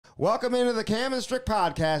Welcome into the Cam Strick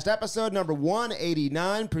Podcast, episode number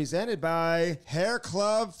 189, presented by Hair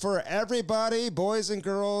Club for everybody, boys and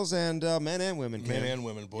girls, and men and women. Men and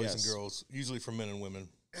women, boys and girls, usually for men and women.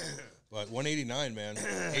 But 189, man.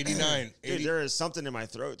 89. Dude, there is something in my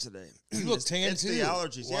throat today. You look tan, it's too. the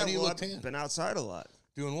allergies. Why do you look tan? I've been outside a lot.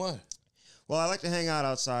 Doing what? Well, I like to hang out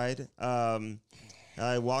outside.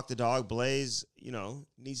 I walk the dog. Blaze,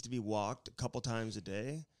 needs to be walked a couple times a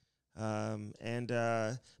day.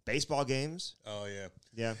 And baseball games. Oh, yeah.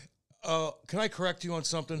 Yeah. Can I correct you on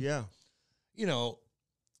something? Yeah. The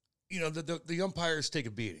umpires take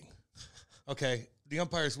a beating. Okay? The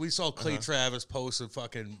umpires, we saw Clay Travis post a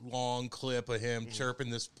fucking long clip of him chirping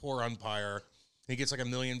this poor umpire. He gets like 1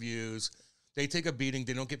 million views. They take a beating.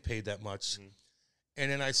 They don't get paid that much.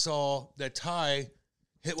 And then I saw that Ty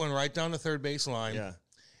hit one right down the third base line. Yeah.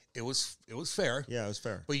 It was fair. Yeah, it was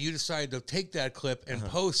fair. But you decided to take that clip and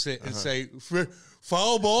post it and say,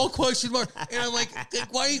 foul ball, question mark. And I'm like,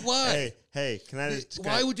 why? Hey,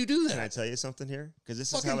 Why would you do that? Can I tell you something here? Because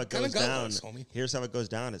this is Fucking how it goes down. homie. Here's how it goes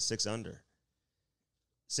down at 6 under.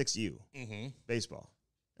 6U. Mm-hmm. Baseball.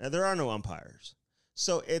 And there are no umpires.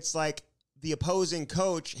 So it's like the opposing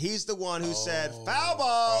coach, he's the one who said, foul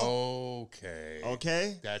ball.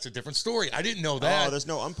 Okay? That's a different story. I didn't know that. Oh, there's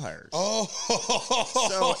no umpires. Oh.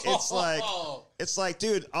 So it's like,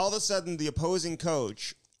 dude, all of a sudden the opposing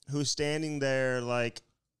coach who's standing there like,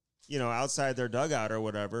 outside their dugout or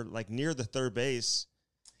whatever, like near the third base.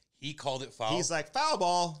 He called it foul. He's like, foul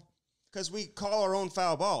ball. Because we call our own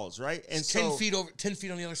foul balls, right? And 10 feet on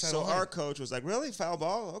the other side of the line. So our coach was like, really? Foul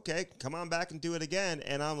ball? Okay, come on back and do it again.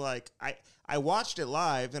 And I'm like, I watched it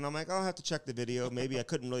live, and I'm like, I'll have to check the video. Maybe I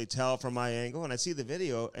couldn't really tell from my angle. And I see the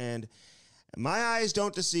video, and my eyes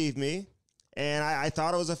don't deceive me. And I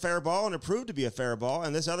thought it was a fair ball, and it proved to be a fair ball.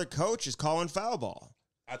 And this other coach is calling foul ball.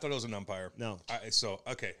 I thought it was an umpire. No. I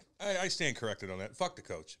stand corrected on that. Fuck the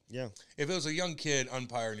coach. Yeah. If it was a young kid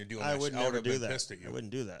umpire and you're doing that, I would never do that. Pissed at you. I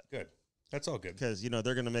wouldn't do that. Good. That's all good. Because, they're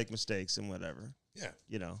going to make mistakes and whatever.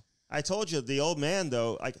 Yeah. I told you, the old man,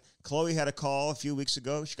 though, like, Chloe had a call a few weeks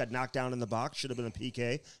ago. She got knocked down in the box. Should have been a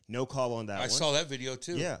PK. No call on that one. I saw that video,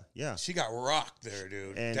 too. Yeah. She got rocked there,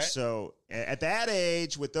 dude. And so, at that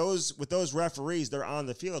age, with those referees, they're on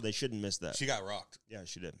the field. They shouldn't miss that. She got rocked. Yeah,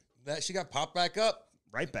 she did. She got popped back up.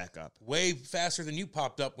 Right back up. Way faster than you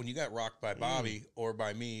popped up when you got rocked by Bobby or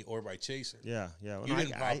by me or by Chaser. Yeah. Well, you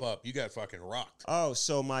didn't pop up. You got fucking rocked. Oh,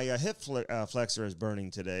 so my hip flexor is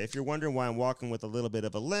burning today. If you're wondering why I'm walking with a little bit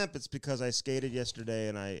of a limp, it's because I skated yesterday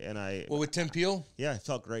and I. Well, with Tim Peel? Yeah, it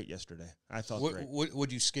felt great yesterday. I felt great.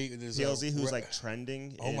 Would you skate? Peelsy, who's like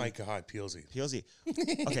trending. Oh my God, Peelsy.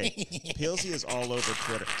 Okay, Peelsy is all over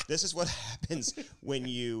Twitter. This is what happens when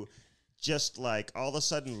you just like all of a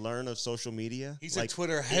sudden learn of social media. He's like a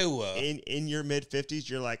Twitter hooah. In your mid-50s,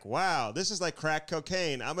 you're like, wow, this is like crack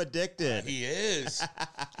cocaine. I'm addicted. He is.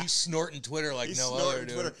 He's snorting Twitter like no other,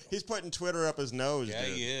 dude. He's putting Twitter up his nose, Yeah,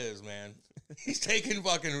 dude. he is, man. He's taking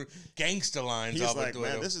fucking gangsta lines He's off like, of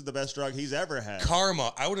Twitter. man, this is the best drug he's ever had.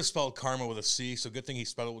 Karma. I would have spelled karma with a C, so good thing he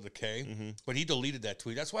spelled it with a K. But he deleted that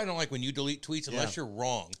tweet. That's why I don't like when you delete tweets unless you're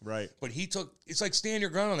wrong. Right. But it's like stand your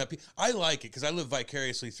ground on that. I like it because I live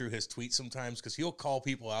vicariously through his tweets sometimes because he'll call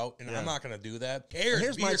people out, and I'm not going to do that.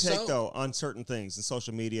 Here's my take, though, on certain things in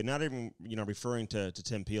social media, not even, referring to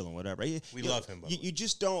Tim Peel and whatever. We love him. You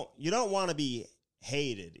just don't want to be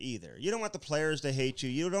hated either. You don't want the players to hate you.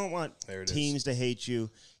 You don't want teams to hate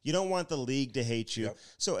you. You don't want the league to hate you. Yep.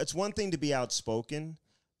 So it's one thing to be outspoken,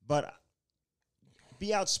 but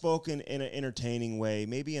be outspoken in an entertaining way,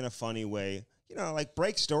 maybe in a funny way. Like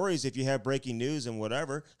break stories if you have breaking news and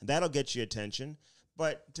whatever, and that'll get you attention.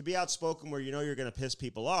 But to be outspoken where you're going to piss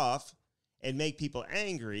people off and make people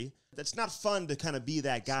angry, that's not fun to kind of be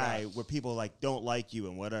that guy where people like don't like you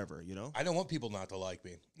and whatever, I don't want people not to like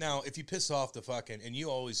me. Now, if you piss off the fucking, and you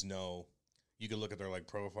always know, you could look at their like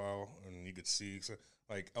profile and you could see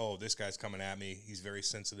like, oh, this guy's coming at me. He's very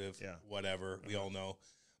sensitive. Yeah. Whatever. We all know.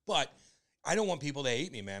 But I don't want people to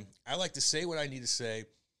hate me, man. I like to say what I need to say.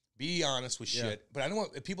 Be honest with shit. But I don't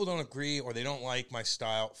want, if people don't agree or they don't like my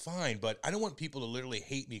style, fine. But I don't want people to literally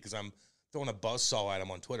hate me because I'm throwing a buzzsaw at them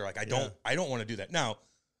on Twitter. Like I don't want to do that. Now,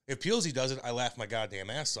 if Peelsy does it, I laugh my goddamn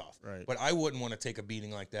ass off. Right. But I wouldn't want to take a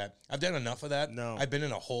beating like that. I've done enough of that. No. I've been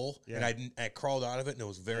in a hole and I crawled out of it and it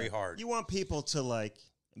was very hard. You want people to like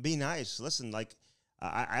be nice. Listen, like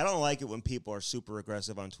I don't like it when people are super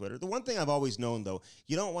aggressive on Twitter. The one thing I've always known, though,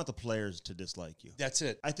 you don't want the players to dislike you. That's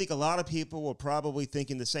it. I think a lot of people were probably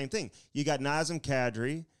thinking the same thing. You got Nazem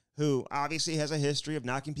Kadri, who obviously has a history of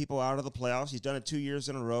knocking people out of the playoffs. He's done it 2 years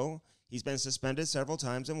in a row. He's been suspended several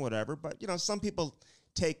times and whatever. But, some people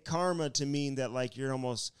take karma to mean that, like, you're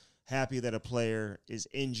almost happy that a player is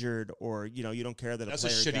injured, or you don't care that that's a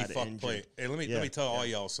player shitty got fuck injured. play. Hey, let me tell all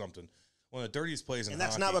y'all something. One of the dirtiest plays in hockey. And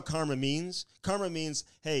that's hockey, not what karma means. Karma means,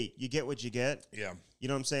 hey, you get what you get. Yeah. You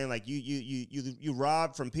know what I'm saying? Like you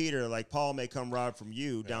rob from Peter, like Paul may come rob from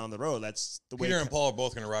you down the road. That's the way. Peter and Paul are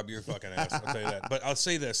both going to rob your fucking ass. I'll tell you that. But I'll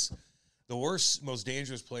say this: the worst, most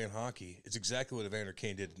dangerous play in hockey is exactly what Evander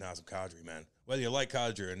Kane did to Nazem Kadri. Man, whether you like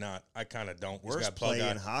Kadri or not, I kind of don't. Worst play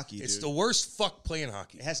in hockey. It's dude. the worst fuck play in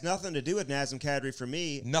hockey. It has nothing to do with Nazem Kadri for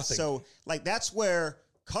me. Nothing. So like that's where.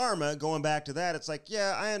 Karma, going back to that, it's like,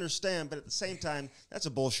 yeah, I understand, but at the same time, that's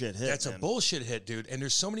a bullshit hit. That's a bullshit hit, dude. And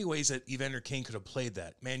there's so many ways that Evander Kane could have played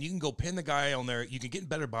that. Man, you can go pin the guy on there. You can get in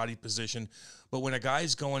better body position. But when a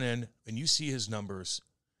guy's going in and you see his numbers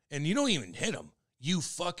and you don't even hit him, you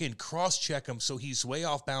fucking cross-check him so he's way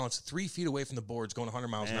off balance, 3 feet away from the boards going 100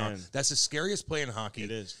 miles an hour. That's the scariest play in hockey.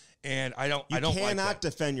 It is. And I don't like that. You cannot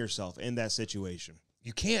defend defend yourself in that situation.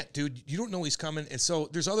 You can't, dude. You don't know he's coming. And so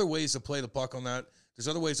there's other ways to play the puck on that. There's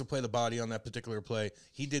other ways to play the body on that particular play.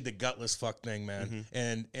 He did the gutless fuck thing, man.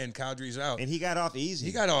 And Kadri's out. And he got off easy.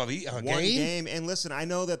 He got off one game. And listen, I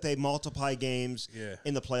know that they multiply games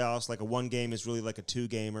in the playoffs. Like a 1 game is really like a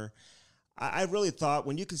 2-gamer. I really thought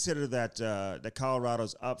when you consider that that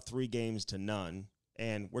Colorado's up 3 games to none,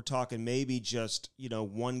 and we're talking maybe just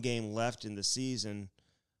 1 game left in the season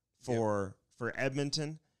for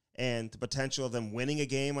Edmonton, and the potential of them winning a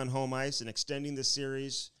game on home ice and extending the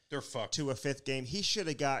series. They're fucked. To a 5th game. He should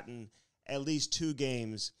have gotten at least 2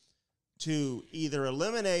 games to either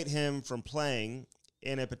eliminate him from playing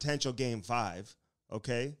in a potential game 5,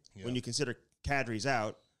 okay, when you consider Kadri's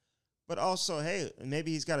out. But also, hey,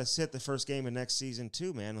 maybe he's got to sit the first game of next season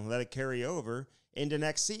too, man, and let it carry over into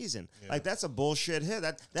next season. Yeah. Like, that's a bullshit hit.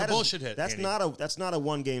 That's a bullshit hit. That's not a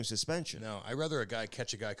 1-game suspension. No, I'd rather a guy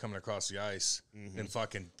catch a guy coming across the ice than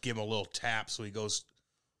fucking give him a little tap so he goes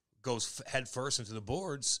head first into the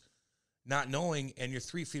boards, not knowing, and you're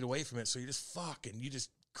 3 feet away from it, so you just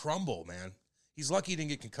crumble, man. He's lucky he didn't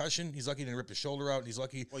get concussion. He's lucky he didn't rip his shoulder out. And he's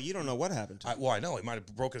lucky. Well, you don't know what happened to him. I know. He might have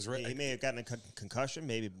broke his wrist. He may have gotten a concussion,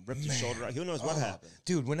 maybe ripped his shoulder out. Who knows what happened?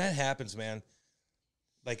 Dude, when that happens, man,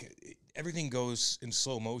 like, everything goes in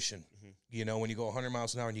slow motion. When you go 100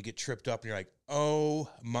 miles an hour and you get tripped up and you're like, oh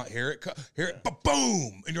my, here it,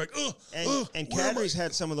 boom, and you're like, And Kadri's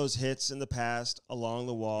had some of those hits in the past along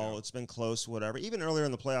the wall. Yeah. It's been close, whatever. Even earlier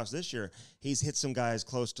in the playoffs this year, he's hit some guys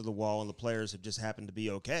close to the wall, and the players have just happened to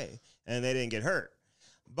be okay, and they didn't get hurt.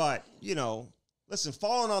 But listen,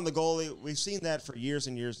 falling on the goalie, we've seen that for years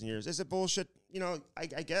and years and years. Is it bullshit? I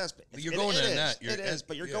guess. But you're going to the net. It is,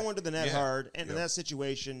 but you're going to the net hard, and in that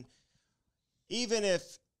situation, even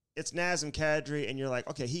if it's Nazem Kadri, and you're like,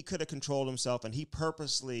 okay, he could have controlled himself, and he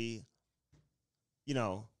purposely,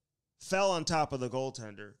 fell on top of the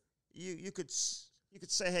goaltender. You could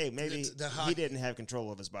say, hey, maybe he didn't have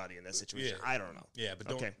control of his body in that situation. I don't know. Yeah, but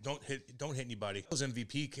don't hit anybody. That was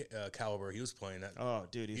MVP caliber. He was playing that. Oh,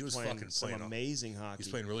 dude, he was playing some amazing hockey. He's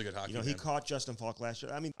playing really good hockey. He caught Justin Falk last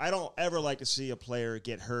year. I mean, I don't ever like to see a player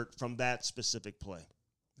get hurt from that specific play.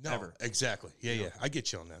 No, ever. Exactly. Yeah. I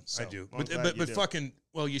get you on that. So, I do. Well, but fucking,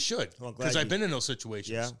 well, you should. Because I've been in those situations.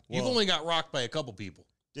 Yeah. Well, you've only got rocked by a couple people.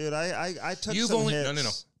 Dude, I took some hits.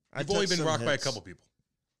 No. You've only been rocked by a couple people.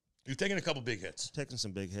 You've taken a couple big hits. Taking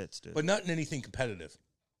some big hits, dude. But not in anything competitive.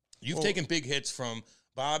 You've taken big hits from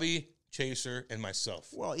Bobby, Chaser, and myself.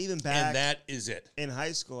 Well, even back. And that is it. In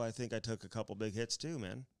high school, I think I took a couple big hits too,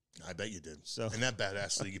 man. I bet you did. So in that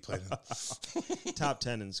badass league you played in. Top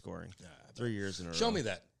 10 in scoring. 3 years in a row. Show me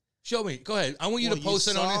that. Show me. Go ahead. I want you to post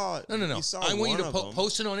it on. No. I want you to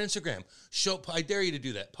post it on Instagram. I dare you to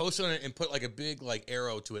do that. Post it on it and put like a big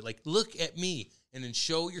arrow to it. Like, look at me, and then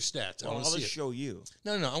show your stats. Well, I'll just show you.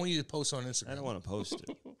 No. I want you to post on Instagram. I don't want to post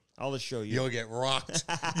it. I'll just show you. You'll get rocked.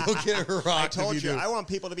 You'll get rocked. I told you. I want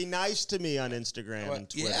people to be nice to me on Instagram and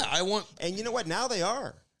Twitter. Yeah, I want. And you know what? Now they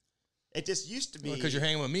are. It just used to be because you're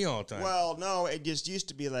hanging with me all the time. Well, no, it just used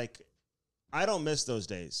to be like, I don't miss those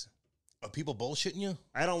days. Are people bullshitting you?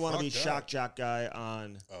 I don't want to be shock jock guy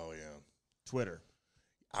on Twitter.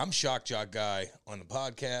 I'm shock jock guy on the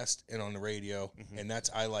podcast and on the radio, and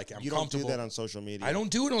that's I'm you don't comfortable. Do that on social media. I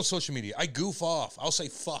don't do it on social media. I goof off. I'll say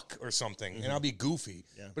fuck or something, and I'll be goofy.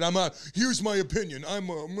 Yeah. But I'm not. Here's my opinion. I'm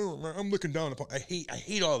looking down upon. I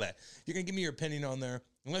hate all that. You're gonna give me your opinion on there,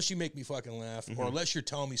 unless you make me fucking laugh, or unless you're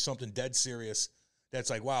telling me something dead serious.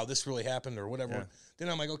 That's like, wow, this really happened, or whatever. Yeah. Then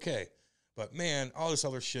I'm like, okay. But man, all this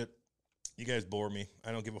other shit. You guys bore me.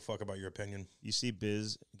 I don't give a fuck about your opinion. You see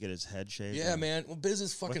Biz get his head shaved? Yeah, man. Well, Biz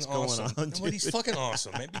is fucking awesome. What's going on, he's fucking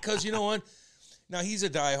awesome, man. Because you know what? Now, he's a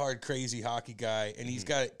diehard, crazy hockey guy, and he's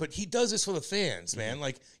got it. But he does this for the fans, man.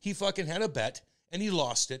 Like, he fucking had a bet, and he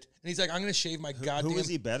lost it. And he's like, I'm going to shave my goddamn... Who was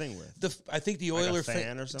he betting with? I think the Oiler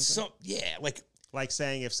fan or something? Yeah, like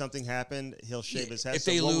saying if something happened, he'll shave his head. If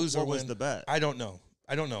they lose what or was win, the bet? I don't know.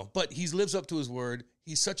 But he lives up to his word.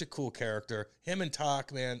 He's such a cool character. Him and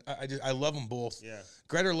Talk, man, I love them both. Yeah.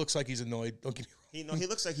 Gretter looks like he's annoyed. Don't get me wrong. He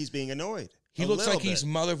looks like he's being annoyed. He looks like he's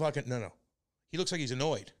motherfucking... No. He looks like he's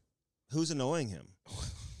annoyed. Who's annoying him?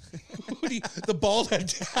 The bald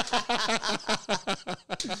head.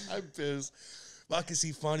 I'm pissed. Fuck, is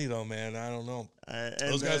he funny though, man? I don't know.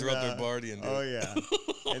 Those guys are up there partying, dude. Oh yeah.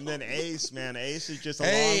 And then Ace, man. Ace is just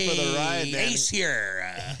along for the ride, man. Ace here.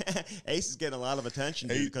 Ace is getting a lot of attention,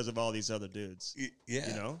 dude, because of all these other dudes. Yeah.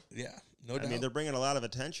 You know? Yeah. No doubt. I mean, they're bringing a lot of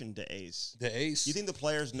attention to Ace. The Ace. You think the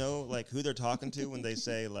players know, like, who they're talking to when they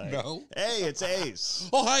say, like, no. Hey, it's Ace.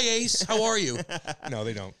 Oh, hi, Ace. How are you? No,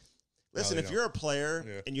 they don't. Listen, if you're a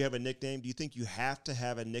player and you have a nickname, do you think you have to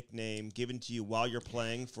have a nickname given to you while you're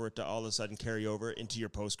playing for it to all of a sudden carry over into your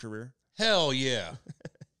post-career? Hell yeah.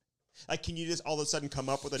 Like, can you just all of a sudden come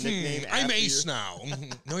up with a nickname? I'm Ace now.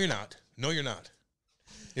 No, you're not. No, you're not.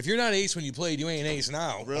 If you're not Ace when you played, you ain't Ace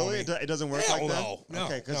now. Really? It doesn't work like that? No.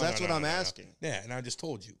 Okay, because that's what I'm asking. Yeah, and I just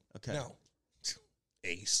told you. Okay. No.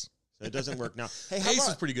 Ace. So it doesn't work now. Hey, Ace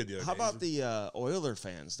is pretty good the other day. How about the Oiler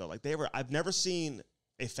fans, though? Like, I've never seen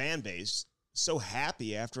a fan base so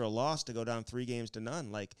happy after a loss to go down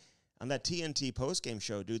 3-0. Like, on that TNT postgame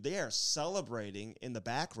show, dude, they are celebrating in the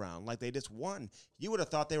background like they just won. You would have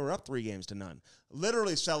thought they were up 3-0.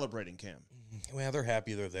 Literally celebrating, Cam. Well, they're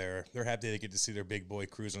happy they're there. They're happy they get to see their big boy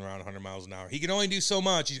cruising around 100 miles an hour. He can only do so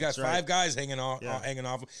much. He's got five guys hanging off.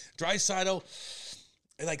 Draisaitl,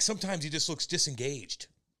 like, sometimes he just looks disengaged.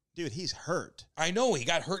 Dude, he's hurt. I know. He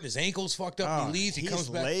got hurt and his ankle's fucked up. He leaves. He comes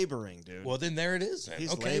back. He's laboring, dude. Well, then there it is. Then.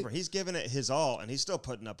 He's laboring. He's giving it his all, and he's still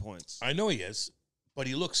putting up points. I know he is, but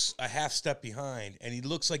he looks a half step behind, and he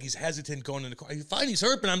looks like he's hesitant going in the corner. Fine, he's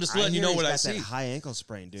hurt, but I'm just letting you know what I see. That high ankle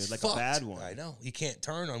sprain, dude, like a bad one. I know. He can't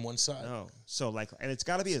turn on one side. No. So, like, and it's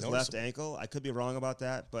got to be his left ankle. I could be wrong about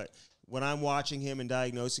that, but when I'm watching him and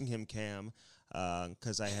diagnosing him, Cam,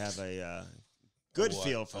 because I have a good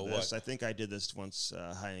feel for this. I think I did this once,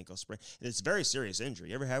 high ankle sprain. It's a very serious injury.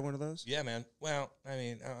 You ever had one of those? Yeah, man. Well, I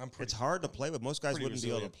mean, I'm pretty... It's hard to play with. Most guys wouldn't be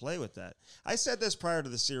able to play with that. I said this prior to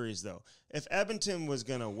the series, though. If Edmonton was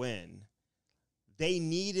going to win, they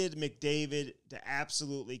needed McDavid to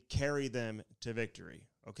absolutely carry them to victory,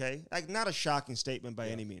 okay? Like, not a shocking statement by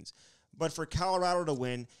any means. But for Colorado to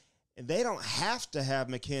win, they don't have to have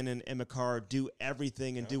McKinnon and Makar do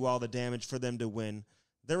everything and do all the damage for them to win.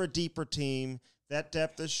 They're a deeper team. That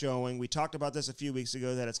depth is showing. We talked about this a few weeks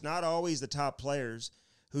ago, that it's not always the top players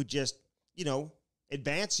who just,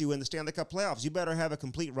 advance you in the Stanley Cup playoffs. You better have a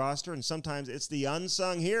complete roster, and sometimes it's the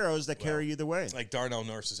unsung heroes that carry you the way. Like Darnell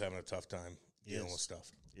Nurse is having a tough time dealing with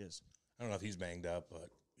stuff. Yes. I don't know if he's banged up, but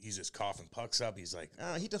he's just coughing pucks up. He's like...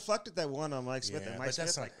 he deflected that one on Mike Smith. Yeah, and Mike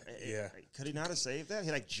Smith, could he not have saved that?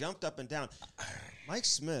 He, jumped up and down. Mike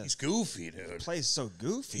Smith. He's goofy, dude. Plays so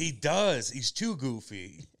goofy. He does. He's too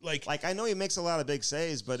goofy. Like I know he makes a lot of big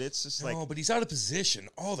saves, but it's just No, but he's out of position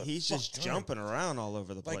all the He's just time. Jumping around all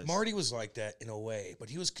over the place. Like, Marty was like that in a way, but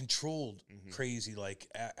he was controlled, crazy, like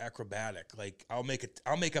acrobatic. Like, I'll make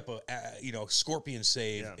up a scorpion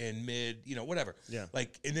save in mid, whatever. Yeah.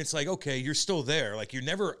 Like, and it's like, okay, you're still there. Like, he's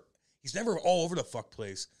never all over the fuck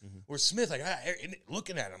place. Where Smith, like,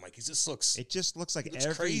 looking at him, like, he just looks... It just looks like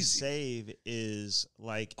every crazy. Save is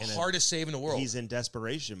like... The hardest save in the world. He's in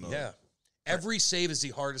desperation mode. Yeah. Every save is the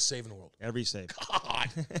hardest save in the world. Every save. God.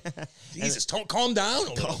 Jesus, calm down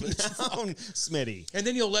a little bit. Calm down, Smitty. And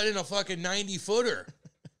then you'll let in a fucking 90-footer.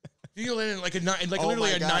 You'll let in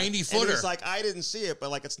literally a 90-footer. And it's like, I didn't see it, but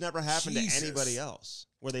like it's never happened to anybody else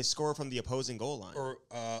where they score from the opposing goal line. Or,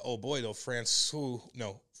 oh boy, though, Frankie.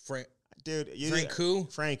 Frankie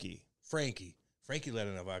let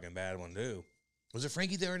in a fucking bad one, too. Was it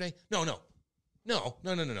Frankie the other day? No.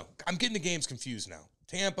 I'm getting the games confused now.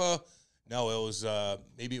 Tampa... No, it was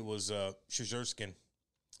maybe it was Sherzkin.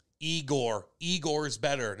 Igor is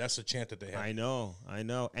better. That's the chant that they have. I know.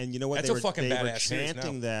 And you know what? That's they were badass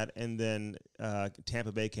chanting that, and then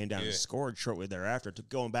Tampa Bay came down and scored shortly thereafter.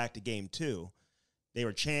 Going back to game 2, they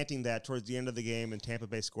were chanting that towards the end of the game, and Tampa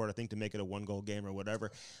Bay scored, I think, to make it a 1-goal game or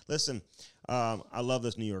whatever. Listen, I love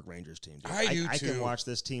this New York Rangers team. Dude. I do too. I can watch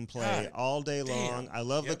this team play all day long. I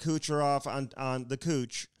love the Kucherov on the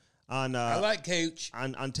Cooch. I like Coach.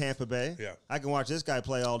 On Tampa Bay. Yeah. I can watch this guy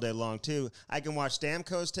play all day long, too. I can watch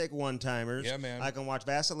Stamkos take one-timers. Yeah, man. I can watch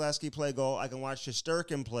Vasilevsky play goal. I can watch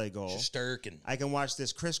Shesterkin play goal. I can watch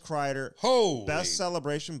this Chris Kreider. Best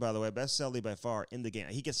celebration, by the way, best celly by far in the game.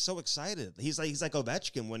 He gets so excited. He's like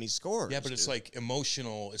Ovechkin when he scores. Yeah, but it's like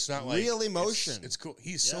emotional. It's not like real emotion. It's cool.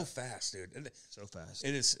 He's so fast, dude. So fast.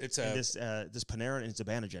 It is. It's this Panarin and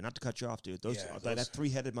Zibanejad. Not to cut you off, dude. That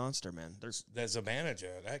three-headed monster, man. There's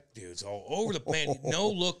Zibanejad. That dude's all over the man. No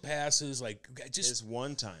look passes. Like just his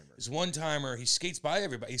one-timer. His one-timer. He skates by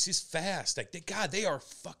everybody. He's just fast. Like they are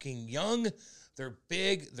fucking young. They're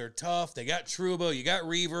big. They're tough. They got Trouba. You got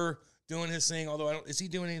Reaver doing his thing. Although is he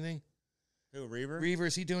doing anything? Who, Reaver? Reaver,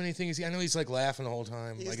 is he doing anything? I know he's like laughing the whole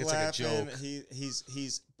time. He's like it's laughing. Like a joke.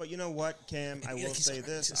 He's. But you know what, Cam? I will say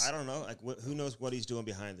this. I don't know. Like, who knows what he's doing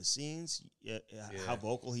behind the scenes? How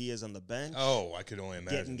vocal he is on the bench. Oh, I could only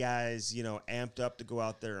imagine. Getting guys, amped up to go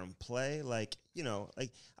out there and play. Like,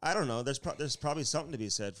 I don't know. There's probably something to be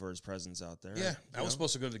said for his presence out there. Yeah, I was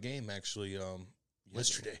supposed to go to the game actually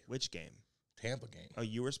yesterday. Which game? Tampa game. Oh,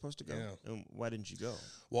 you were supposed to go? Yeah. And why didn't you go?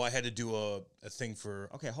 Well, I had to do a thing for...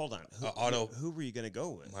 Okay, hold on. Who were you going to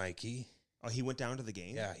go with? Mikey. Oh, he went down to the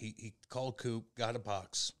game? Yeah, he called Coop, got a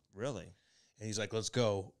box. Really? And he's like, let's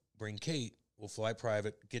go. Bring Kate. We'll fly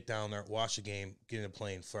private, get down there, watch the game, get in a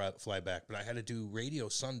plane, fly back. But I had to do radio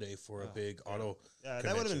Sunday for a big auto Yeah,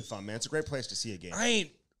 that would have been fun, man. It's a great place to see a game.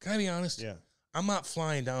 Can I be honest? Yeah. I'm not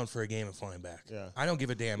flying down for a game and flying back. Yeah. I don't give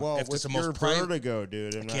a damn. Well, if it's the most vertigo,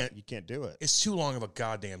 dude, you can't do it. It's too long of a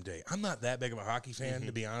goddamn day. I'm not that big of a hockey fan,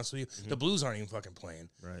 to be honest with you. The Blues aren't even fucking playing.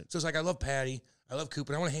 Right. So it's like I love Patty, I love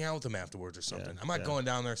Cooper, and I want to hang out with them afterwards or something. I'm not going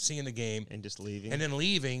down there, seeing the game. And just leaving. And then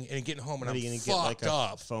leaving and getting home, and I'm fucked get like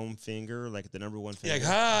up. Foam finger, like the number one finger. Like,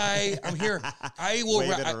 hi, I'm here. I will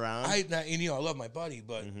wave it around. I love my buddy,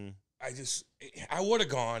 but I would have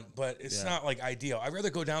gone, but it's not like ideal. I'd rather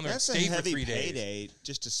go down there and stay for 3 days. That's a heavy payday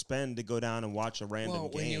just to spend to go down and watch a random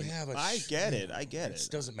game. When you have I get it. It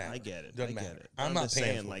doesn't matter. I get it. Doesn't matter. I'm not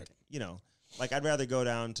saying, like like I'd rather go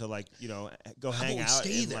down to go hang out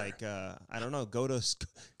and I don't know, go to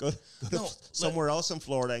somewhere else in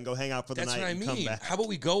Florida and go hang out for the night and come back. How about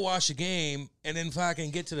we go watch a game and then fucking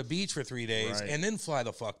get to the beach for 3 days and then fly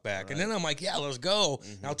the fuck back. And then I'm like, yeah, let's go.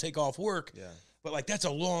 And I'll take off work. Yeah. But that's a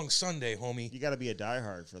long Sunday, homie. You got to be a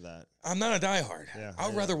diehard for that. I'm not a diehard. Yeah,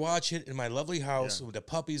 I'd rather watch it in my lovely house with the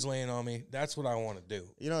puppies laying on me. That's what I want to do.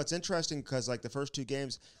 It's interesting because the first two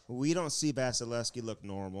games, we don't see Vasilevsky look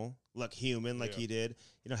normal, look human like he did.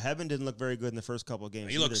 Heaven didn't look very good in the first couple of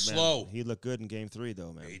games. He looked slow. He looked good in game 3,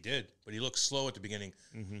 though, man. Yeah, he did, but he looked slow at the beginning.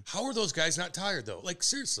 How are those guys not tired, though? Like,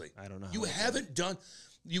 seriously. I don't know. You haven't done...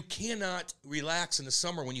 You cannot relax in the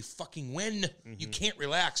summer when you fucking win. You can't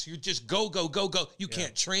relax. You just go, go, go, go. You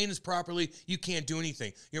can't train as properly. You can't do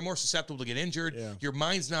anything. You're more susceptible to get injured. Yeah. Your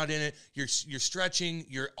mind's not in it. You're stretching.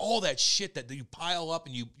 You're all that shit that you pile up,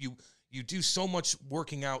 and you do so much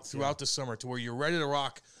working out throughout the summer to where you're ready to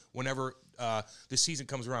rock whenever the season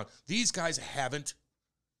comes around. These guys haven't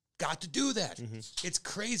got to do that. It's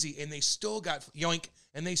crazy, and they still got yoink,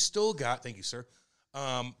 and they still got, thank you, sir.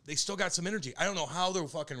 They still got some energy. I don't know how they're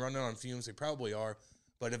fucking running on fumes. They probably are.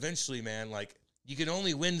 But eventually, man, you can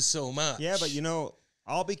only win so much. Yeah, but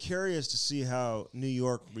I'll be curious to see how New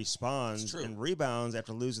York responds and rebounds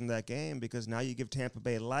after losing that game, because now you give Tampa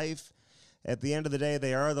Bay life. At the end of the day,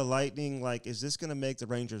 they are the Lightning. Is this going to make the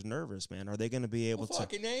Rangers nervous, man? Are they going to be able to?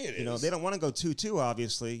 Fucking A, it is. They don't want to go 2-2,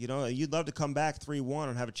 obviously. You'd love to come back 3-1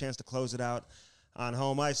 and have a chance to close it out on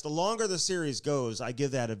home ice. The longer the series goes, I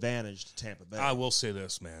give that advantage to Tampa Bay. I will say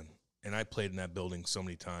this, man, and I played in that building so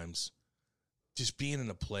many times. Just being in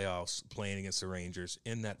the playoffs, playing against the Rangers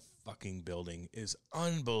in that fucking building is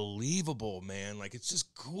unbelievable, man. It's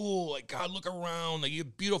just cool. God, look around. You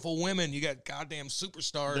have beautiful women. You got goddamn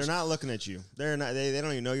superstars. They're not looking at you. They're not. They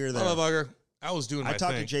don't even know you're there. Motherfucker. I was doing my thing. I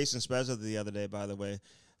talked to Jason Spezza the other day, by the way,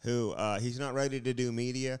 who he's not ready to do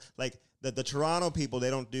media. The Toronto people, they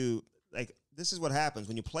don't do this is what happens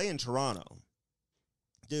when you play in Toronto,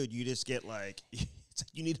 dude. You just get it's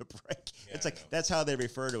you need a break. Yeah, it's that's how they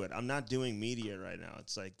refer to it. I'm not doing media right now.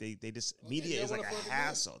 It's they just media is a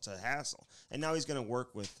hassle. It's a hassle. And now he's going to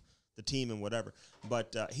work with the team and whatever.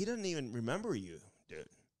 But he doesn't even remember you, dude.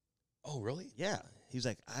 Oh, really? Yeah. He's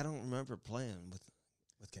like, I don't remember playing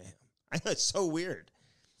with Cam. I know, it's so weird.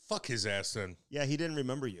 Fuck his ass then. Yeah, he didn't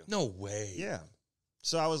remember you. No way. Yeah.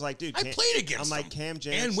 So I was like, dude, I played against him. Cam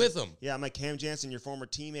Jansen. And with him. Yeah, I'm like, Cam Jansen, your former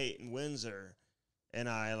teammate in Windsor, and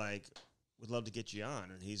I would love to get you on.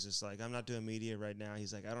 And he's just like, I'm not doing media right now.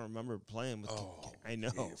 He's like, I don't remember playing with Cam. I know.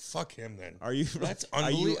 Dude, fuck him then. Are you? That's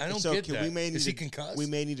unbelievable. I don't get that. Is he concussed? We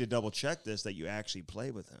may need to double check this, that you actually play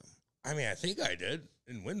with him. I mean, I think I did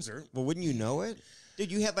in Windsor. Well, wouldn't you know it?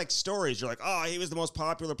 Dude, you had like stories. You're like, oh, he was the most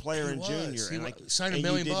popular player in junior. He and like, signed $1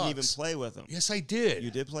 million. You didn't even play with him. Yes, I did. You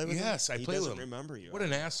did play with him? Yes, I played with him. He doesn't remember you. What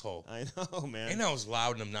an asshole. I know, man. And I was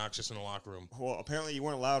loud and obnoxious in the locker room. Well, apparently you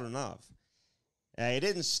weren't loud enough. It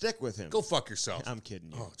didn't stick with him. Go fuck yourself. I'm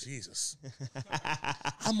kidding you. Oh, Jesus.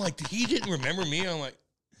 I'm like, he didn't remember me. I'm like,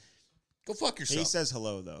 go fuck yourself. He says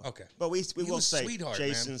hello, though. Okay. But we will say,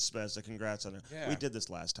 Jason man. Spezza, congrats on it. Yeah. We did this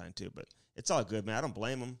last time, too, but it's all good, man. I don't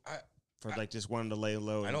blame him for like just wanting to lay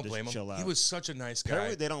low and just chill out. He was such a nice guy.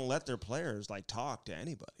 Apparently, they don't let their players like talk to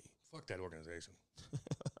anybody. Fuck that organization.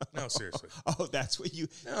 No, seriously. Oh, that's what you...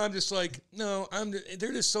 No, I'm just like, no,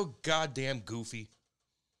 they're just so goddamn goofy.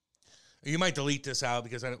 You might delete this out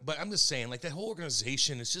but I'm just saying, like, that whole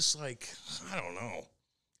organization is just like, I don't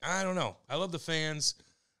know. I love the fans.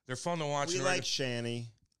 They're fun to watch. We like Shanny.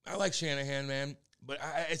 I like Shanahan, man. But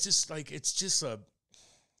it's just I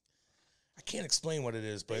can't explain what it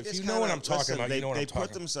is, but if you know what I'm talking about, you know what I'm talking about.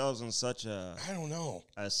 They put themselves on such a... I don't know.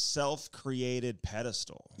 A self-created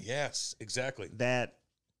pedestal. Yes, exactly. That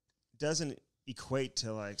doesn't equate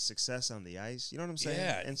to, like, success on the ice. You know what I'm saying?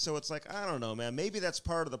 Yeah. And so it's like, I don't know, man. Maybe that's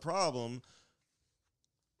part of the problem.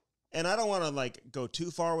 And I don't want to, like, go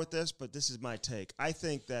too far with this, but this is my take. I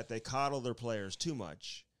think that they coddle their players too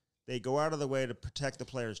much. They go out of the way to protect the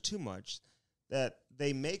players too much, that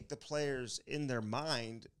they make the players in their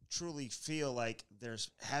mind truly feel like they're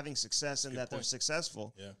having success and that they're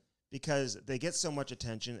successful. Yeah. Because they get so much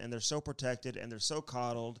attention and they're so protected and they're so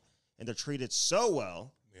coddled and they're treated so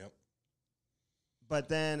well. Yep. But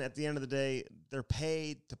then at the end of the day, they're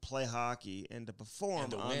paid to play hockey and to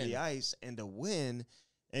perform on the ice and to win,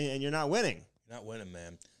 and you're not winning. You're not winning,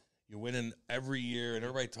 man. You're winning every year, and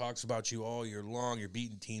everybody talks about you all year long. You're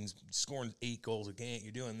beating teams, scoring 8 goals a game.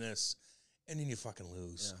 You're doing this. And then you fucking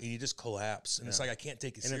lose. Yeah. And you just collapse. And it's like, I can't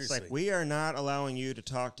take it seriously. And it's like, we are not allowing you to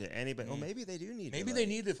talk to anybody. Well, maybe they do need Maybe they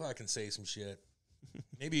need to fucking say some shit.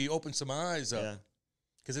 Maybe open some eyes up.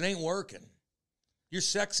 Because it ain't working. You're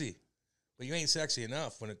sexy, but you ain't sexy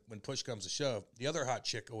enough when push comes to shove. The other hot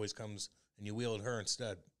chick always comes, and you wield her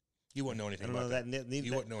instead. You wouldn't know anything about that.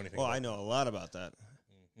 You wouldn't know anything about that. I know a lot about that.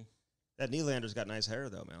 Mm-hmm. That Nylander's got nice hair,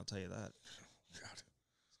 though, man. I'll tell you that. God.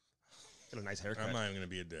 Got a nice haircut. I'm not even going to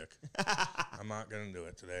be a dick. I'm not going to do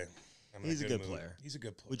it today. He's a good player. He's a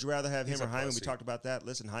good player. Would you rather have him or Hyman? We talked about that.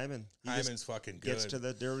 Listen, Hyman's fucking good. Gets to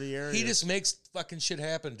the dirty area. He just makes fucking shit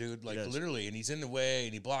happen, dude. Like, literally. And he's in the way,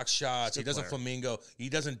 and he blocks shots. He doesn't flamingo. He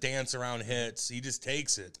doesn't dance around hits. He just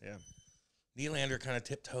takes it. Yeah. Nylander kind of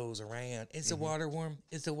tiptoes around. Is the water warm?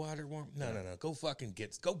 Is the water warm? No. Go fucking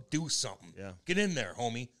go do something. Yeah. Get in there,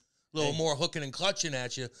 homie. A little more hooking and clutching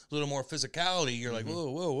at you. A little more physicality. You're like,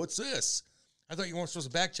 whoa, what's this? I thought you weren't supposed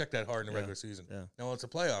to back check that hard in the regular season. Yeah. No, it's the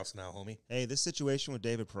playoffs now, homie. Hey, this situation with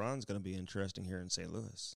David Perron is going to be interesting here in St.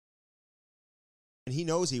 Louis. And he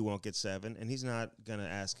knows he won't get 7, and he's not going to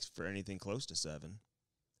ask for anything close to 7.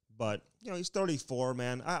 But, he's 34,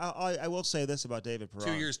 man. I will say this about David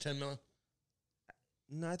Perron. 2 years, $10 million?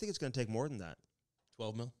 No, I think it's going to take more than that.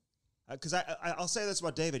 12 mil? Because I'll say this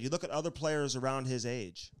about David. You look at other players around his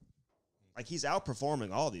age. Like, he's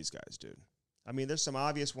outperforming all these guys, dude. I mean, there's some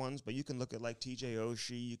obvious ones, but you can look at, like, TJ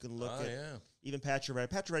Oshie. You can look at even Pacioretty.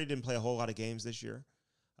 Pacioretty didn't play a whole lot of games this year.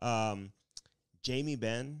 Jamie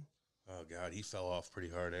Benn. Oh, God, he fell off pretty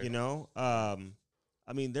hard.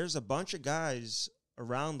 I mean, there's a bunch of guys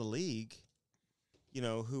around the league,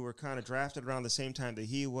 who were kind of drafted around the same time that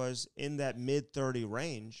he was in that mid-30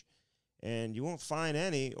 range. And you won't find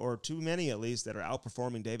any, or too many at least, that are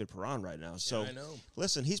outperforming David Perron right now. So, I know.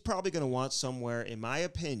 Listen, he's probably going to want somewhere, in my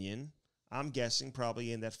opinion, I'm guessing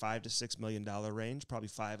probably in that $5 to $6 million range, probably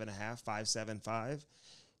 5.5, 5.75.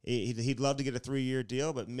 He'd love to get a 3-year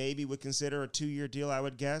deal, but maybe would consider a 2-year deal, I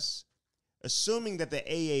would guess. Assuming that the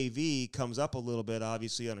AAV comes up a little bit,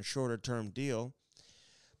 obviously, on a shorter-term deal.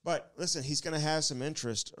 But, listen, he's going to have some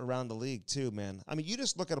interest around the league, too, man. I mean, you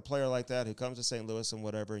just look at a player like that who comes to St. Louis and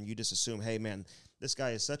whatever, and you just assume, hey, man, this guy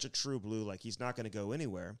is such a true blue, like he's not going to go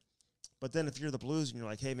anywhere. But then if you're the Blues and you're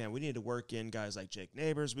like, hey, man, we need to work in guys like Jake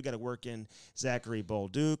Neighbors. We got to work in Zachary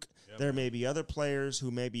Bolduc. Yep. There may be other players who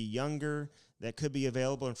may be younger that could be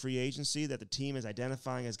available in free agency that the team is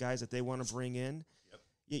identifying as guys that they want to bring in.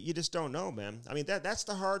 Yep. You just don't know, man. I mean, that's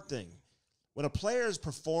the hard thing. When a player is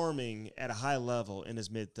performing at a high level in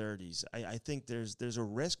his mid-30s, I think there's a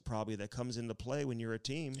risk probably that comes into play when you're a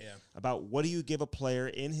team about what do you give a player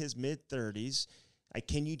in his mid-30s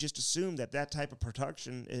Can you just assume that type of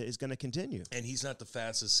production is going to continue? And he's not the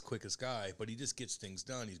fastest, quickest guy, but he just gets things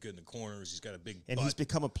done. He's good in the corners. He's got a big and butt. He's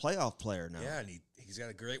become a playoff player now. Yeah, and he's got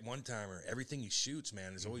a great one-timer. Everything he shoots,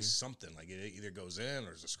 man, there's always something. Like, it either goes in or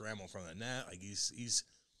there's a scramble in front of the net. Like, he's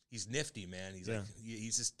nifty, man. He's like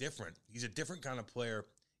he's just different. He's a different kind of player.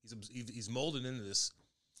 He's molded into this.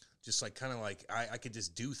 Just like kind of like I could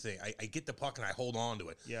just do things. I get the puck and I hold on to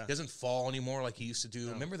it. Yeah. He doesn't fall anymore like he used to do.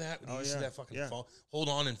 No. Remember that? He used to that fucking fall. Hold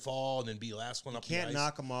on and fall and then be last one up the ice. You can't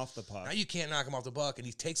knock him off the puck. Now you can't knock him off the puck, and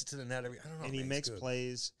he takes it to the net every. I don't know. And he makes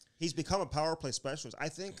plays. He's become a power play specialist. I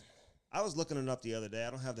think I was looking it up the other day.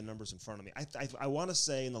 I don't have the numbers in front of me. I want to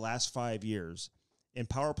say in the last 5 years, in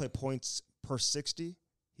power play points per 60,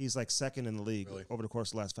 he's like second in the league over the course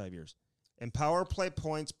of the last 5 years. In power play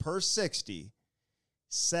points per 60,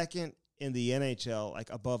 second in the NHL, like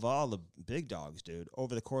above all the big dogs, dude,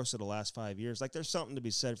 over the course of the last 5 years. Like, there's something to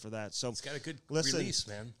be said for that. So it's got a good release,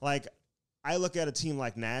 man. Like, I look at a team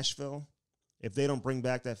like Nashville. If they don't bring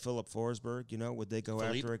back that Philip Forsberg, would they go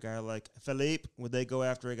after a guy like Philippe? Would they go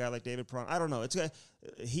after a guy like David Perron? I don't know.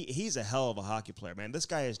 He's a hell of a hockey player, man. This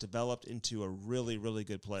guy has developed into a really, really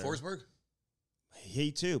good player. Forsberg?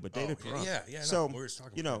 He too, but David Perron. Yeah. So, we were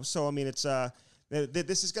talking about so, I mean, it's...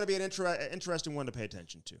 This is going to be an interesting one to pay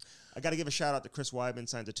attention to. I got to give a shout out to Chris Weidman,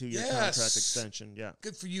 signed a 2-year contract extension. Yeah,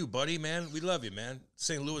 good for you, buddy, man. We love you, man.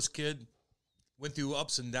 St. Louis kid, went through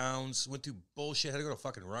ups and downs, went through bullshit. Had to go to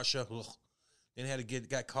fucking Russia. Ugh. Then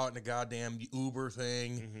got caught in a goddamn Uber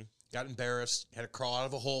thing. Got embarrassed. Had to crawl out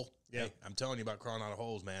of a hole. Yeah, hey, I'm telling you about crawling out of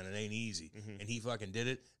holes, man. It ain't easy. And he fucking did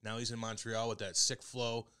it. Now he's in Montreal with that sick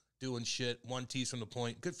flow, doing shit. 1 tease from the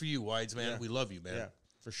point. Good for you, Wides, man. Yeah. We love you, man. Yeah.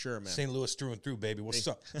 For sure, man. St. Louis through and through, baby. What's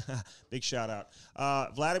up? Big shout out.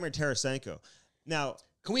 Vladimir Tarasenko. Now,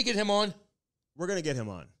 can we get him on? We're going to get him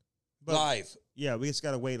on. But live. Yeah, we just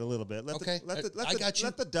got to wait a little bit. Let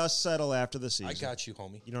the dust settle after the season. I got you,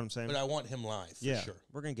 homie. You know what I'm saying? But I want him live, for sure.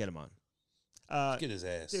 We're going to get him on. Get his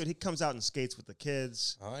ass. Dude, he comes out and skates with the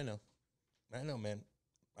kids. Oh, I know, man.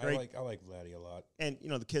 I like Vladdy a lot. And,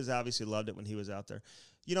 the kids obviously loved it when he was out there.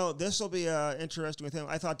 This will be interesting with him.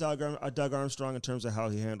 I thought Doug Armstrong, in terms of how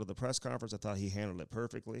he handled the press conference, I thought he handled it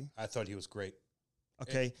perfectly. I thought he was great.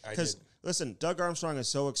 Okay? Because, listen, Doug Armstrong is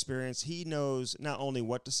so experienced. He knows not only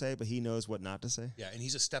what to say, but he knows what not to say. Yeah, and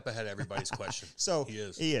he's a step ahead of everybody's question. So he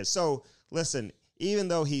is. So, listen, even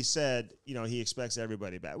though he said, he expects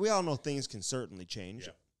everybody back, we all know things can certainly change.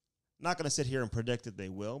 Yeah. Not going to sit here and predict that they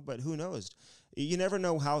will, but who knows? You never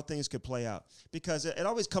know how things could play out, because it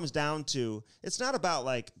always comes down to, it's not about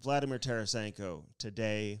like Vladimir Tarasenko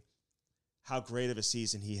today, how great of a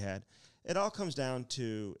season he had. It all comes down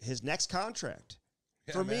to his next contract.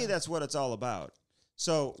 Yeah, for me, that's what it's all about.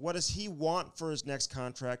 So what does he want for his next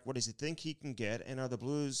contract? What does he think he can get? And are the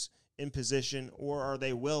Blues in position, or are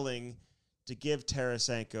they willing to give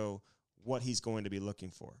Tarasenko what he's going to be looking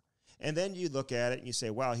for? And then you look at it and you say,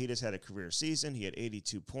 wow, he just had a career season. He had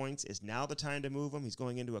 82 points. Is now the time to move him? He's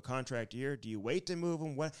going into a contract year. Do you wait to move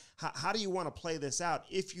him? How do you want to play this out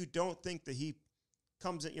if you don't think that he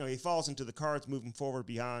comes, he falls into the cards moving forward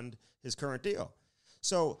beyond his current deal?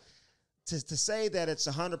 So to say that it's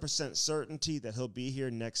 100% certainty that he'll be here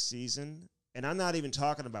next season, and I'm not even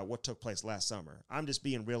talking about what took place last summer. I'm just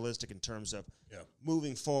being realistic in terms of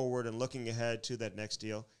moving forward and looking ahead to that next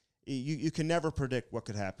deal. You can never predict what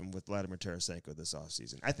could happen with Vladimir Tarasenko this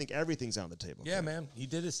offseason. I think everything's on the table. Yeah, man. He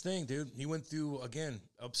did his thing, dude. He went through, again,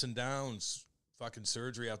 ups and downs, fucking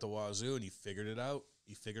surgery out the wazoo, and he figured it out.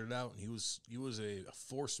 And he was a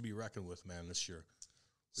force to be reckoned with, man, this year.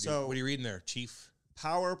 What are you reading there, Chief?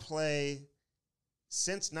 Power play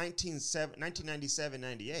since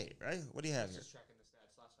 1997-98, right? What do you have here? Just checking the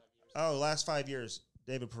stats last 5 years. Last 5 years,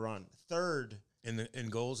 David Perron. Third. In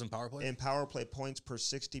goals and power play? In power play points per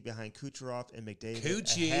 60 behind Kucherov and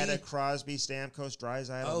McDavid. Ahead of Crosby, Stamkos,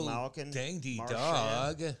 Draisaitl, Malkin. Dang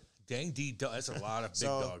D-Dog. That's a lot of big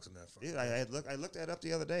dogs in that. Dude, I looked that up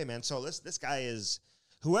the other day, man. So this guy is,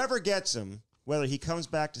 whoever gets him, whether he comes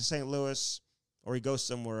back to St. Louis or he goes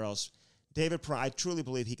somewhere else, David Perron, I truly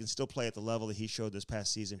believe he can still play at the level that he showed this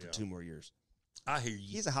past season for 2 more years. I hear you.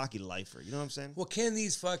 He's a hockey lifer. You know what I'm saying? Well, can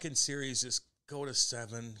these fucking series just go to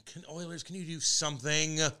 7? Can you do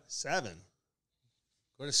something? 7.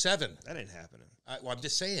 Go to 7. That ain't happening. I'm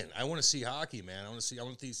just saying. I want to see hockey, man. I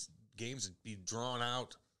want these games to be drawn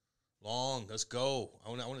out long. Let's go. I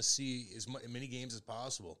want to see as many games as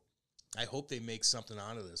possible. I hope they make something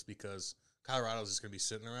out of this, because Colorado's just going to be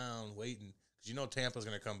sitting around waiting. Because Tampa's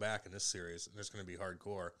going to come back in this series, and it's going to be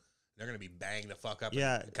hardcore. They're going to be banged the fuck up.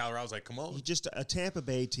 Yeah. And Colorado's like, come on. Just a Tampa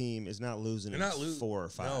Bay team is not losing. They're not losing 4 or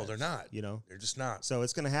 5. No, they're not. They're just not. So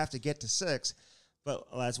it's going to have to get to 6. But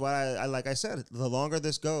that's why I like I said, the longer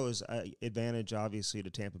this goes, advantage obviously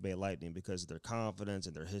to Tampa Bay Lightning because of their confidence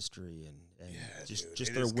and their history and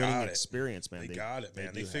just their winning experience, man. They got it,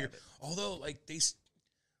 man. They figured. Although, like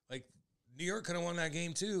New York could have won that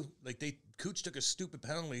game too. Like Cooch took a stupid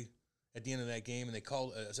penalty at the end of that game, and they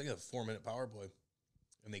called it's like a 4-minute power play,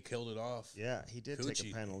 and they killed it off. Yeah, he did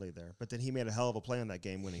take a penalty there, but then he made a hell of a play on that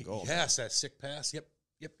game-winning goal. Yes, that sick pass. Yep.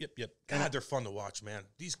 God, they're fun to watch, man.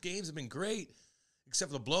 These games have been great. Except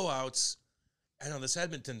for the blowouts. I know this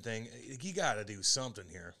Edmonton thing, you got to do something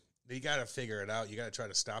here. You got to figure it out. You got to try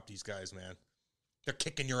to stop these guys, man. They're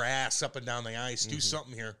kicking your ass up and down the ice. Do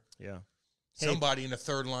something here. Yeah. Somebody in the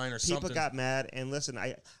third line or something. People got mad. And listen,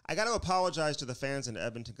 I got to apologize to the fans in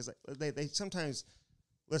Edmonton because they sometimes,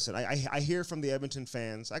 listen, I hear from the Edmonton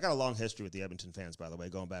fans. I got a long history with the Edmonton fans, by the way,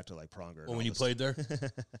 going back to like Pronger. Well, when you played there?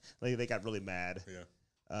 They got really mad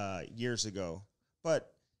years ago.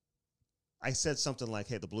 But I said something like,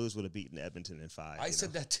 hey, the Blues would have beaten Edmonton in 5. I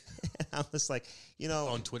said that too. I was like,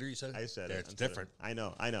 on Twitter you said it? I said it. It's different. I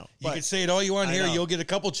know. You can say it all you want here. You'll get a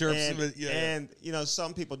couple chirps. And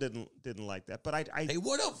some people didn't like that. But they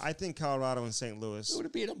would have. I think Colorado and St. Louis would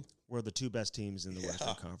have beat them. Were the two best teams in the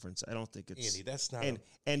Western Conference. I don't think it's Andy, that's not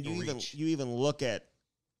and you even look at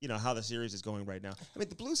how the series is going right now. I mean,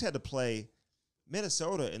 the Blues had to play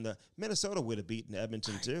Minnesota, and Minnesota would have beaten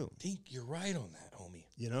Edmonton too. I think you're right on that, homie.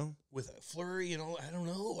 With a Fleury, I don't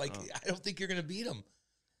know. I don't think you're going to beat them.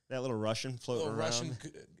 That little Russian floating around,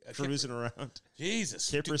 cruising around.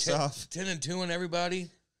 Jesus, Kiprasov, 10-2 on everybody.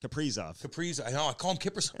 Kaprizov. I know. I call him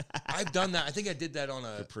Kiprasov. I've done that. I think I did that on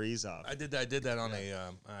a Kaprizov. I did that on a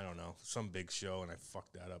I don't know, some big show, and I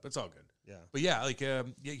fucked that up. It's all good. Yeah. But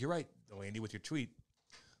you're right, Andy, with your tweet.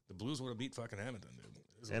 The Blues would have beat fucking Edmonton, dude.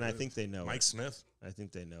 And I think they know Mike Smith. I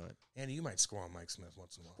think they know it. Andy, you might score on Mike Smith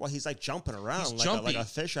once in a while. Well, he's like jumping around like a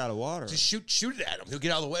fish out of water. Just shoot it at him. He'll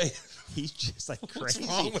get out of the way. He's just like crazy.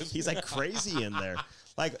 He's like crazy in there.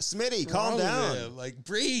 Like, Smitty, calm down. Like,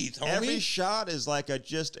 breathe, homie. Every shot is like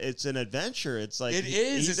it's an adventure. It's like it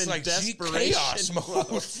is. It's like chaos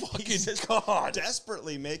mode. Fucking God.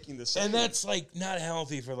 Desperately making the save. And that's like not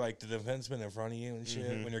healthy for like the defenseman in front of you and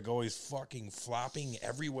shit. When your goalie's fucking flopping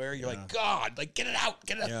everywhere, you're like, God, like get it out.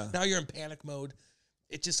 Yeah. Now you're in panic mode.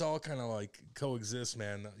 It just all kind of like coexists,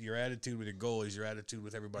 man. Your attitude with your goal is your attitude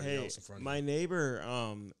with everybody else in front of you. My neighbor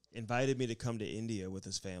invited me to come to India with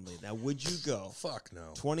his family. Now, would you go? Fuck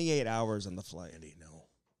no. 28 hours on the flight. Andy, no.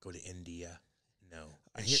 Go to India. No.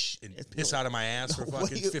 And piss out of my ass for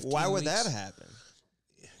fucking 15 Why would weeks. that happen?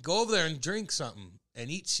 Go over there and drink something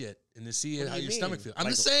and eat shit and to see how your stomach feels. I'm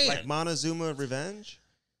just saying. Like Montezuma Revenge?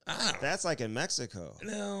 That's like in Mexico.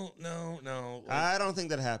 No. I don't think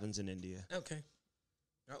that happens in India. Okay.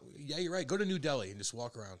 Yeah, you're right. Go to New Delhi and just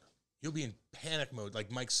walk around. You'll be in panic mode like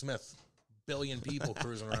Mike Smith. Billion people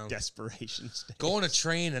cruising around. Desperation state. Go on a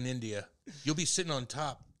train in India. You'll be sitting on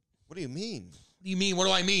top. What do you mean? What do you mean? What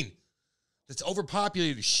do I mean? It's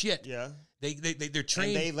overpopulated as shit. Yeah. They're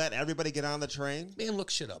trained. And they let everybody get on the train? Man, look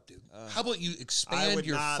shit up, dude. How about you expand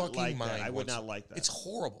your fucking mind? I would not like that. It's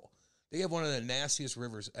horrible. They have one of the nastiest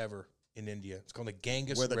rivers ever in India. It's called the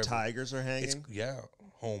Ganges River. Where the tigers are hanging?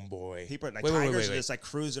 Homeboy. People are tigers are just like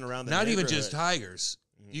cruising around the Not even just tigers.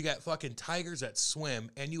 You got fucking tigers that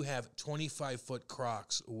swim, and you have 25-foot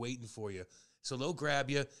crocs waiting for you. So they'll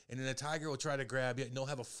grab you, and then the tiger will try to grab you, and they'll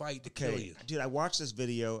have a fight to kill you. Dude, I watched this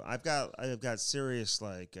video. I've got serious,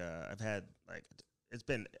 I've had, it's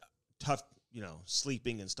been tough,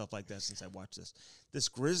 sleeping and stuff like that since I watched this. This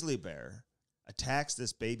grizzly bear attacks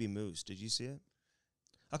this baby moose. Did you see it?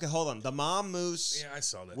 Okay, hold on. The mom moose I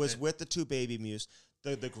saw that. was with the two baby moose.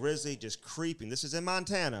 The grizzly just creeping. This is in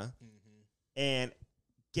Montana. And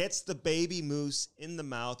gets the baby moose in the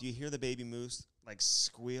mouth. You hear the baby moose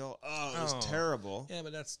squeal. Oh, it was terrible. Yeah,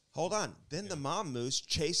 but that's... Hold on. Then the mom moose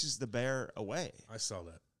chases the bear away. I saw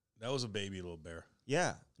that. That was a baby little bear.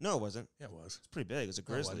 Yeah. No, it wasn't. Yeah, it was. It's pretty big. It was a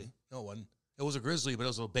grizzly. No, it wasn't. It was a grizzly, but it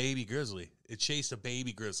was a baby grizzly. It chased a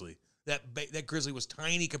baby grizzly. That grizzly was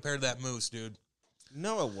tiny compared to that moose, dude.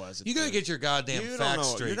 No, it wasn't. You got to get your goddamn facts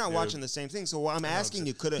straight. You're not watching the same thing. So I'm asking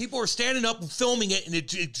you, people were standing up and filming it, and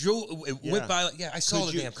it went by. Yeah, I saw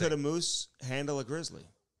the damn thing. Could a moose handle a grizzly?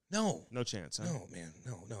 No. No chance, huh? No, man.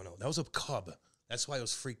 No. That was a cub. That's why I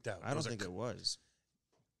was freaked out. I don't think it was.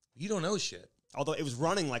 You don't know shit. Although it was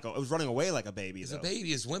running away like a baby. A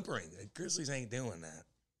baby is whimpering. Grizzlies ain't doing that.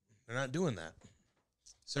 They're not doing that.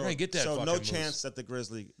 So they're gonna get that. So no chance that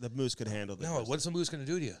the moose could handle the grizzly. What's the moose gonna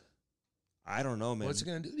do to you? I don't know, man. What's it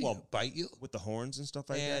going to do to you? Bite you? With the horns and stuff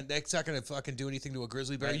like that? And that's not going to fucking do anything to a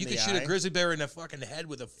grizzly bear. You can shoot a grizzly bear in the fucking head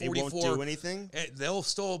with a 44. It won't do anything? They'll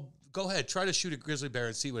still Go ahead, try to shoot a grizzly bear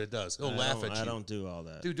and see what it does. It'll laugh at you. I don't do all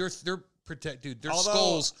that, dude. Their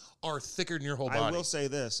skulls are thicker than your whole body. I will say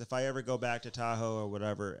this: if I ever go back to Tahoe or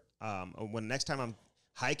whatever, when next time I'm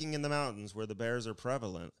hiking in the mountains where the bears are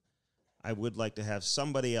prevalent, I would like to have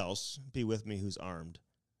somebody else be with me who's armed.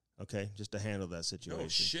 Okay, just to handle that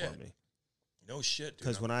situation for me. No shit, dude.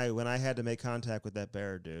 Because when I had to make contact with that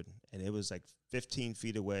bear, dude, and it was like 15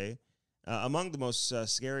 feet away, among the most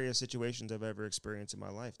scariest situations I've ever experienced in my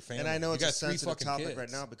life. Family. And I know it's a sensitive topic kids.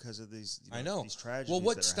 right now because of these. I know these tragedies. Well,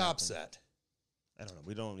 what stops that? I don't know.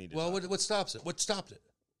 We don't need to. Well, what stops it? What stopped it?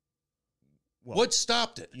 Well, what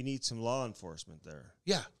stopped it? You need some law enforcement there.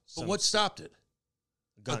 Yeah, but what stopped it?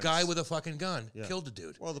 Guns. A guy with a fucking gun killed a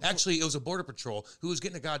dude. Well, actually, it was a border patrol who was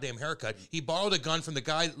getting a goddamn haircut. He borrowed a gun from the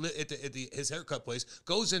guy at his haircut place,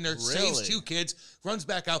 goes in there, saves 2 kids, runs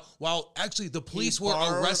back out. While actually the police were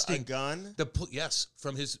arresting a gun. Yes,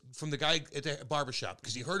 from the guy at the barbershop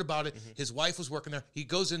because he heard about it. Mm-hmm. His wife was working there. He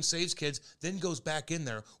goes in, saves kids, then goes back in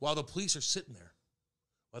there while the police are sitting there.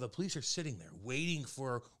 While the police are sitting there waiting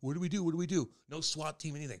for, what do we do? What do we do? No SWAT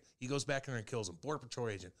team, anything. He goes back in there and kills him. Border patrol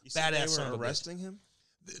agent. Badass. They were arresting him?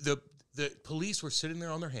 The police were sitting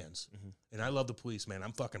there on their hands, and I love the police, man.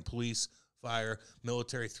 I'm fucking police, fire,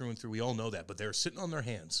 military through and through. We all know that, but they're sitting on their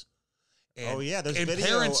hands. And, there's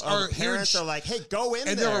video. Parents are like, "Hey, go in!"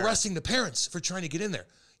 And they're arresting the parents for trying to get in there.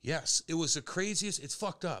 Yes, it was the craziest. It's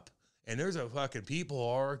fucked up. And there's a fucking people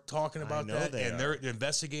are talking about that, and they're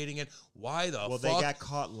investigating it. Why the fuck? Well, they got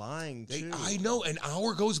caught lying, too. I know. An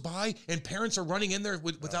hour goes by, and parents are running in there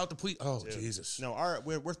without the police. Oh, dude. Jesus. No,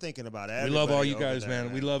 we're thinking about it. We love all you guys,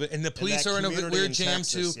 man. We love it. And the police are in a weird jam,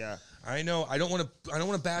 Texas, too. Yeah. I know. I don't want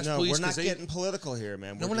to bash police. No, we're not getting political here,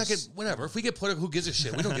 man. We're not getting, whatever. If we get political, who gives a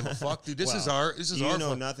shit? We don't give a fuck, dude. This is our You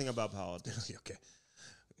know nothing about politics. Okay.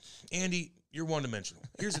 Andy, you're one-dimensional.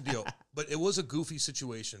 Here's the deal. But it was a goofy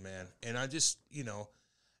situation, man. And I just,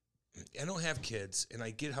 I don't have kids, and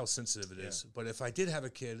I get how sensitive it is. But if I did have a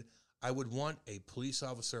kid, I would want a police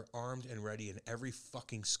officer armed and ready in every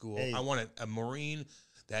fucking school. Hey. I want a Marine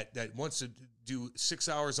that wants to do 6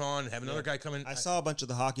 hours on, have another guy come in. I saw a bunch of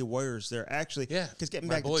the hockey warriors there, actually. Yeah. Because getting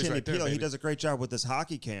back to Timmy Peel, he does a great job with this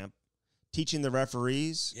hockey camp, teaching the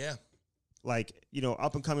referees. Yeah. Like,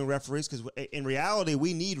 up-and-coming referees, because in reality,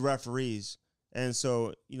 we need referees. And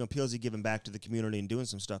so, Peelsy giving back to the community and doing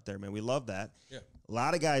some stuff there, man. We love that. Yeah. A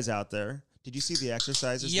lot of guys out there. Did you see the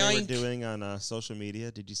exercises they were doing on social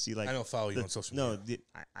media? Did you see, I don't follow you on social media.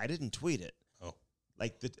 No, I didn't tweet it. Oh.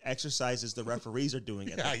 Like the exercises the referees are doing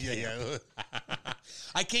at yeah.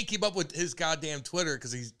 I can't keep up with his goddamn Twitter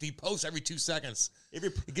because he posts every 2 seconds.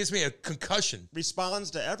 It gives me a concussion.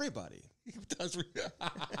 Responds to everybody. He does.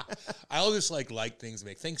 I'll just like things.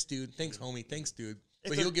 Make thanks, dude. Thanks, homie. Thanks, dude.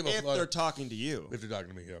 But he'll give if they're talking to you. If they're talking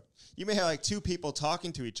to me, yeah. You may have 2 people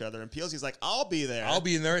talking to each other, and Peelsy's like, "I'll be there. I'll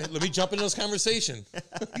be in there. Let me jump into this conversation.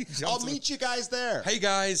 I'll meet you guys there. Hey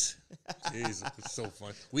guys." Jesus, it's so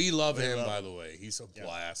fun. We love him, by the way. He's a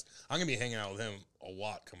blast. I'm gonna be hanging out with him a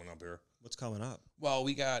lot coming up here. What's coming up? Well,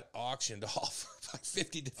 we got auctioned off like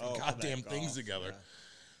 50 different goddamn things together. Yeah.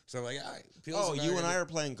 So all right. You and I are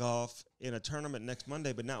playing golf in a tournament next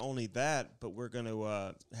Monday, but not only that, but we're going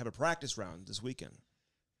to have a practice round this weekend.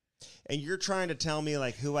 And you're trying to tell me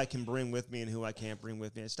who I can bring with me and who I can't bring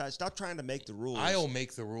with me. Stop trying to make the rules. I'll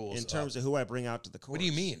make the rules in terms of who I bring out to the course. What do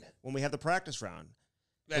you mean? When we have the practice round.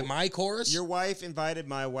 At my course? Your wife invited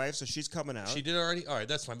my wife, so she's coming out. She did already? All right,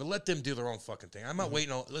 that's fine. But let them do their own fucking thing. I'm not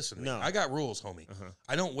waiting on... Listen, no. I got rules, homie.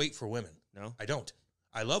 I don't wait for women. No? I don't.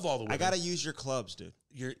 I love all the women. I got to use your clubs, dude.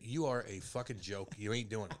 You are a fucking joke. You ain't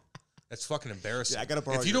doing it. That's fucking embarrassing. Yeah, I gotta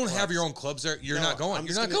borrow if you don't have your own clubs there, you're not going.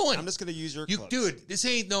 You're not going. I'm just going to use your clubs. Dude, this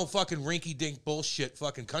ain't no fucking rinky-dink bullshit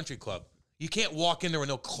fucking country club. You can't walk in there with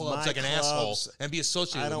no clubs an asshole and be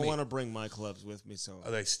associated with me. I don't want to bring my clubs with me, so...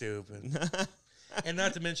 Are they stupid? And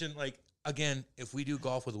not to mention, again, if we do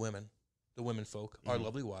golf with women, the women folk, our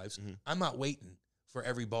lovely wives, I'm not waiting for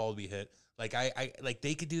every ball to be hit. I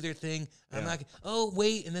they could do their thing. Yeah. I'm not. Oh,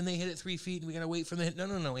 wait, and then they hit it 3 feet, and we gotta wait for the hit.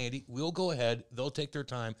 No, Andy. We'll go ahead. They'll take their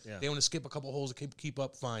time. Yeah. They want to skip a couple holes to keep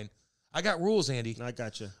up. Fine. I got rules, Andy. I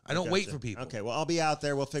got you. I don't wait for people. Okay, well, I'll be out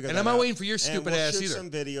there. We'll figure that out. And I'm not waiting for your stupid ass either. Shoot some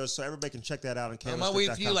videos so everybody can check that out on Cam Strick. I'm not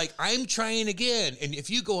waiting for you. I'm trying again. And if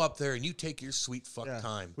you go up there and you take your sweet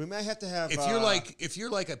time, we may have to have. If you're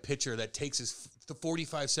like a pitcher that takes his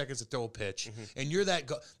 45 seconds to throw a pitch, and you're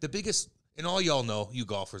the biggest, and all y'all know, you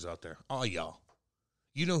golfers out there, all y'all.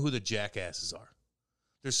 You know who the jackasses are.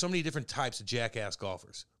 There's so many different types of jackass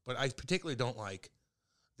golfers, but I particularly don't like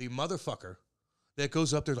the motherfucker that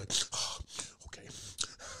goes up there okay.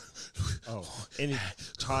 Oh, and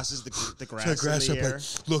tosses the grass in the air.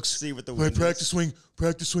 Like, looks. See what the wind practice swing.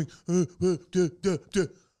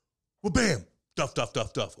 Well, bam. Duff.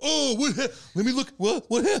 Oh, what? Let me look.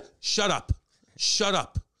 What? Shut up.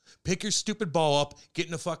 Pick your stupid ball up, get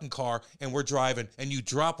in the fucking car, and we're driving, and you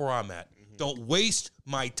drop where I'm at. Mm-hmm. Don't waste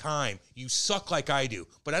my time. You suck like I do,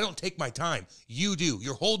 but I don't take my time. You do.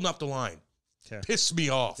 You're holding up the line. Okay. Piss me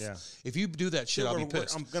off. Yeah. If you do that shit, I'll be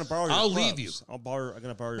pissed. I'm gonna borrow your I'll clubs. Leave you. I'm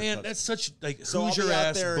gonna borrow your Man, clubs. that's such like so who's I'll your be out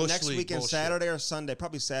ass there Bush next League weekend, bullshit. Saturday or Sunday,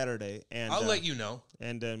 probably Saturday, and I'll let you know.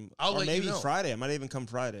 And I'll or let maybe you know. Friday. I might even come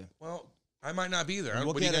Friday. Well, I might not be there.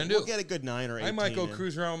 What are you gonna do? We'll get a good 9 or 8. I might go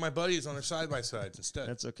cruise around with my buddies on their side by sides instead.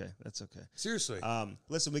 That's okay. Seriously.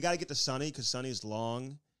 Listen, we got to get to Sonny because Sonny's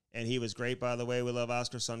long. And he was great, by the way. We love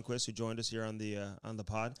Oskar Sundqvist, who joined us here on the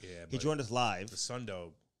pod. Yeah, he joined us live. The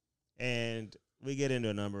Sundo. And we get into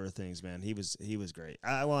a number of things, man. He was great.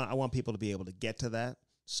 I want people to be able to get to that.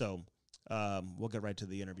 So we'll get right to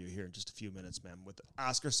the interview here in just a few minutes, man, with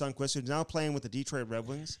Oskar Sundqvist, who's now playing with the Detroit Red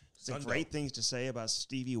Wings. Some great things to say about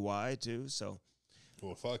Stevie Y too. So,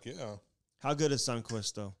 well, fuck yeah. How good is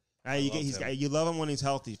Sundqvist though? You love him when he's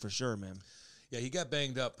healthy for sure, man. Yeah, he got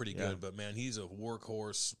banged up pretty good, but man, he's a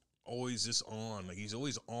workhorse. Always just on, like he's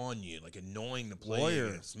always on you, like annoying to play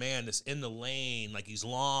against. Man, this in the lane, like he's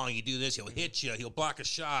long. You do this, he'll hit you, he'll block a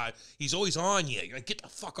shot. He's always on you. You're like, get the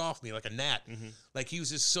fuck off me, like a gnat. Mm-hmm. Like he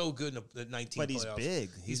was just so good in the 19. But he's playoffs.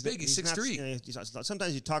 Big. He's big. He's 6'3".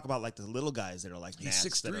 Sometimes you talk about like the little guys that are like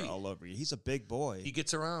gnats that are all over you. He's a big boy. He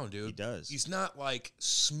gets around, dude. He does. He's not like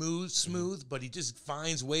smooth, but he just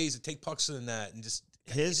finds ways to take pucks in the net and just.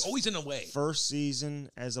 He's always in a way. First season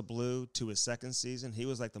as a Blue to his second season, he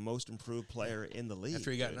was like the most improved player in the league.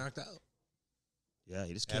 After he got knocked out. Yeah,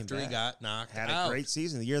 he just came After back. he got knocked out. Had a great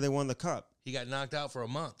season. The year they won the Cup. He got knocked out for a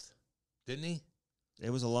month, didn't he? It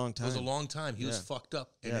was a long time. It was a long time. He was fucked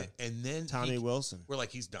up. And then Tommy Wilson. We're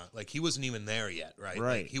like, he's done. Like, he wasn't even there yet, right?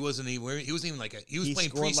 Right. Like, he wasn't even like he was playing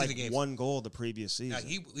preseason like games. 1 goal the previous season.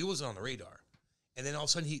 Yeah, he wasn't on the radar. And then all of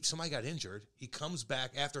a sudden, somebody got injured. He comes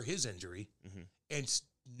back after his injury and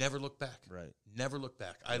never looked back. Right. Never looked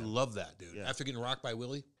back. I love that, dude. Yeah. After getting rocked by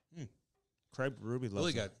Willie. Craig Berube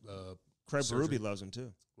loves him. Craig Berube loves him,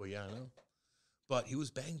 too. Well, yeah, I know. But he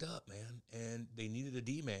was banged up, man, and they needed a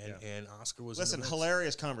D-man, and Oskar was Listen,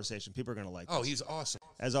 hilarious conversation. People are going to like this. Oh, he's awesome.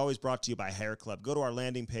 As always, brought to you by Hair Club. Go to our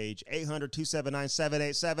landing page,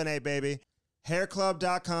 800-279-7878, baby.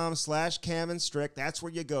 Hairclub.com/Cam Strick. That's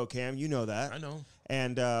where you go, Cam. You know that. I know.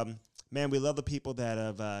 And, man, we love the people that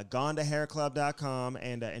have gone to hairclub.com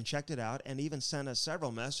and checked it out and even sent us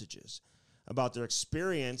several messages about their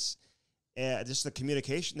experience, just the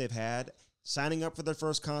communication they've had, signing up for their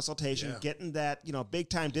first consultation, getting that,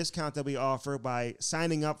 big-time discount that we offer by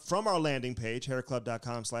signing up from our landing page,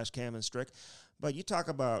 hairclub.com/Cam Strick. But you talk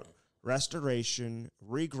about restoration,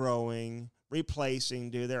 regrowing, replacing,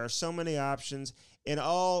 dude. There are so many options in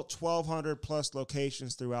all 1,200-plus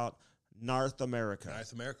locations throughout North America.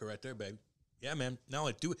 North America right there, baby. Yeah, man.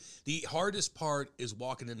 No, the hardest part is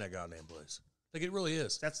walking in that goddamn place. Like, it really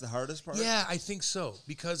is. That's the hardest part? Yeah, I think so.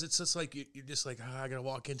 Because it's just like, you're just like, I got to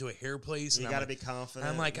walk into a hair place. You got to be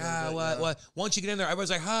confident. I'm like, what? Once you get in there,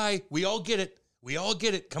 everybody's like, hi, we all get it. We all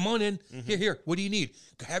get it. Come on in. Mm-hmm. Here. What do you need?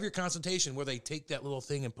 Have your consultation where they take that little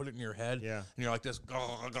thing and put it in your head. Yeah. And you're like this. It's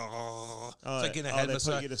like getting a head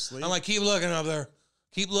massage. Put you to sleep? I'm like, keep looking up there.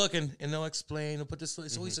 Keep looking, and they'll explain. They'll put this.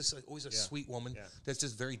 It's always a sweet woman that's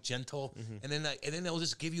just very gentle, and then they'll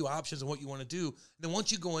just give you options on what you want to do. And then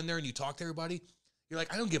once you go in there and you talk to everybody, you're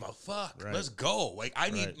like, I don't give a fuck. Right. Let's go. Like, I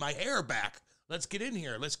need my hair back. Let's get in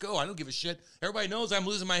here. Let's go. I don't give a shit. Everybody knows I'm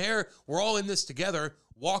losing my hair. We're all in this together.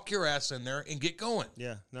 Walk your ass in there and get going.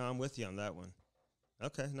 Yeah. No, I'm with you on that one.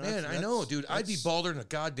 Okay. No, man, I know, dude. I'd be balder than a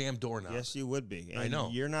goddamn doorknob. Yes, you would be. And I know.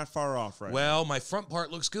 You're not far off right now. My front part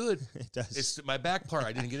looks good. It does. It's my back part.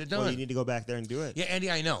 I didn't get it done. Well, you need to go back there and do it. Yeah, Andy,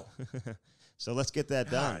 I know. So let's get that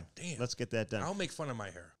done. Damn. Let's get that done. I'll make fun of my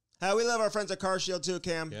hair. We love our friends at Car Shield too,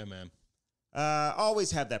 Cam. Yeah, man.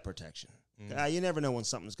 Always have that protection. You never know when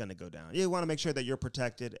something's going to go down. You want to make sure that you're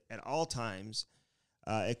protected at all times.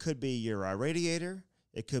 It could be your radiator.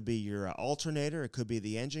 It could be your alternator. It could be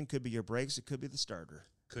the engine. It could be your brakes. It could be the starter.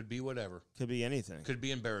 Could be whatever. Could be anything. Could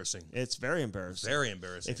be embarrassing. It's very embarrassing. Very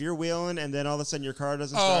embarrassing. If you're wheeling and then all of a sudden your car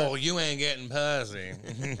doesn't start. Oh, you ain't getting pussy.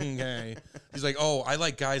 Okay. He's like, oh, I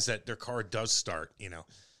like guys that their car does start, I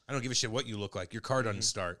don't give a shit what you look like. Your car doesn't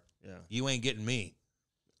start. Yeah. You ain't getting me.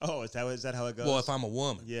 Oh, is that how it goes? Well, if I'm a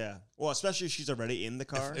woman. Yeah. Well, especially if she's already in the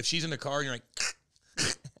car. If she's in the car and you're like,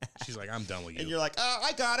 She's like, I'm done with you. And you're like,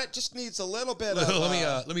 I got it. Just needs a little bit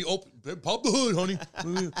of... let me pop the hood, honey.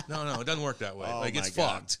 No, it doesn't work that way. Like, it's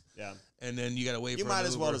fucked. Yeah. And then you got to wait you for might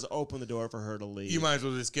as well just open the door for her to leave. You might as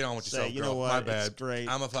well just get on with yourself, you know what? My bad. It's great.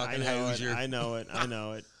 I'm a fucking hoosier. I know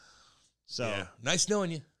it. So, yeah. Nice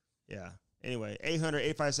knowing you. Yeah. Anyway,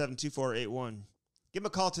 800-857-2481. Give him a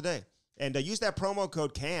call today. And use that promo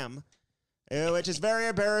code CAM, which is very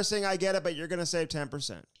embarrassing. I get it, but you're going to save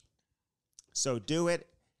 10%. So do it.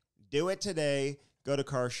 Do it today. Go to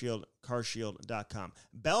carshield.com.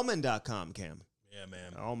 Bellman.com, Cam. Yeah,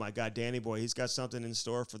 man. Oh, my God. Danny boy, he's got something in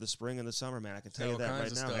store for the spring and the summer, man. I can tell you that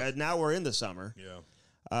right now. Stuff. Now we're in the summer.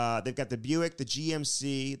 Yeah. They've got the Buick, the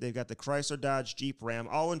GMC. They've got the Chrysler, Dodge, Jeep, Ram,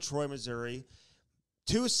 all in Troy, Missouri.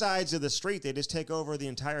 Two sides of the street. They just take over the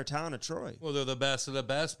entire town of Troy. Well, they're the best of the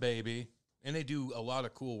best, baby. And they do a lot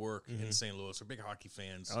of cool work in St. Louis. They're big hockey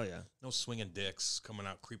fans. Oh, yeah. No swinging dicks coming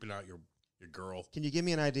out, creeping out your girl. Can you give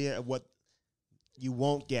me an idea of what you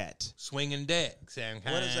won't get? Swinging dicks. What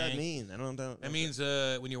does that mean? I don't know. That means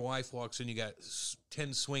when your wife walks in, you got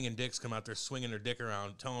 10 swinging dicks come out there swinging their dick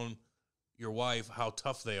around, telling your wife how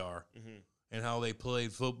tough they are and how they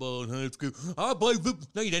played football in high school. I played football.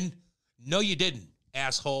 No, you didn't. No, you didn't,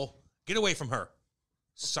 asshole. Get away from her,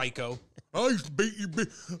 psycho. I used to beat you,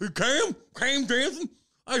 Cam Jansen.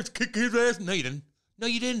 I used to kick his ass. No, you didn't. No,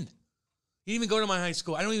 you didn't. You didn't even go to my high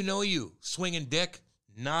school. I don't even know you. Swinging dick,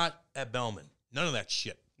 not at Bellman. None of that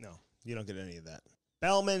shit. No, you don't get any of that.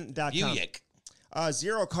 Bellman.com. You yick.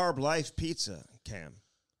 Zero Carb Life Pizza, Cam.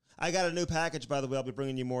 I got a new package, by the way. I'll be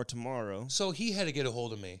bringing you more tomorrow. So he had to get a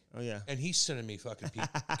hold of me. Oh, yeah. And he's sending me fucking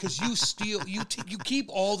pizza. Because you steal, you keep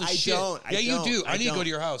all the shit. I don't. You do. I need to go to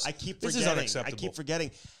your house. I keep forgetting. This is unacceptable. I keep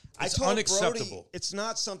forgetting. It's I told unacceptable. Brody, it's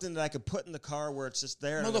not something that I could put in the car where it's just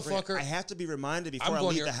there. Motherfucker. I have to be reminded before I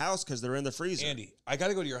leave the house because they're in the freezer. Andy, I got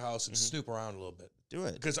to go to your house and snoop around a little bit. Do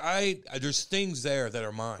it. Because there's things there that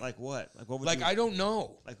are mine. Like what? Like what would you? I don't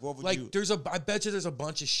know. Like what would you? I bet you there's a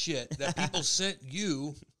bunch of shit that people sent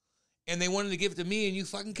you and they wanted to give it to me and you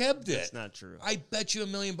fucking kept it. That's not true. I bet you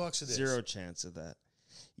 $1 million it is. Zero chance of that.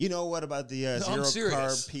 You know what about the zero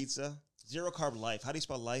carb pizza? Zero carb life. How do you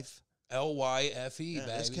spell life? L-Y-F-E,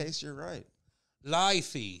 baby. In this case, you're right.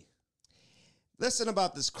 Lifey. Listen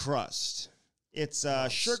about this crust. It's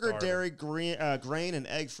sugar, dairy, grain, and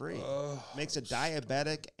egg-free. Makes it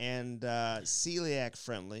diabetic and celiac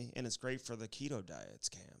friendly, and it's great for the keto diets,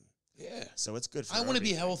 Cam. Yeah. So it's good for I want to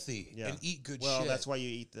be healthy and eat good shit. Well, that's why you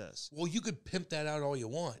eat this. Well, you could pimp that out all you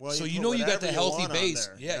want. Well, so you got the healthy base.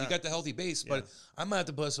 Yeah, you got the healthy base, but I might have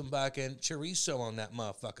to put some fucking chorizo on that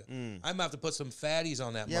motherfucker. I might have to put some fatties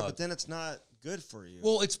on that motherfucker. Yeah, but then it's not good for you.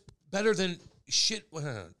 Well, it's better than shit.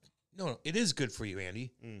 No, it is good for you,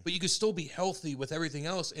 Andy. But you could still be healthy with everything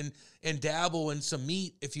else and dabble in some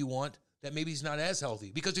meat if you want that maybe is not as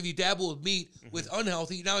healthy. Because if you dabble with meat with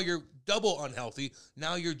unhealthy, now you're double unhealthy.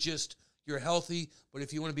 Now you're healthy, but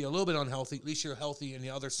if you want to be a little bit unhealthy, at least you're healthy in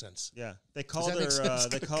the other sense. Yeah. They call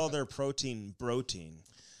their protein protein.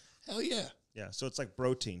 Hell yeah. Yeah, so it's like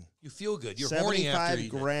protein. You feel good. You're horny after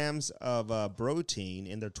eating 75 grams of protein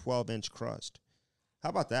in their 12-inch crust. How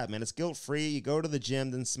about that, man? It's guilt-free. You go to the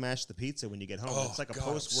gym, then smash the pizza when you get home. It's like a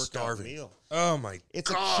post-workout meal. Oh, my God.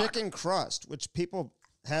 It's a chicken crust, which people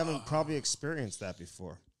haven't probably experienced that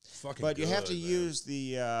before. But you have to use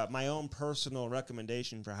the my own personal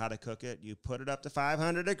recommendation for how to cook it. You put it up to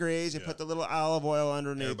 500 degrees. You put the little olive oil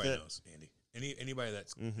underneath Everybody it. knows, Andy. Anybody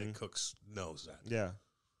that cooks knows that. Yeah.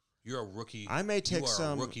 You're a rookie. I may take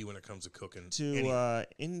some a rookie when it comes to cooking. To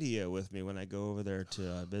India with me when I go over there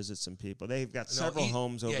to visit some people. They've got several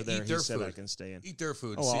homes over there. He said I can stay in. Eat their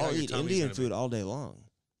food. Oh, I'll eat Indian food all day long.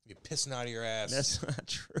 You're pissing out of your ass. That's not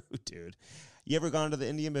true, dude. You ever gone to the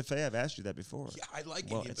Indian buffet? I've asked you that before. Yeah, I like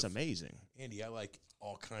Indian buffet. It's amazing. Andy, I like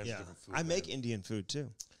all kinds of different food. I make Indian food,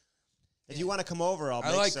 too. If you want to come over, I'll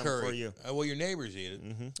make some curry for you. Well, your neighbors eat it.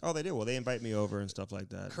 Oh, they do? Well, they invite me over and stuff like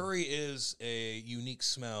that. Curry is a unique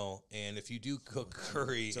smell, and if you do cook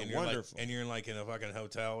curry and you're in a fucking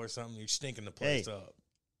hotel or something, you're stinking the place up.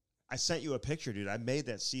 I sent you a picture, dude. I made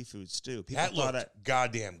that seafood stew. People that looked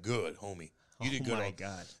goddamn good, homie. You did good. Oh, my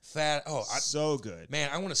God. Fat. So good.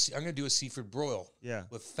 Man, I'm going to do a seafood broil. Yeah.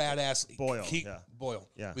 With fat ass. Boil. Boil.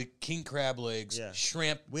 Yeah. With king crab legs. Yeah.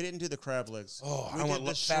 Shrimp. We didn't do the crab legs. Oh, I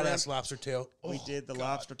want fat ass lobster tail. We did the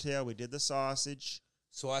lobster tail. We did the sausage.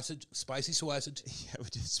 Sausage. Spicy sausage. Yeah, we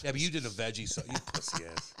did. Yeah, but you did a veggie. So you pussy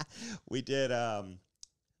ass. We did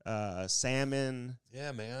salmon.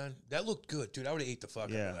 Yeah, man. That looked good, dude. I would have ate the fuck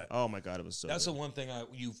out of that. Oh, my God. It was so That's good. the one thing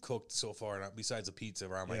you've cooked so far, besides the pizza,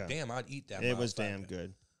 where I'm like, damn, I'd eat that. It was damn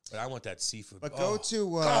good. But I want that seafood. But go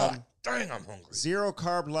to Dang, I'm hungry. Zero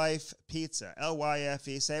Carb Life Pizza.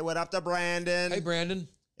 LYFE. Say what up to Brandon. Hey, Brandon.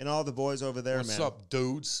 And all the boys over there, What's up,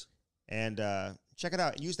 dudes? And check it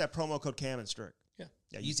out. Use that promo code Cam Strick.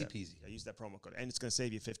 Yeah, easy peasy. Yeah, use that promo code. And it's going to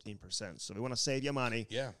save you 15%. So we want to save you money.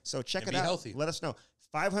 Yeah. So check and it out. Healthy. Let us know.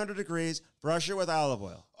 500 degrees. Brush it with olive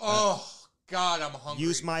oil. Oh, God, I'm hungry.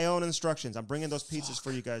 Use my own instructions. I'm bringing those pizzas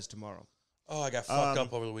for you guys tomorrow. Oh, I got fucked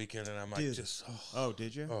up over the weekend, and I'm like, dude. just... Oh,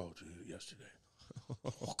 did you? Oh, dude, yesterday.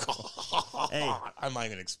 Oh, God. Hey. I'm not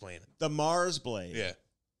even explain it. The Mars Blade. Yeah.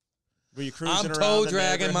 Were you cruising I'm around toe the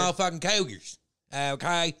dragging neighborhood? motherfucking cougars.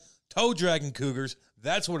 Okay? Toe dragging cougars.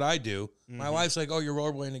 That's what I do. My wife's like, oh, you're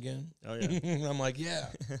rollerblading again? Oh, yeah. I'm like, yeah.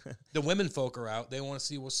 The women folk are out. They want to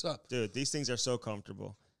see what's up. Dude, these things are so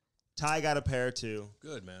comfortable. Ty got a pair, too.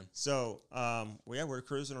 Good, man. So, we're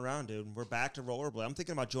cruising around, dude. We're back to rollerblade. I'm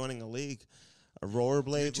thinking about joining a league. A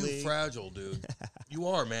rollerblade You're too league. fragile, dude. You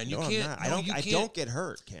are, man. You No, can't. I'm not. I don't get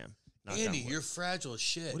hurt, Cam. Knock Andy, on wood. you're fragile as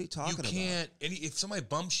shit. What are you talking about? You can't. If somebody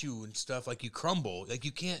bumps you and stuff, like you crumble. Like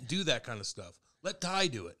you can't do that kind of stuff. Let Ty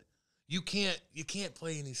do it. You can't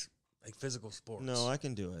play any like physical sports. No, I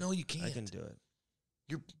can do it. No, you can't. I can do it.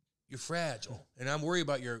 You're fragile, and I'm worried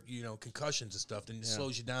about your concussions and stuff. Then it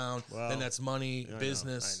slows you down. Well, then that's money,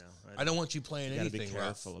 business. I know. I don't want you playing You gotta anything be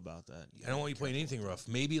careful rough. about that. I don't want you playing anything rough.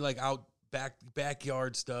 Maybe like out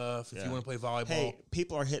backyard stuff. If you want to play volleyball. Hey,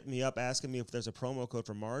 people are hitting me up asking me if there's a promo code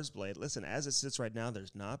for Mars Blade. Listen, as it sits right now,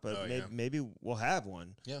 there's not, but maybe we'll have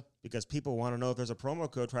one. Yeah. Because people want to know if there's a promo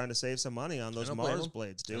code trying to save some money on those Mars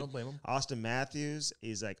Blades, dude. I don't blame them. Austin Matthews,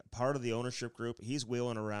 he's like part of the ownership group. He's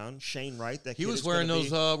wheeling around. Shane Wright, that He kid was is wearing gonna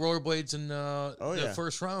those rollerblades in the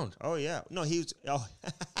first round. Oh, yeah. No, he was. Oh,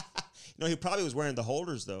 no, he probably was wearing the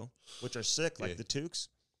holders, though, which are sick, like the Tukes.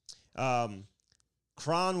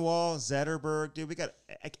 Cronwall, Zetterberg, dude, we got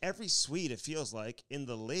like every suite, it feels like, in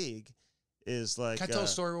the league is like. Can I tell a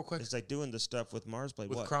story real quick? It's like doing the stuff with Mars Blade.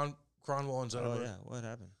 With what? Cronwall and Zetterberg. Oh, yeah. What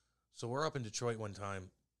happened? So we're up in Detroit one time,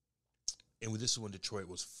 and this is when Detroit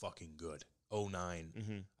was fucking good.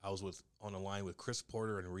 09. I was on a line with Chris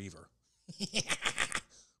Porter and Reaver.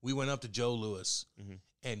 We went up to Joe Louis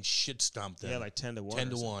and shit stomped them. Yeah, like 10-1.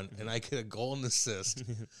 10-1, and I get a goal and assist.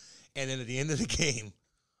 And then at the end of the game,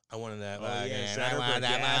 I wanted that. For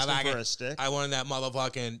a stick. I wanted that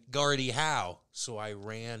motherfucking Gordie Howe. So I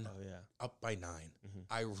ran up by 9.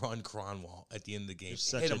 I run Cronwall at the end of the game. You're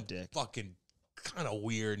such hit a him dick. Fucking kind of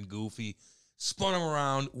weird and goofy. Spun him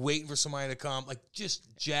around, waiting for somebody to come. Like,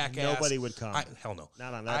 just jackass. Nobody would come. Hell no.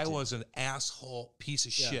 Not on that I team. was an asshole piece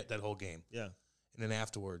of shit that whole game. Yeah. And then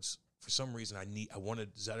afterwards, for some reason, I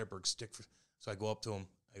wanted Zetterberg's stick. So I go up to him.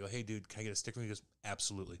 I go, hey, dude, can I get a stick from you? He goes,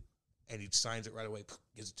 absolutely. And he signs it right away,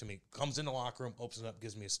 gives it to me. Comes in the locker room, opens it up,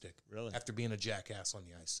 gives me a stick. Really? After being a jackass on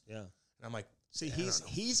the ice. Yeah. And I'm like, see,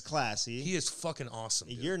 he's classy. He is fucking awesome.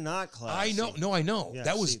 Dude. You're not classy. I know. No, I know. Yeah,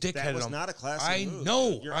 that was dickheaded. That was not a classy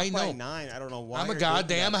move. You're up I know. by 9. I don't know why. I'm a you're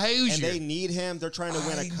goddamn doing that. Hoosier. And they need him. They're trying to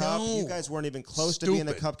win a cup. know. You guys weren't even close to being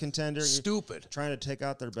a cup contender. Stupid. You're trying to take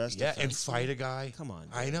out their best Yeah, defenseman. and fight a guy. Come on.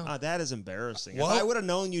 Dude. I know. That is embarrassing. Well, if I would have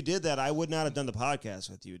known you did that, I would not have done the podcast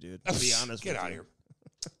with you, dude. To be honest with you. Get out of here.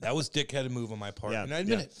 That was dickheaded move on my part, and I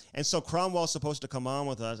admit it. And so Cromwell's supposed to come on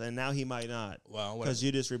with us, and now he might not. Well, because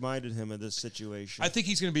you just reminded him of this situation. I think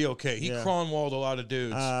he's going to be okay. He Cronwalled a lot of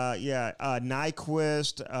dudes.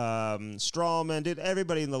 Nyquist, Strawman, dude.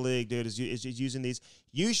 Everybody in the league, dude, is using these.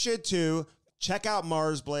 You should too. Check out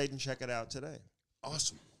Mars Blade and check it out today.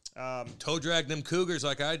 Awesome. Toe drag them cougars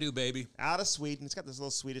like I do, baby. Out of Sweden. It's got this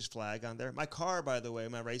little Swedish flag on there. My car, by the way,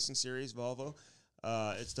 my racing series Volvo.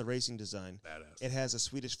 It's the racing design. Badass. It has a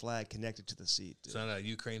Swedish flag connected to the seat. Dude. It's not a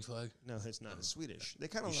Ukraine flag? No, it's not. It's Swedish. They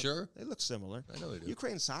kind of sure? They look similar. I know they do.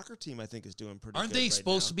 Ukraine soccer team, I think, is doing pretty Aren't good they right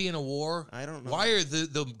supposed now. to be in a war? I don't know. Why are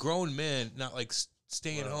the grown men not like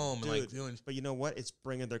staying home and like doing? But you know what? It's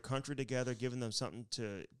bringing their country together, giving them something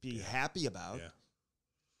to be happy about. Yeah.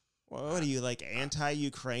 Well, what are you, like,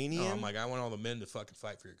 anti-Ukrainian? No, I'm like, I want all the men to fucking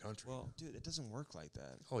fight for your country. Well, dude, it doesn't work like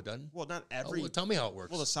that. Oh, it doesn't? Well, not every. Well, tell me how it works.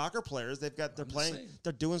 Well, the soccer players, they're playing,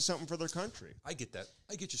 they're doing something for their country. I get that.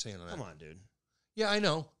 I get you saying on that. Come on, dude. Yeah, I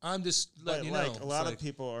know. I'm just letting you know. Like, a lot of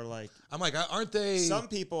people are like. I'm like, aren't they? Some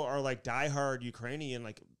people are like diehard Ukrainian,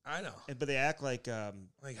 like. I know. But they act like.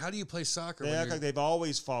 Like, how do you play soccer? They act like they've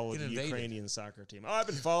always followed the Ukrainian soccer team. Oh, I've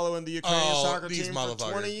been following the Ukrainian soccer team for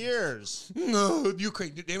 20 years. No,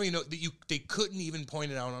 Ukraine. They don't even know. They couldn't even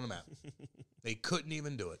point it out on a map. They couldn't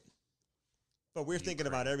even do it. But we're thinking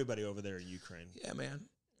about everybody over there in Ukraine. Yeah, man.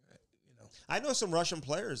 I know some Russian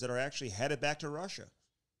players that are actually headed back to Russia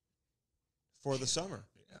for the summer.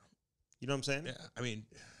 Yeah. You know what I'm saying? Yeah. I mean,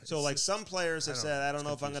 so like some players have said, I don't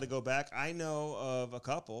know if I'm going to go back. I know of a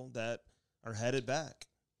couple that are headed back.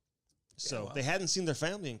 So they hadn't seen their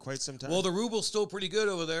family in quite some time. Well, the ruble's still pretty good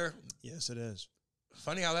over there. Yes, it is.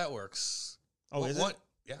 Funny how that works. Oh, is it?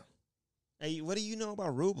 Yeah. Hey, what do you know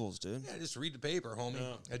about rubles, dude? Yeah, just read the paper, homie.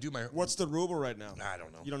 I do my. What's the ruble right now? I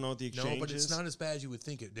don't know. You don't know what the exchange is? No, but it's not as bad as you would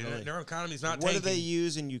think it. Really? Their economy's not. What tanking. do they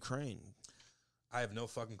use in Ukraine? I have no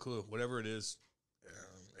fucking clue. Whatever it is.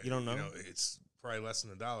 You don't know? It's probably less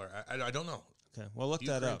than $1. I don't know. Okay, well, look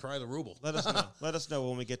Ukraine, that up. Probably the ruble. Let us know. Let us know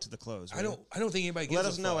when we get to the close. I don't think anybody gives Let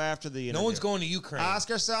us know after the interview. No one's going to Ukraine.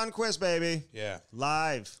 Oskar Sundqvist, baby. Yeah.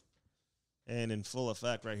 Live and in full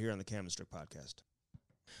effect right here on the Cam Strick Podcast.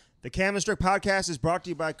 The Cam Strick Podcast is brought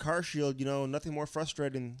to you by CarShield. You know, nothing more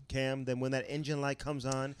frustrating, Cam, than when that engine light comes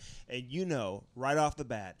on and you know right off the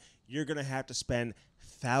bat you're going to have to spend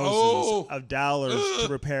thousands of dollars to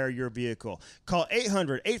repair your vehicle. Call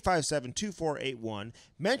 800-857-2481.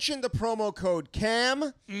 Mention the promo code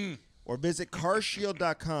CAM or visit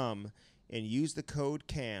carshield.com and use the code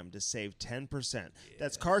CAM to save 10%. Yeah.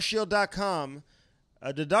 That's carshield.com.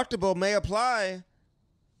 A deductible may apply.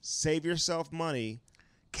 Save yourself money.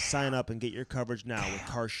 Sign up and get your coverage now with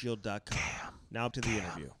carshield.com. Now to the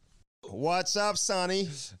interview. What's up, Sonny?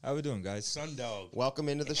 How we doing, guys? Sundog. Welcome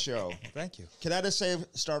into the show. Thank you. Can I just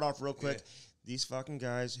start off real quick? Yeah. These fucking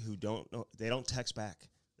guys who don't know, they don't text back.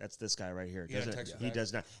 That's this guy right here. He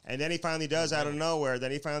does not. And then he finally does out of nowhere.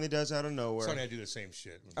 Sonny, I do the same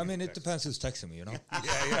shit. I mean, it depends who's texting me, you know?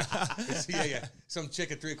 yeah. Some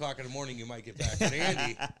chick at 3 o'clock in the morning you might get back. But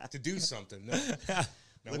Andy, to do something. No,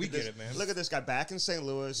 we get it, man. Look at this guy back in St.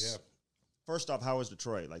 Louis. Yeah. First off, how was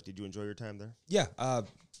Detroit? Like, did you enjoy your time there? Yeah.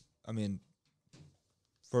 I mean,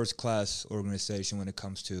 first class organization when it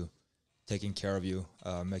comes to taking care of you,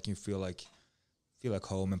 making you feel like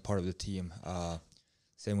home and part of the team.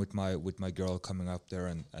 Same with my girl coming up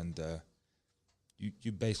there, and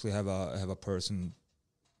you basically have a person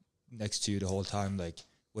next to you the whole time. Like,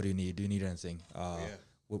 what do you need? Do you need anything?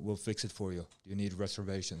 We'll fix it for you. Do you need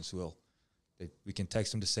reservations? We can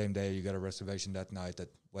text them the same day. You got a reservation that night at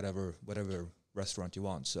whatever restaurant you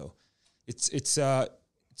want. So it's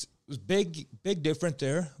big difference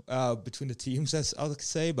there between the teams, as I would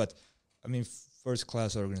say. But I mean, first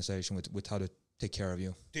class organization with how to take care of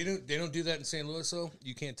you. They don't do that in St. Louis, though.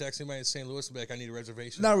 You can't text anybody in St. Louis and be like, I need a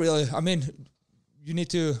reservation. Not really. I mean, you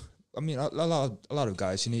need to. I mean, a lot of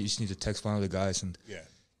guys. You just need to text one of the guys, and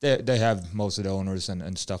they have most of the owners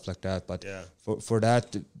and stuff like that. But for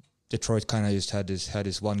that, Detroit kind of just had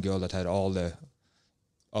this one girl that had all the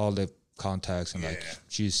contacts, and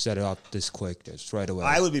she set it up this quick, just right away.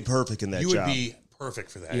 I would be perfect in that job. You would be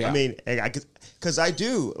perfect for that. Yeah. I mean, because I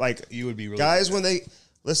do, like, you would be really guys good. When they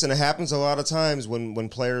listen. It happens a lot of times when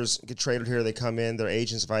players get traded here. They come in, their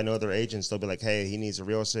agents. If I know their agents, they'll be like, "Hey, he needs a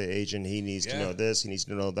real estate agent. He needs to know this. He needs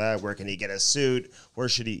to know that. Where can he get a suit? Where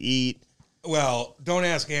should he eat?" Well, don't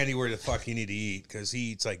ask Andy where the fuck you need to eat, because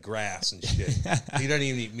he eats like grass and shit. He doesn't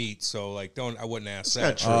even eat meat, so like, I wouldn't ask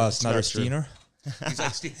that. It's not a Steiner. He's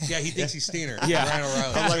like, he thinks he's Steiner. Yeah, Ryan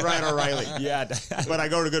O'Reilly. I'm like Ryan O'Reilly. Yeah, but I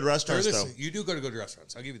go to good restaurants though. You do go to good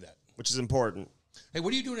restaurants. I'll give you that. Which is important. Hey,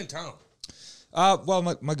 what are you doing in town?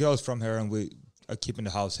 Well, my girl's from here, and we are keeping the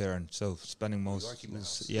house here, and so spending most.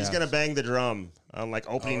 He's gonna bang the drum on like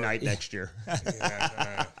opening night next year.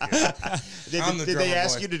 Did they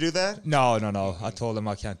ask you to do that? No. I told them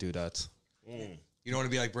I can't do that. You don't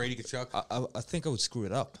want to be like Brady Kachuk? I think I would screw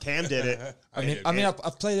it up. Cam did it. I mean,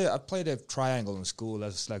 I played a triangle in school.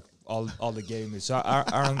 That's like all the game is. So I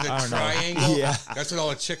don't triangle? know. Yeah, that's what all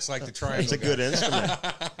the chicks like. The triangle. It's a good instrument.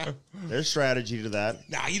 There's strategy to that.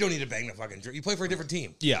 Nah, you don't need to bang the fucking drum. You play for a different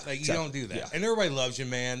team. Yeah, like exactly. You don't do that. Yeah. And everybody loves you,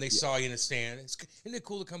 man. They saw you in the stand. Isn't it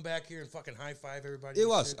cool to come back here and fucking high five everybody? It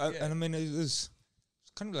was, and I mean, it was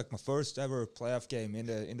kind of like my first ever playoff game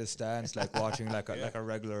in the stands, like watching like a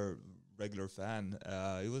regular fan.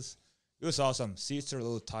 It was awesome. Seats are a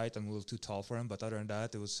little tight and a little too tall for him, but other than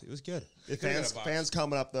that, it was good. Fans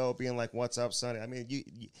coming up though, being like, "What's up, Sonny?" I mean, you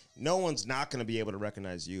no one's not going to be able to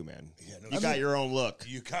recognize you, man. Yeah, you got your own look.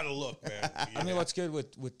 You got to look, man. Yeah. I mean, what's good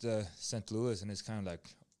with St. Louis, and it's kind of like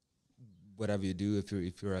whatever you do, if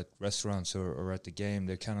you're at restaurants or at the game,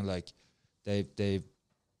 they're kind of like they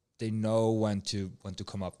know when to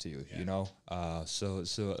come up to you, you know. So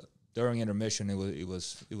during intermission, it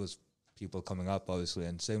was people coming up, obviously,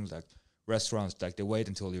 and same with like restaurants, like they wait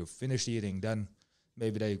until you're finished eating, then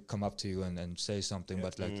maybe they come up to you and say something.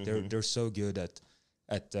 But like they're so good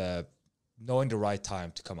at knowing the right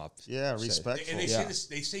time to come up. Yeah, respectful. And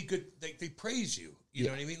they say good. They praise you. You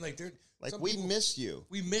know what I mean? Like they're like, we miss you.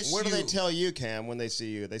 We miss you. What do they tell you, Cam, when they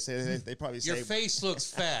see you? They say they probably say your face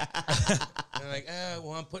looks fat. And they're like,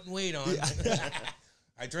 well, I'm putting weight on.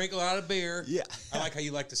 I drink a lot of beer. Yeah. I like how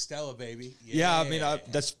you like the Stella, baby. Yeah, I mean,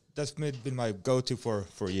 that's been my go-to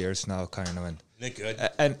for years now, kind of. Isn't it good?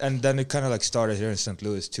 And then it kind of like started here in St.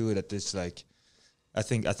 Louis too. That it's like, I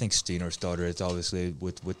think Steiner started it obviously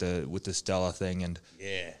with the Stella thing and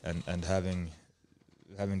having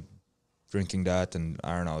drinking that, and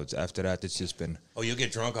I don't know. After that, it's just been. Oh, you'll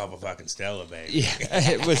get drunk off a fucking Stella, baby. Yeah,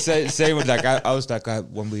 it was same with like I was like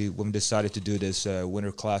when we decided to do this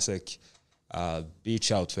Winter Classic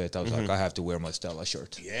beach outfit, I was like, I have to wear my Stella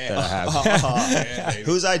shirt. Yeah, that I have.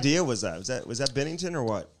 Whose idea was that? Was that Bennington or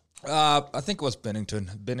what? I think it was Bennington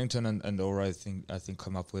and Ora. I think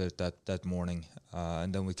come up with it that morning,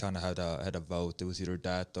 and then we kind of had a vote. It was either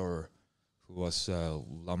that or who was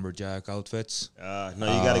lumberjack outfits. No, you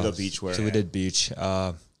got to go beach wear. So we did beach.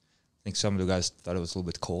 I think some of the guys thought it was a little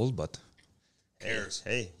bit cold, but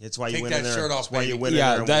hey, it's why Take you went that in there. shirt off, That's why you baby. went in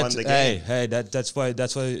there and won the game. That's why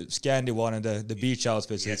Scandy wanted the beach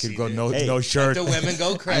outfits. Yes, so you he could go did. no shirt. Let the women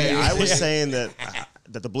go crazy. Hey, I was saying that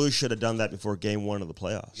the Blues should have done that before Game 1 of the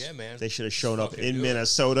playoffs. Yeah, man. They should have shown up Fucking in do it.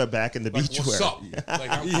 Minnesota back in the Like, beach what's wear. up? Like,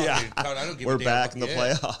 I'm I don't give We're a damn back in the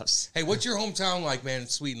yeah. playoffs. Hey, what's your hometown like, man, in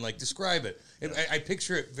Sweden? Like, describe it. I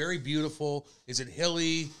picture it very beautiful. Is it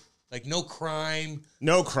hilly? Like, no crime?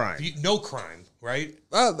 No crime. No crime, right?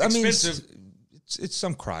 Well, I mean, Expensive. it's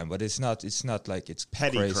some crime, but it's not like it's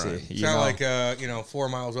Petty crazy. crime. It's you not know? like 4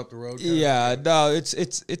 miles up the road. kinda Yeah, thing. no,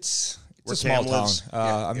 it's Where a small Cam town. lives?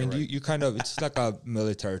 I mean, right. you kind of it's like a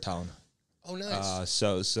military town. Oh, nice.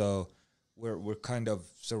 So we're kind of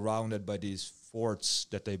surrounded by these forts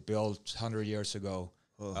that they built 100 years ago.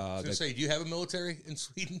 I was going to say, do you have a military in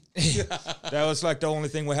Sweden? That was like the only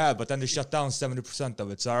thing we had, but then they shut down 70%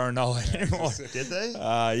 of it, so I don't know anymore. Did they?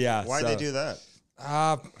 Yeah. Why'd they do that?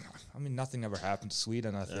 I mean, nothing ever happened to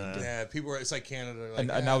Sweden. I think. Yeah, people are. It's like Canada. Like,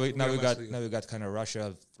 And now we got kind of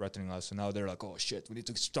Russia threatening us, so now they're like, oh shit, we need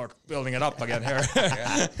to start building it up again here.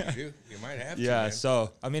 Yeah, you do. You might have to. Yeah, man.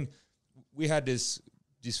 so I mean, we had these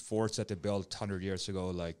forts that they built 100 years ago,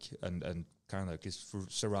 like and kind of like it's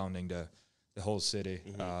surrounding the whole city.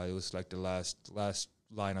 It was like the last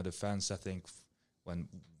line of defense, I think, when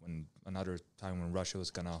another time when Russia was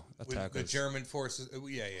gonna attack the us. German forces.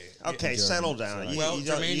 Yeah. Okay, settle down.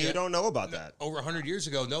 You don't know about that. Over 100 years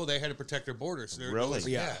ago, no, they had to protect their borders.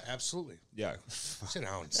 Really? Yeah, absolutely. Yeah. Sit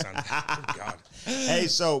down, son. Good God. Hey,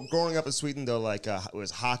 so growing up in Sweden, though, like, it was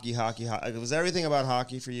hockey. Was everything about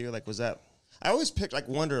hockey for you? Like, was that... I always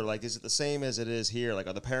wonder, like, is it the same as it is here? Like,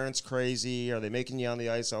 are the parents crazy? Are they making you on the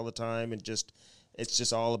ice all the time? And it's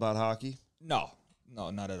just all about hockey? No,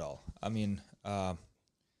 not at all. I mean,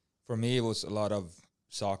 for me, it was a lot of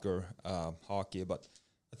soccer, hockey, but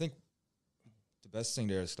I think the best thing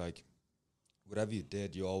there is, like, whatever you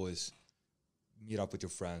did, you always meet up with your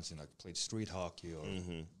friends and, like, play street hockey or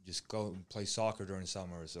just go and play soccer during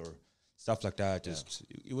summers or stuff like that.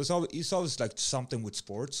 It was always like something with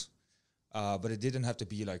sports, but it didn't have to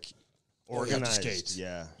be, like, Organized, you have to skate.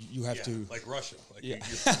 yeah. You have to... Like Russia. Like Yeah.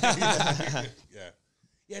 Yeah.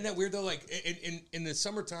 Yeah, isn't that weird, though? Like, in the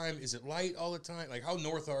summertime, is it light all the time? Like, how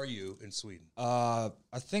north are you in Sweden? I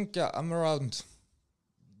think I'm around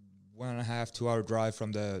 1.5, 2 hour drive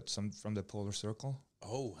from the polar circle.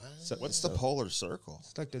 Oh, huh? So, What's the polar circle?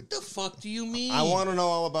 It's like What the fuck do you mean? I want to know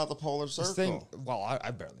all about the polar this circle. thing. Well,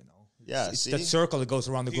 I barely know. Yeah, It's see? that circle that goes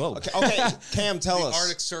around the globe. Okay, Cam, tell the us.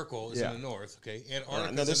 Arctic Circle is Yeah. in the north, okay?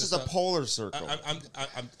 Antarctica. No, this is the polar circle.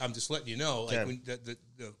 I'm just letting you know, like, Okay. when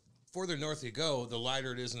the further north you go, the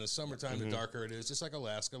lighter it is in the summertime, the darker it is. Just like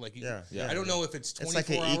Alaska, like Yeah. I don't know if it's 24 It's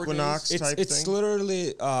like an hour equinox days. type It's thing?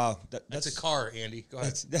 literally That's a car, Andy. Go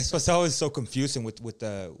ahead. that's what's always so confusing with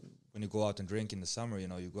the when you go out and drink in the summer. You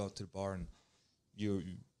know, you go out to the bar and you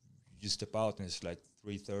step out and it's like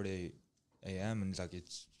 3:30 a.m. and it's like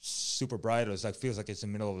it's super bright. It's like feels like it's the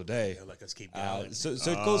middle of the day. Yeah, like, let's keep going. So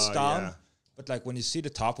it goes down, yeah. but like when you see the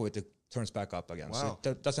top of it, it turns back up again. Wow. So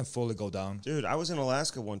it doesn't fully go down. Dude, I was in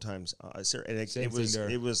Alaska one time, and Same thing there.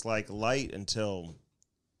 it was like light until...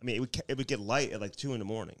 I mean, it would get light at like 2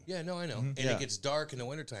 a.m. Yeah, no, I know. And Yeah. it gets dark in the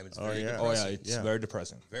wintertime. It's Oh, very yeah. Oh yeah, depressing. it's very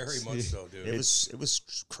depressing. Very much so, dude. It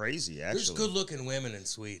was crazy, actually. There's good-looking women in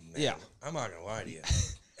Sweden, man. Yeah. I'm not going to lie to you.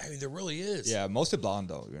 I mean, there really is. Yeah, mostly blonde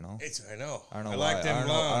though. You know. I know. I don't know I why. like them I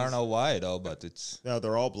blondes. don't know why though, but it's No,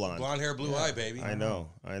 they're all blonde. Blonde hair, blue eye, baby. I know.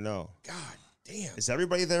 God damn. Is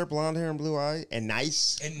everybody there blonde hair and blue eye? And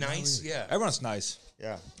nice? And nice, yeah. everyone's nice.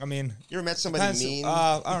 Yeah. I mean, You ever met somebody depends, mean?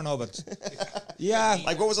 I don't know, but yeah,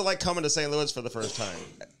 Like, what was it like coming to St. Louis for the first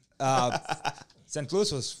time? St.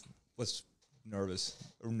 Louis was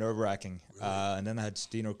nerve wracking, and then I had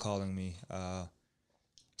Steiner calling me,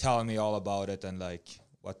 telling me all about it and like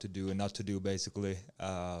what to do and not to do, basically.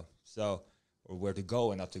 So where to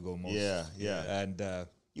go and not to go most. Yeah. And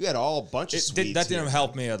you had a bunch of sweets. That didn't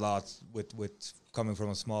help me a lot with coming from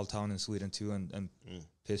a small town in Sweden too, and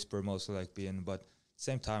Pittsburgh mostly like being, but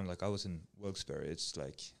same time, like I was in Wilkes-Barre. It's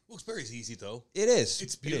like Wilkes-Barre's easy though. It is.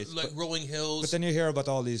 It's beautiful, like rolling hills. But then you hear about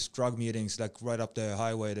all these drug meetings, like right up the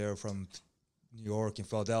highway there from New York and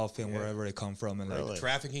Philadelphia and wherever they come from, and like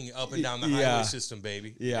trafficking up and down the highway system,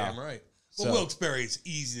 baby. Yeah, damn right. Well, so, Wilkes-Barre's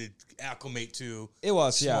easy to acclimate to. It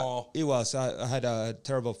was small. It was. I had a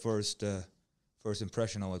terrible first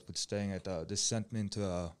impression of it with staying at. They sent me into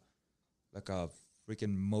a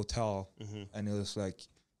freaking motel, and it was like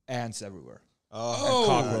ants everywhere. And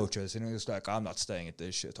cockroaches, and it was like, I'm not staying at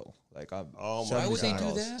this shithole. Like, why would they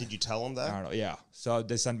do that? Did you tell them that? I don't know. Yeah, so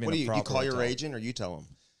they sent me. What do you call your agent, or you tell them?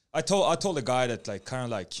 I told the guy that, like, kind of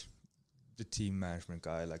like the team management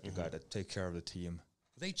guy, like the guy that take care of the team.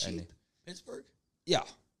 Are they cheap? Pittsburgh? Yeah,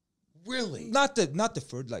 really. Not the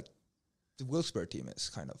third, like the Wilkes-Barre team is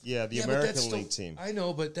kind of. Yeah, the American League team. I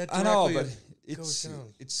know, but that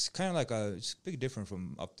it's kind of like it's big different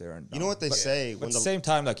from up there and down. You know what they say? But at the same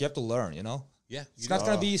time, like you have to learn. You know. Yeah, it's not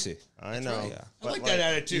going to be easy. I know. Right. Yeah. I like that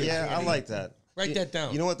attitude. Yeah, I like that. Write that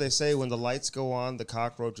down. You know what they say? When the lights go on, the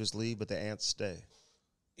cockroaches leave, but the ants stay.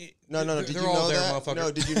 No. Did you know that? No,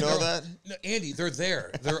 did you know that? No, Andy, they're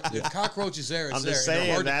there. The cockroach is there. It's I'm there. just saying,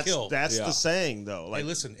 they're hard to kill. That's the saying, though. Like, hey,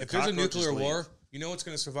 listen, if there's a nuclear war, you know what's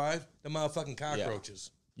going to survive? The motherfucking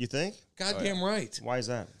cockroaches. You think? Goddamn right. Why is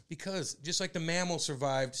that? Because just like the mammals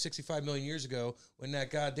survived 65 million years ago when that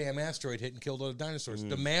goddamn asteroid hit and killed all the dinosaurs,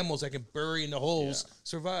 the mammals that can bury in the holes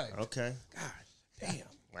survived. Okay. God damn.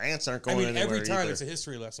 My ants aren't going anywhere every time either. It's a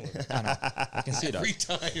history lesson with I know. I can see that.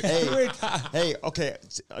 Every time. Hey, okay.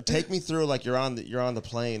 Take me through, like, you're on the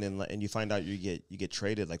plane and you find out you get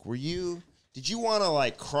traded. Like, did you want to,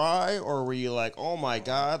 like, cry, or were you like, oh my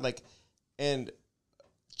God, like, and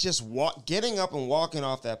just getting up and walking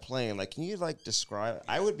off that plane, like, can you, like, describe it?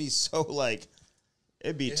 I would be so, like,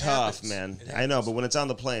 it'd be tough, man. I know, but when it's on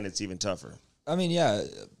the plane, it's even tougher. I mean, yeah.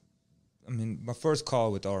 I mean, my first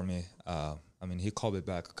call with Army, he called me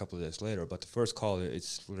back a couple of days later, but the first call,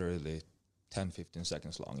 it's literally 10, 15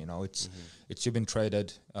 seconds long, you know. It's you've been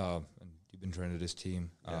traded, and you've been traded to this team.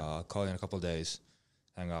 I'll call you in a couple of days,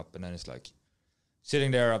 hang up, and then it's like, sitting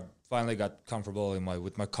there, I finally got comfortable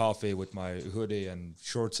with my coffee, with my hoodie and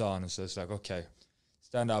shorts on, and so it's like, okay,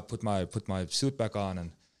 stand up, put my suit back on,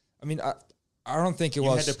 and I mean, I don't think it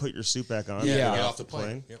was. You had to put your suit back on. Yeah, get off the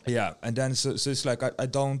plane. Yep. Yeah, and then so it's like I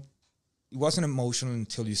don't. It wasn't emotional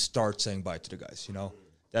until you start saying bye to the guys. You know,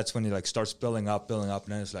 that's when you like starts building up, and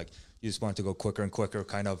then it's like you just want to go quicker and quicker,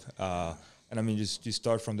 kind of. And I mean, you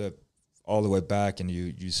start from all the way back, and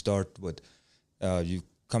you start with you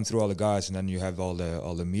come through all the guys, and then you have all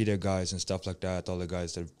the media guys and stuff like that, all the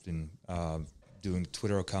guys that have been doing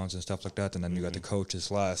Twitter accounts and stuff like that, and then you got the coaches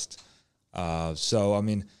last. So I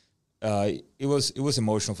mean, it was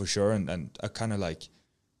emotional for sure, and I kind of like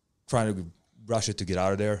trying to rush it to get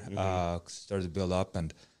out of there. Started to build up,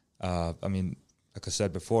 and I mean, like I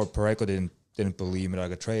said before, Pareko didn't believe me that I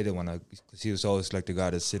got traded because he was always like the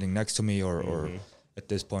guy that's sitting next to me, or at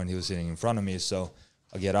this point he was sitting in front of me. So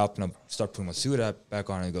I get up and I start putting my suit back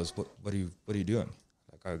on, and he goes, "What are you doing?"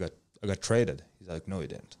 Like, I got traded. He's like, "No, you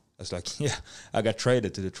didn't." I was like, "Yeah, I got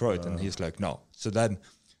traded to Detroit," and he's like, "No." So then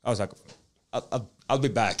I was like, I'll be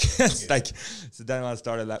back. It's like, so then I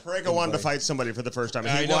started that. Pareko wanted to fight somebody for the first time. He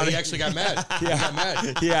actually got mad. He got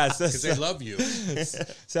mad. Yeah, because they love you.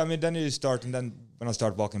 So I mean, then you start, and then when I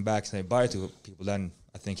start walking back, saying bye to people, then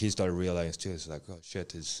I think he started realizing too. It's like, oh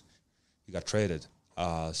shit, he got traded.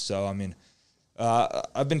 So I mean,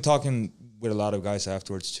 I've been talking with a lot of guys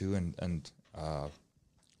afterwards too, and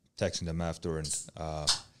texting them after, and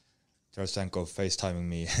Tarasenko FaceTiming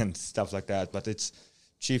me and stuff like that. But it's.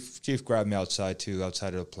 Chief grabbed me outside of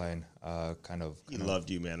the plane. He loved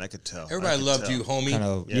you, man. I could tell. Everybody loved you,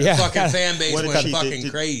 homie. Yeah. Fucking fan base went fucking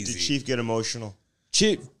crazy. Did Chief get emotional?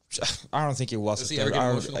 Chief, I don't think he was. Does he ever get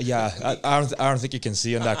emotional? Yeah, I don't think you can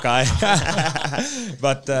see on that guy.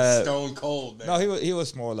 But stone cold, man. No, he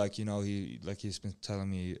was more like, you know, he's been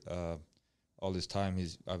telling me all this time.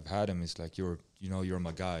 I've had him. He's like, you're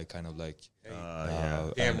my guy, kind of like.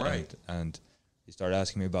 Damn right. And he started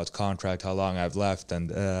asking me about contract, how long I've left,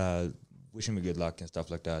 and wishing me good luck and stuff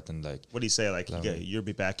like that. And like, what do you say? Like, you'll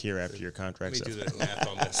be back here after your contract's up. Let me do the math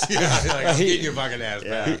on this. Like, I'm getting your fucking ass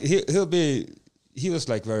back. He was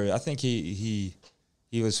like very. I think he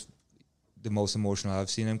was the most emotional I've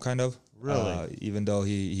seen him. Kind of really, even though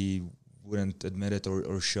he wouldn't admit it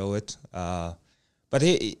or show it. But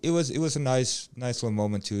it was a nice little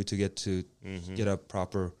moment to get get a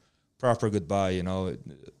proper goodbye. You know,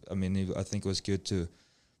 I mean, I think it was good to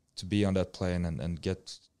to be on that plane and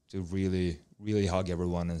get to really hug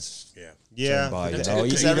everyone and by,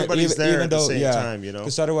 because everybody's there at the same time, you know.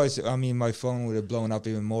 Because otherwise, I mean, my phone would have blown up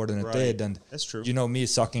even more than it did, and that's true. You know, me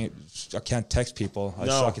sucking, I can't text people. I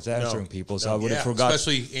suck at answering people, so I would have forgot.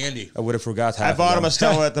 Especially Andy. I would have forgot. I bought him a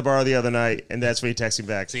Stella at the bar the other night, and that's when he texted me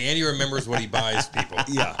back. See, Andy remembers what he buys people.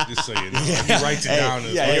 Just so you know, Yeah. he writes it down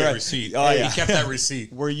in his receipt. Oh, yeah. He kept that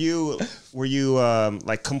receipt. Were you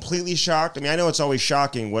like completely shocked? I mean, I know it's always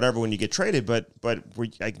shocking, whatever, when you get traded, but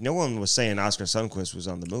like no one was saying Oskar Sundqvist was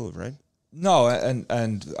on the move, right? No,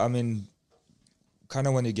 and I mean, kind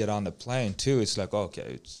of when you get on the plane too, it's like, okay,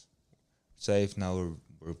 it's safe now.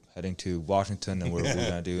 We're heading to Washington, and we're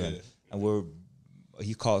gonna do and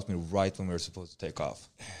he calls me right when we're supposed to take off.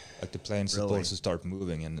 Like the plane's supposed to start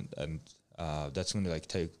moving, and that's when he like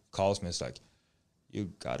calls me. It's like,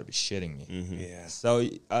 you gotta be shitting me. Mm-hmm. Yeah. So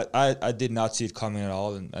I did not see it coming at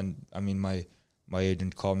all, and I mean my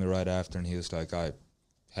agent called me right after, and he was like, I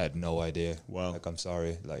had no idea. Wow. Like, I'm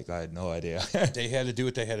sorry. Like, I had no idea. They had to do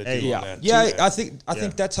what they had to do. Yeah. On that Yeah, I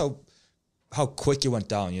think that's how quick it went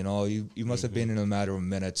down. You know, you must have been in a matter of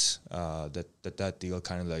minutes that deal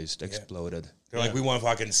kind of like just exploded. They're like, we want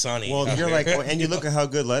fucking Sonny. Well, you're like, and you look at how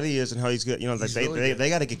good Letty is and how he's good. You know, like they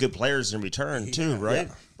got to get good players in return too, right?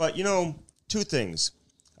 Yeah. But you know, two things.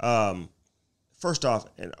 First off,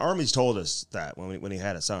 and Army's told us that when he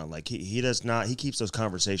had us on, like he does not, he keeps those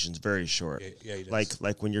conversations very short. Yeah, he does.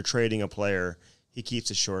 Like when you're trading a player, he keeps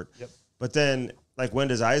it short. Yep. But then, like, when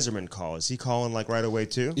does Yzerman call? Is he calling like right away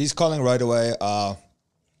too? He's calling right away. I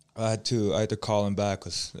had to call him back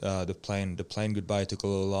because the plane goodbye took a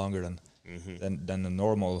little longer than the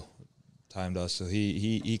normal time does. So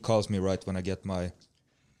he calls me right when I get my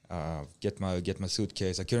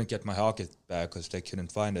suitcase. I couldn't get my hockey bag because they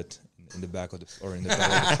couldn't find it in the back of the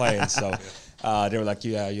plane. So they were like,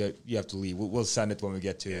 "Yeah, you have to leave. We'll send it when we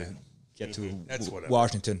get to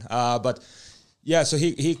Washington." But yeah, so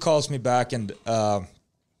he calls me back, and I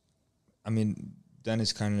mean, then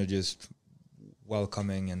it's kind of just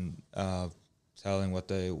welcoming and telling what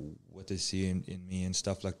they see in me and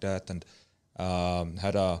stuff like that, and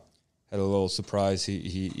had a little surprise.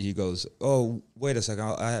 He goes, "Oh, wait a second,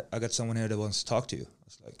 I got someone here that wants to talk to you." I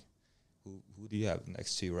was like, who do you have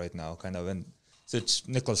next to you right now? Kind of, and so it's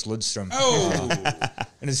Nicholas Lidstrom. Oh,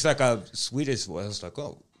 and it's like a Swedish voice. I was like,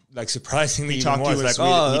 oh, like surprisingly, he talked to you in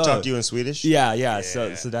Swedish. He talked to you in Swedish. Yeah. So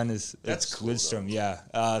then that's cool, Lidstrom. Though.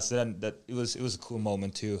 Yeah. So then it was a cool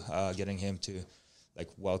moment too, getting him to like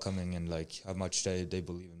welcoming and like how much they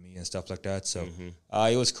believe in me and stuff like that. So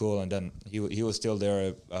it was cool. And then he was still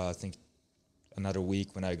there. I think another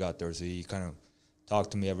week when I got there. So he kind of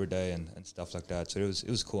talked to me every day and stuff like that. So it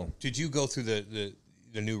was cool. Did you go through the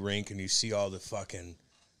new rink and you see all the fucking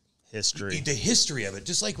history of it?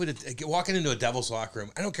 Just like with walking into a Devils locker room,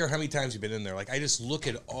 I don't care how many times you've been in there. Like I just look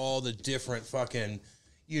at all the different fucking,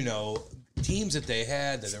 you know, teams that they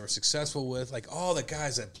had that they were successful with. Like all the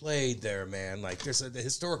guys that played there, man. Like there's the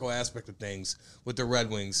historical aspect of things with the Red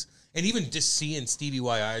Wings, and even just seeing Stevie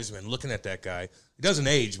Y. Yzerman, looking at that guy. He doesn't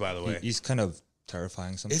age, by the way. He's kind of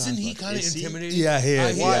terrifying sometimes. Isn't he kind of intimidating? Yeah, he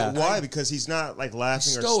is. Why? Because he's not like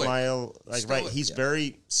laughing or smile. Like right, he's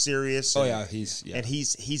very serious. And,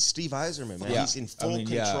 he's Steve Yzerman, man. Yeah. He's in full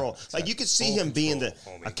control. Like you could see him being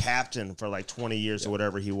a captain for like 20 years or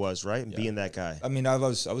whatever he was, right? And being that guy. I mean, I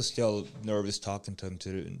was still nervous talking to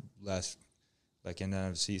him last, like in the end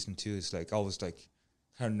of season 2. It's like always like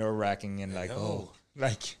kind of nerve wracking and like how do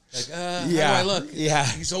I look? Yeah,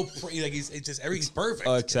 he's so like he's perfect.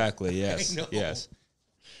 Oh, exactly. Yes. Yes.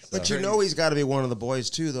 But you know he's got to be one of the boys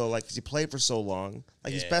too, though. Like 'cause he played for so long.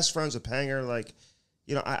 Like he's best friends with Panger. Like,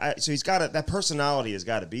 you know, so he's got that personality has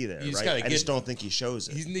got to be there, right? I just don't think he shows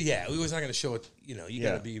it. He was not going to show it. You know, you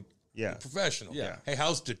got to be professional. Yeah. Hey,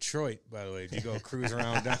 how's Detroit, by the way? Did you go cruise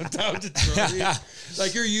around downtown Detroit?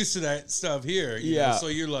 Like you're used to that stuff here. You know? So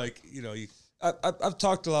you're like, you know, I've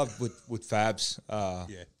talked a lot with Fabs,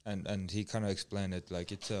 and he kind of explained it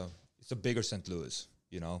like it's a bigger St. Louis,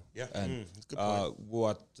 you know. Yeah, and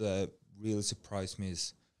what really surprised me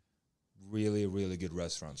is really, really good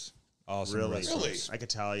restaurants. Awesome restaurants. Really? Like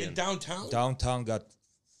Italian. In downtown? Downtown got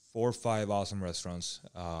 4 or 5 awesome restaurants.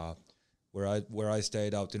 Where I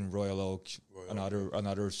stayed out in Royal Oak,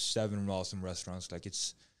 another 7 awesome restaurants. Like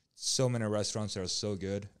it's so many restaurants that are so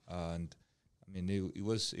good, and I mean, it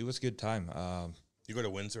was a good time. You go to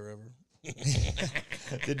Windsor ever?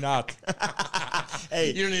 Did not.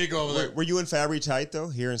 Hey, you don't need to go over there. Were you and Fabry tight though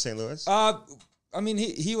here in St. Louis? I mean,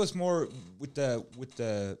 he was more with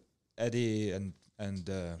the Eddie and and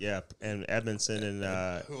Edmonton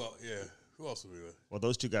and who else were we with? Well,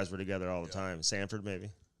 those two guys were together all the time. Sanford maybe.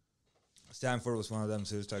 Stanford was one of them.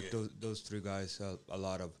 So it's like those three guys, a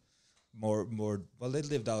lot of more. Well, they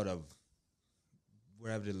lived out of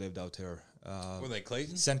wherever they lived out here. Were they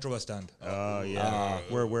Clayton? Central West End. Oh yeah,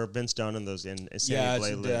 where Vince Dunn and those in Sandy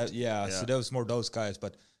Blay lived. So there was more those guys.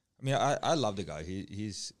 But I mean, I love the guy.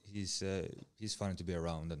 He's fun to be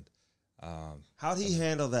around. And how'd he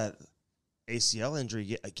handle that ACL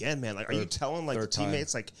injury again, man? Like, are you telling like the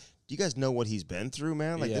teammates like? Do you guys know what he's been through,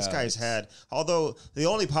 man? Like this guy's had. Although the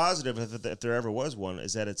only positive, if there ever was one,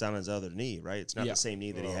 is that it's on his other knee, right? It's not the same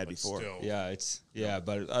knee that he had before. Still.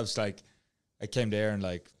 But I was like, I came there and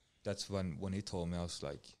like. That's when he told me, I was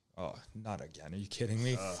like, oh, not again. Are you kidding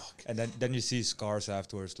me? And then you see scars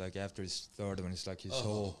afterwards, like after his third one, it's like his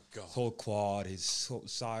whole quad, his whole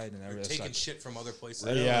side and everything. Taking like, shit from other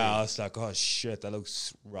places. Yeah, I was like, oh, shit, that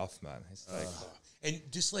looks rough, man. It's like, and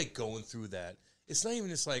just like going through that, it's not even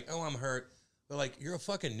just like, oh, I'm hurt. But like, you're a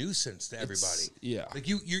fucking nuisance to everybody. Like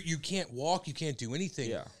you can't walk, you can't do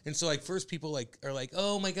anything. Yeah. And so like first people like are like,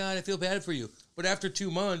 oh my God, I feel bad for you. But after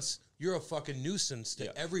 2 months, you're a fucking nuisance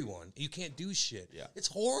to everyone. You can't do shit. Yeah. It's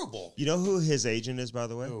horrible. You know who his agent is, by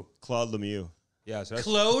the way? Who? Claude Lemieux. Yeah, so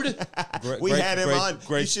Claude? We had him on.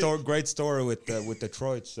 Great story with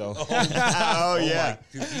Detroit. So. Yeah.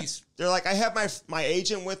 Dude, they're like, I have my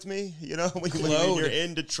agent with me. You know, when you're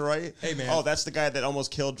in Detroit. Hey man. Oh, that's the guy that almost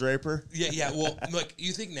killed Draper. Yeah. Well, like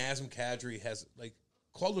you think Nazem Kadri has like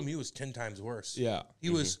Claude Lemieux was 10 times worse. Yeah. He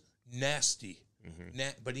was nasty.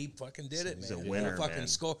 But he fucking did it, He's man. a winner, fucking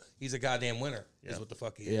score. He's a goddamn winner. Is what the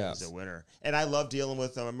fuck he is. He's a winner. And I love dealing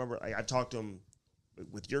with him. I remember I talked to him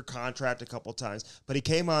with your contract a couple times, but he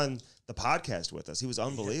came on the podcast with us. He was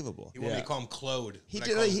unbelievable. He wanted me to call him Claude. He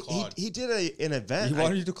did an event. He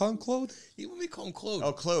wanted you to call him Claude? He wanted me to call him Claude.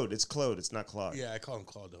 Oh, Claude. It's Claude. It's not Claude. Yeah, I call him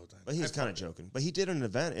Claude the whole time. But he was kind of joking. But he did an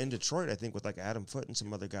event in Detroit, I think, with like Adam Foote and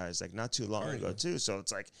some other guys, like not too long ago too. So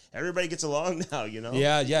it's like everybody gets along now, you know?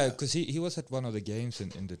 Yeah, because he was at one of the games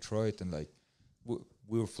in Detroit, and like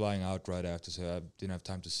we were flying out right after, so I didn't have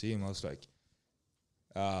time to see him. I was like,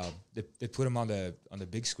 they put him on the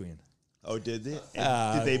big screen. Oh, did they?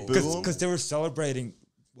 Did they boo him? Because they were celebrating.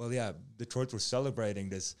 Well, yeah, Detroit was celebrating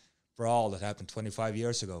this brawl that happened 25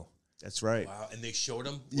 years ago. That's right. With and they showed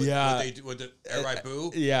him. With the air right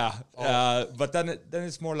boo. Yeah, but then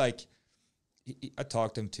it's more like I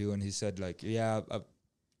talked to him too, and he said like, I'm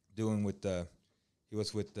doing with the. He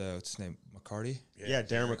was with what's his name, McCarty. Yeah,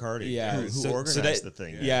 Darren McCarty. Yeah, who organized the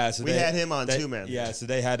thing. Yeah, so we had him on too, man. Yeah, so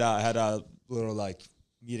they had a little like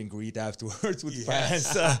meet and greet afterwards with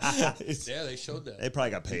fans. Yeah, they showed that. They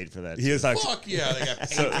probably got paid for that. He was like, fuck yeah, they got paid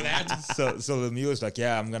for that. So Lemieux was like,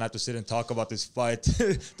 yeah, I'm going to have to sit and talk about this fight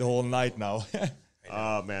the whole night now.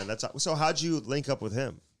 Oh, man. So how'd you link up with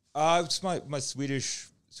him? It's my Swedish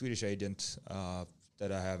agent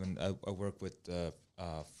that I have, and I work with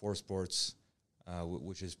Four Sports,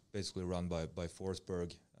 which is basically run by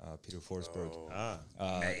Forsberg. Peter Forsberg.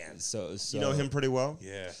 Man. So you know him pretty well?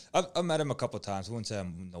 Yeah. I've met him a couple of times. I wouldn't say I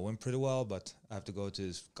know him pretty well, but I have to go to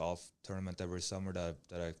his golf tournament every summer that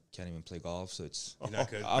I can't even play golf. So it's... You're not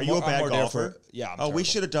good. Are you a bad golfer? Yeah, we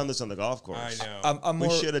should have done this on the golf course. I know. We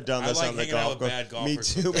should have done this on the golf course. Bad Me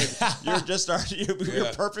too. You're just you're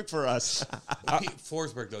perfect for us.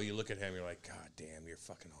 Forsberg, though, you look at him, you're like, God damn, you're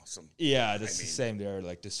fucking awesome. Yeah, that's the same there.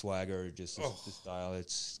 Like the swagger, just the style.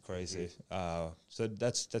 It's crazy. So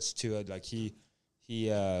that's two. Like he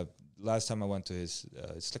last time I went to his,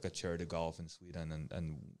 it's like a charity golf in Sweden,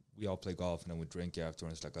 and we all play golf, and then we drink after,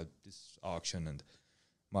 and it's like this auction, and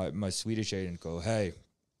my Swedish agent go, hey,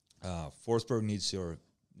 Forsberg needs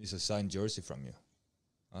a signed jersey from you.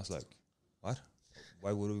 I was like, what?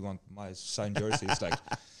 Why would we want my signed jersey? It's like,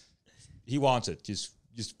 he wants it. Just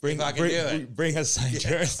bring a signed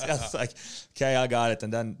jersey. I was like, okay, I got it.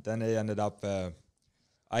 And then they ended up,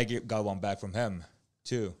 I got one back from him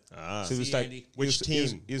too. So it was like, Andy. Which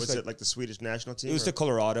team? Was it like the Swedish national team? It was the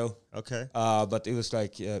Colorado. Okay. But it was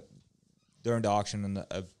like during the auction, and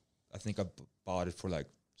I think I bought it for like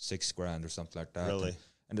 $6,000 or something like that. Really?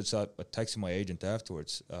 And it's I texted my agent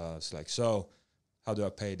afterwards. It's like, so how do I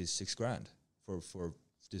pay this $6,000 for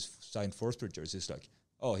this signed Forsberg jersey? It's like,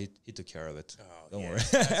 oh, he took care of it. Don't worry.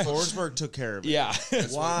 Forsberg took care of it. Yeah.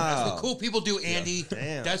 That's what cool people do, Andy.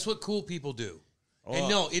 Damn. That's what cool people do. And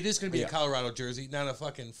no, it is going to be a Colorado jersey, not a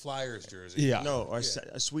fucking Flyers jersey. Yeah. No,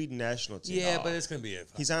 a Sweden national team. Yeah, but it's going to be a...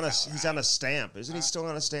 He's on a stamp. Isn't he still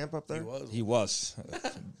on a stamp up there? He was.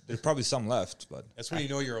 There's probably some left, but... That's when you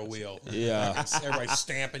know you're a wheel. Yeah. Everybody's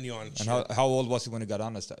stamping you on shit. And how old was he when he got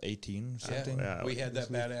on? 18 or something? Yeah. We had that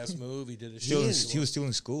badass move. He did a He was still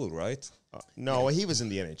in school, right? No, he was in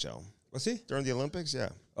the NHL. Was he? During the Olympics, yeah.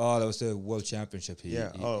 Oh, that was the World Championship. He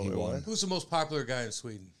won. Was? Who's the most popular guy in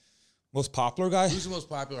Sweden? Most popular guy? Who's the most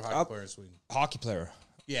popular hockey player in Sweden? Hockey player.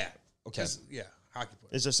 Yeah. Okay. Yeah, hockey player.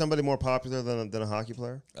 Is there somebody more popular than a hockey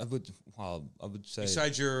player? I would say.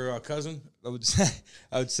 Besides your cousin? I would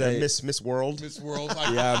say. Miss World? Miss World?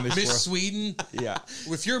 Yeah, Miss World. Sweden? Yeah.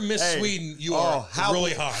 If you're Miss Sweden, you are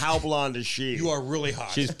really hot. How blonde is she? You are really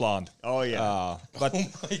hot. She's blonde. Oh, yeah. But oh,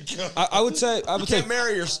 my God. I would say. You can't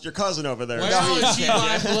marry your cousin over there. Well, is she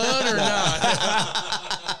by blood or not?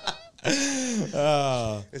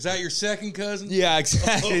 Is that your second cousin? Yeah,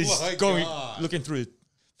 exactly. Oh, my God. Looking through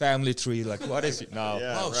family tree, like, what is it now?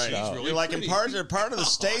 Yeah, Oh, right. she's really You're like pretty. in part of the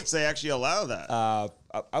states, they actually allow that.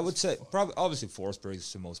 I would say, probably, obviously, Forsberg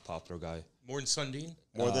is the most popular guy. More than Sundin?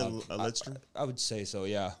 More than Lidstrom? I would say so.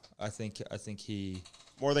 Yeah, I think he.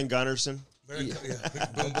 More than Gunnarsson? Yeah.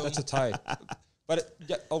 That's a tie. But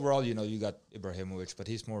overall, you got Ibrahimovic, but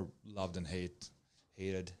he's more loved and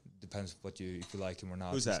hated. Depends if you like him or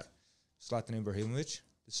not. Who's that? Zlatan Ibrahimovic,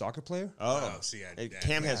 the soccer player. Oh, see,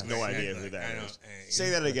 Cam has no idea who that is.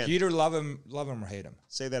 Say that again. You either love him or hate him.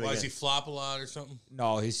 Say that Why, again. does he flop a lot or something?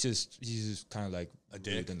 No, he's just kind of like A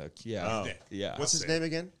dick? and like, yeah, Oh. yeah. What's his name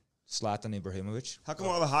again? Zlatan Ibrahimovic. How come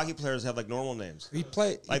all the hockey players have like normal names?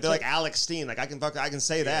 They're like Alex Steen. Like I can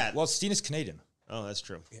say that. Well, Steen is Canadian. Oh, that's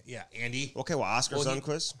true. Yeah, Andy. Okay, well, Oskar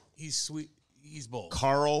Sundqvist. He's sweet. He's bold.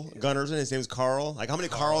 Carl Gunnarsson. His name's Carl. Like how many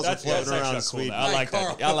Carls are floating around in Sweden? I like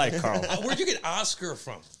Carl. that. I like Carl. Where'd you get Oscar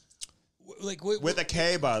from? With a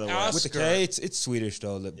K, by the way. Oscar. With the K, it's Swedish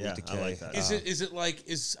though. With Yeah, the K. I like that.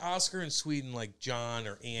 Is Oscar in Sweden like John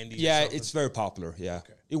or Andy? Yeah, or something? it's very popular. Yeah,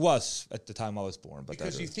 Okay. it was at the time I was born. But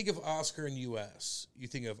Because you think of Oscar in U.S., you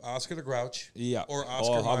think of Oscar the Grouch. Yeah. Or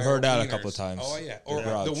Oscar Mayer. I've heard that a Wieners. couple of times. Oh yeah. Or The the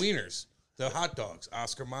Grouch. Wieners, the hot dogs,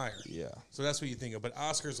 Oscar Mayer. Yeah. So that's what you think of. But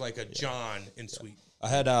Oscar's like a John in Sweden. I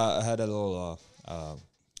had a little.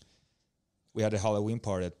 We had a Halloween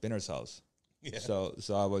party at Binner's house. Yeah. So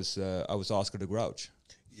I was Oscar the Grouch.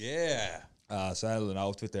 Yeah. So I had an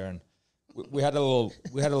outfit there, and we had a little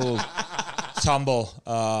tumble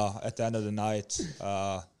at the end of the night.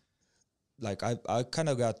 Like I kind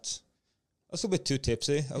of got a little bit too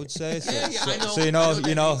tipsy, I would say. So, I know. so I know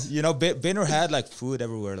what that Binner had like food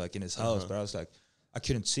everywhere, like in his house, but I was like, I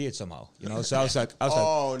couldn't see it somehow, So I was like,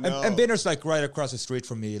 Oh, no. and Binner's like right across the street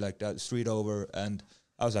from me, like that street over, and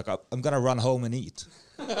I was like, I'm gonna run home and eat.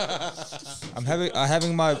 I'm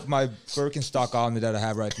having my Birkenstock on me that I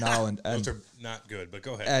have right now, and Those are not good, but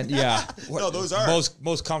go ahead. and yeah, No, those are.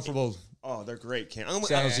 most comfortable. Oh, they're great, Cam.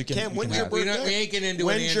 Sandals you can- Cam, you when's can your have. birthday? We ain't getting into it,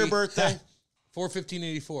 When's your Andy. birthday?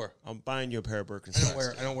 4/15/84. I'm buying you a pair of I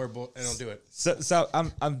Birkenstocks. don't do it. So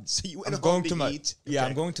I'm So you went I'm home going to to my eat? yeah Okay.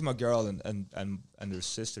 I'm going to my girl and their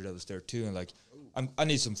sister that was there too, and like I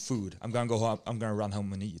need some food. I'm gonna go home. I'm gonna run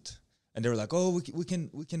home and eat. And they were like, oh, we can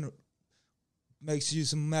make you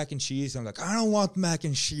some mac and cheese. I'm like, I don't want mac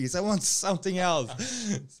and cheese. I want something else.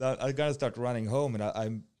 So I gotta start running home, and I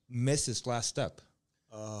miss this last step.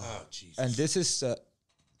 Oh, Jesus. And this is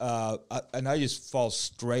and I just fall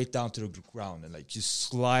straight down to the ground and like just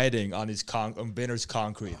sliding on his on Binner's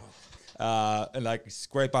concrete. And like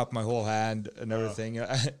scrape up my whole hand and everything.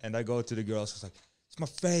 And I go to the girls. It's like, it's my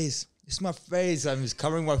face. It's my face. I'm just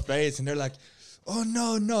covering my face. And they're like, oh,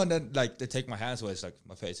 no. And then like they take my hands away. It's like,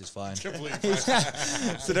 my face is fine.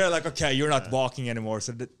 So they're like, okay, you're not walking anymore.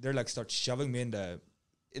 So they're like, start shoving me in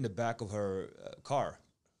the back of her car,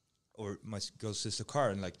 or my girl's sister's car.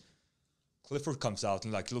 And like, Clifford comes out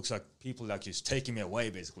and like looks like people like just taking me away,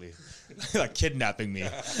 basically, like kidnapping me.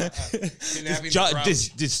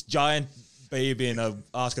 This giant baby in a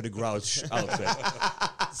Oscar the Grouch outfit.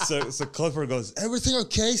 So Clifford goes, "Everything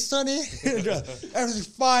okay, Sonny?" Everything's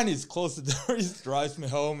fine. He's closed the door. He drives me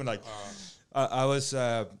home, and like I was,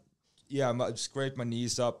 I scraped my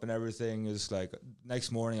knees up and everything. It was like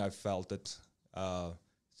next morning I felt it.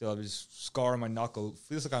 So I was scar on my knuckle.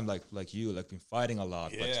 Feels like I'm like you, like been fighting a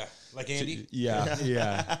lot. Yeah, but like Andy. Yeah.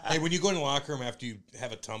 Hey, when you go in the locker room after you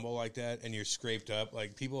have a tumble like that and you're scraped up,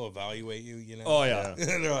 like people evaluate you, Oh yeah.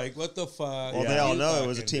 They're like, "What the fuck?" Well, they all know it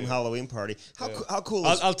was a team Halloween party. How cool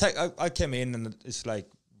is I came in and it's like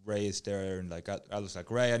Ray is there, and like I was like,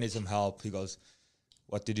 Ray, I need some help. He goes,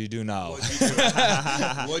 what did you do now?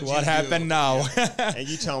 What happened now? And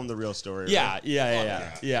you tell him the real story. Yeah.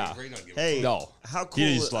 Right? Hey, No. how cool?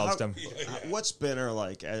 He just loves them. What's Binner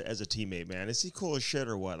like as a teammate, man? Is he cool as shit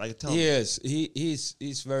or what? Like, tell He me. is.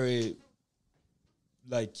 He's very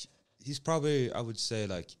like he's probably, I would say,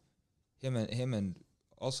 like him and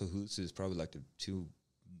also Hoots is probably like the two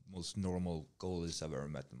most normal goalies I've ever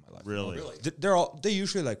met in my life. Really? They're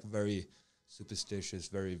usually like very superstitious,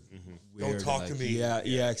 very weird. Don't talk and, to like,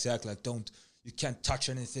 me. Yeah, exactly. Like you can't touch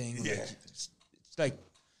anything. Yeah. Like, it's like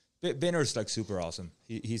Binner's like super awesome.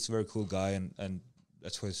 He's a very cool guy, and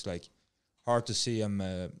that's why it's like hard to see him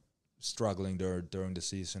struggling during the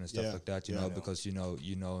season and stuff like that. You know, because you know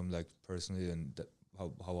him like personally and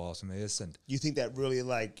how awesome he is. And you think that really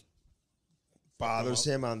like bothers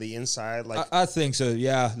him on the inside? Like I think so.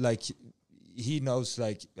 Yeah, like he knows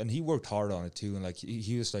like, and he worked hard on it too. And like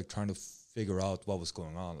he was like trying to figure out what was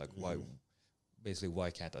going on. Like why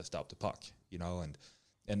can't I stop the puck? You know,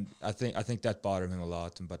 and I think that bothered him a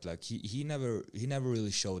lot. But like he never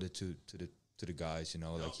really showed it to the guys. You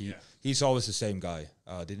know, like he's always the same guy.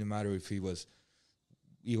 Didn't matter if he was,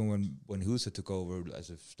 even when Husa took over as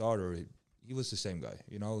a starter, he was the same guy.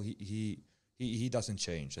 You know, he doesn't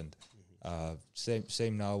change. And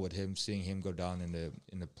same now with him, seeing him go down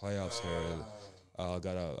in the playoffs here. I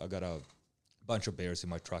got a bunch of beers in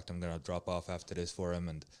my truck. I'm gonna drop off after this for him,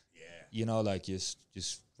 and you know, like just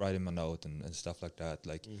write him a note and stuff like that.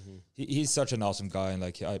 Like he's such an awesome guy, and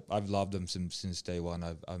like I've loved him since day one.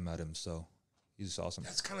 I've met him, so he's awesome.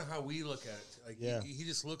 That's kind of how we look at it. Like he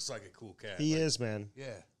just looks like a cool cat. He is, man.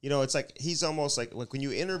 Yeah. You know, it's like he's almost like when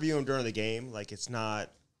you interview him during the game, like it's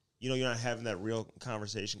not, you know, you're not having that real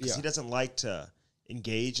conversation because he doesn't like to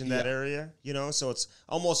engage in that area, you know, so it's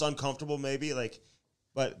almost uncomfortable maybe, like,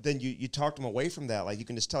 but then you talk him away from that, like you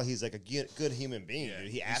can just tell he's like a good human being. Dude.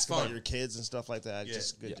 He asks about your kids and stuff like that.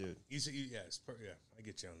 Just a good dude. I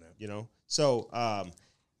get you on that. You know, so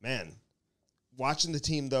man, watching the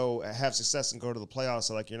team though have success and go to the playoffs,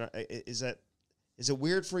 so like you're not, is it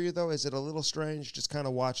weird for you though? Is it a little strange just kind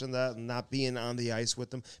of watching that and not being on the ice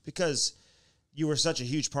with them because you were such a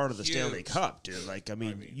huge part of the Stanley Cup, dude. Like, I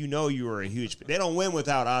mean, you know you were a huge... They don't win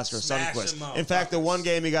without Oskar Sundqvist. In fact, the one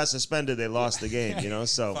game he got suspended, they lost the game, you know,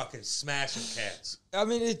 so... Fucking smashing cats. I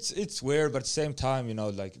mean, it's weird, but at the same time, you know,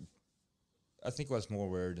 like, I think it was more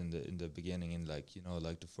weird in the beginning, and like, you know,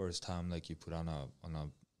 like the first time, like, you put on a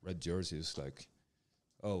red jersey, it's like,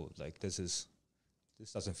 oh, like, this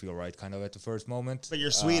doesn't feel right, kind of at the first moment. But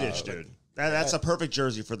you're Swedish, dude. That's a perfect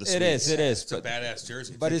jersey for the Swedes. It is. It's a badass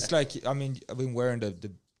jersey. But it's like, I mean, I've been wearing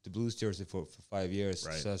the Blues jersey for 5 years,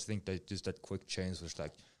 right. So I think that just that quick change was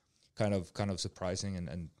like kind of surprising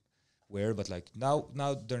and weird. But like now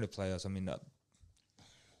during the playoffs, I mean,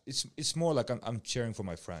 it's more like I'm cheering for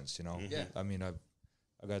my friends, you know. Yeah. I mean, I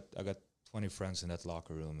got 20 friends in that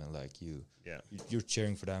locker room, and like you're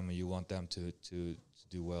cheering for them, and you want them to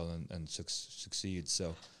do well and succeed.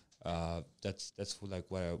 So that's like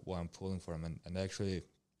why I'm pulling for them. And actually,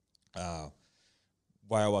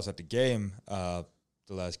 why I was at the game, the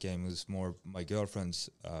last game, was more my girlfriend's,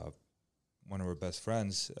 one of her best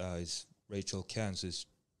friends is Rachel Kent's, is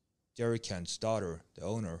Jerry Kent's daughter, the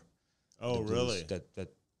owner. Oh, really? That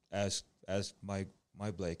asked my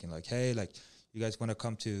Blake, and like, hey, like, you guys want to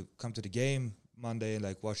come to the game Monday and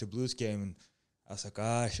like watch a Blues game? And I was like,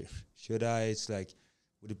 should I? It's like,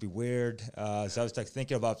 would it be weird? So I was like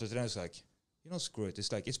thinking about it, and I was like, you know, screw it.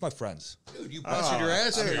 It's like, it's my friends. Dude, you busted your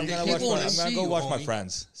ass. I'm gonna go watch my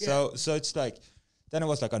friends. Yeah. So it's like, then it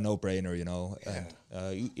was like a no-brainer, you know. Yeah.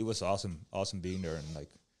 And it was awesome being there and like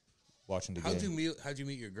watching the game. How'd you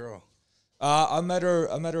meet your girl? I met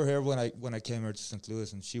her here when I came here to St.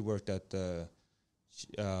 Louis, and she worked at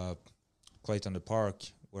Clayton Park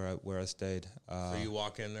where I stayed. So you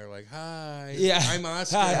walk in there like, hi, yeah, I'm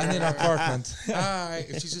Oskar. Hi, I need an apartment. Hi.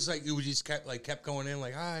 And she's just like, you just kept going in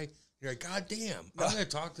like, hi. You're like, God damn, I'm gonna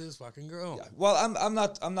talk to this fucking girl. Yeah. Well, I'm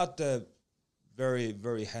not very,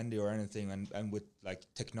 very handy or anything, and with like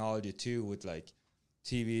technology too, with like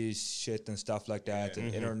TV shit and stuff like that,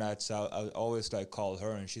 and internet. So I always like call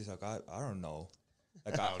her, and she's like, I don't know.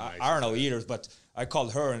 Like I don't know either, but I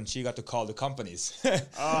called her and she got to call the companies.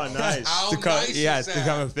 Oh, nice! How nice is that? To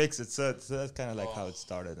come and fix it. So that's kind of like how it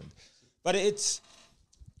started. But it's,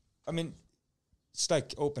 I mean, it's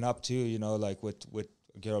like open up too, you know, like with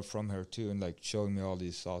a girl from here too, and like showing me all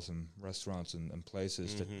these awesome restaurants and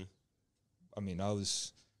places that, I mean,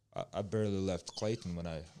 I barely left Clayton when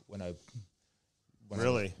I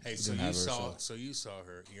really. Hey, so you saw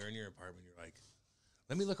her. You're in your apartment. You're like,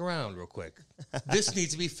 let me look around real quick. This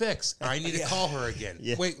needs to be fixed. I need to call her again.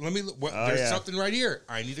 Yeah. Wait, let me look. There's something right here.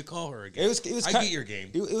 I need to call her again. I get your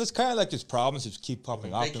game. It was kind of like these problems just keep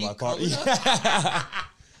popping up in my apartment.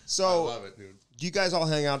 So, I love it, dude. Do you guys all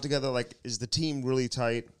hang out together? Like, is the team really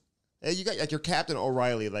tight? Hey, you got like your captain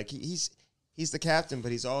O'Reilly. Like he's the captain,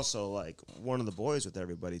 but he's also like one of the boys with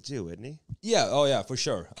everybody too, isn't he? Yeah. Oh yeah, for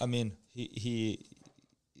sure. I mean, he's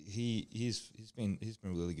been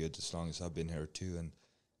really good as long as I've been here too, and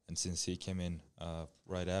since he came in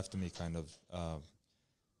right after me, kind of.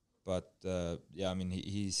 Yeah, I mean,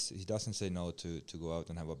 he doesn't say no to go out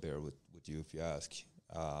and have a beer with you if you ask.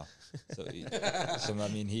 So I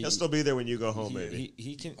mean, he'll still be there when you go home. Maybe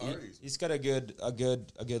he's got a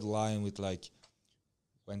good line with like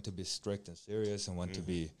when to be strict and serious and when to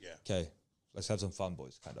be okay. Let's have some fun,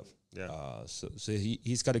 boys. Kind of. Yeah. So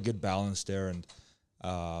he's got a good balance there, and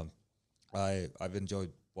I've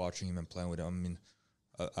enjoyed watching him and playing with him. I mean,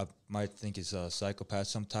 I might think he's a psychopath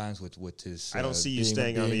sometimes with his. I don't see you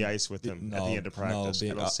staying on the ice with him at the end of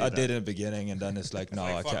practice. I did in the beginning, and then it's like, no,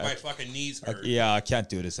 I can't. My fucking knees hurt. I can't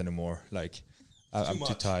do this anymore. Like, I'm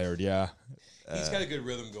too tired. Yeah. He's got a good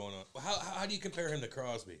rhythm going on. How do you compare him to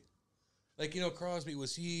Crosby? Like, Crosby,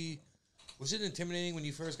 was it intimidating when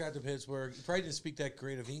you first got to Pittsburgh? You probably didn't speak that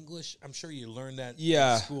great of English. I'm sure you learned that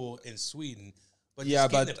in school in Sweden. But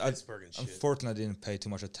Pittsburgh and shit. Unfortunately, I didn't pay too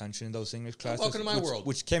much attention in those English classes. Welcome to my world.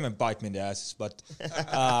 Which came and bite me in the ass. But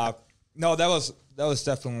no, that was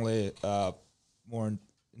definitely more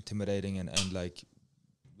intimidating and like,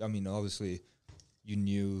 I mean, obviously, you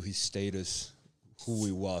knew his status, who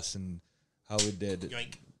he was, and how he did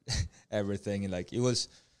everything, and like it was.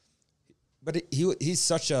 But he's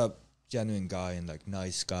such a genuine guy and like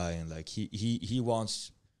nice guy, and like he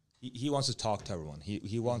wants to talk to everyone.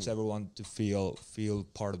 He wants everyone to feel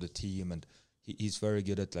part of the team, and he's very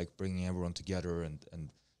good at like bringing everyone together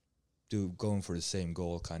and going for the same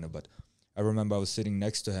goal kind of. But I remember I was sitting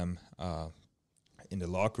next to him in the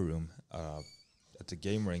locker room at the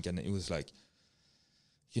game rink, and it was like,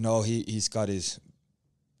 he's got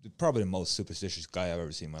probably the most superstitious guy I've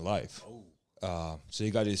ever seen in my life. So he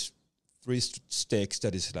got his 3 sticks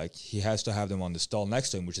that is like he has to have them on the stall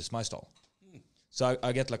next to him, which is my stall. So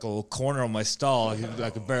I get like a little corner of my stall,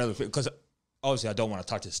 like barely, because obviously I don't want to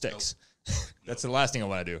touch the sticks. That's the last thing I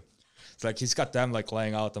want to do. It's like he's got them like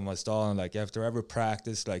laying out on my stall, and like after every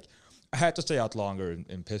practice, like I had to stay out longer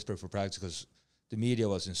in Pittsburgh for practice because the media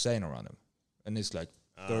was insane around him, and it's like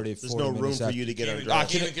 30, 40 there's no room for you to get undressed. I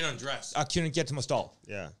can't even get undressed. I couldn't get to my stall.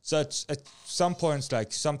 Yeah. So it's at some points,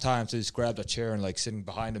 like sometimes I just grab a chair and like sitting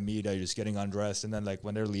behind the media, just getting undressed, and then like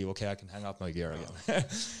when they leave, okay, I can hang up my gear again.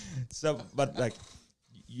 So, but like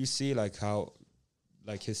you see, like how,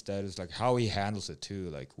 like his status, like how he handles it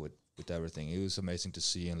too, like with everything. It was amazing to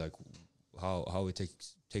see, and like how he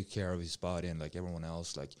take care of his body and like everyone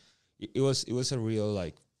else. Like it was a real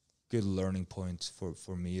like good learning point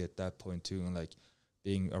for me at that point too, and like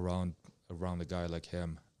being around a guy like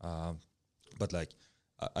him. But like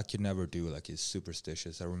I could never do like his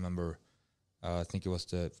superstitious. I remember I think it was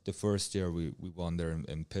the first year we won there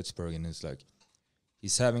in Pittsburgh, and it's like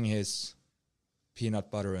he's having his peanut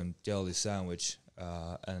butter and jelly sandwich,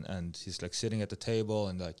 and he's like sitting at the table,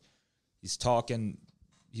 and like he was talking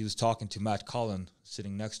to Matt Cullen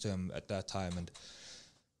sitting next to him at that time, and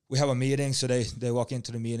we have a meeting. So they walk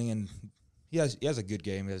into the meeting, and he has a good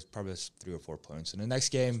game. He has probably 3 or 4 points. And the next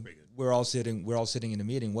game, we're all sitting in the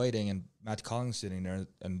meeting waiting, and Matt Cullen's sitting there,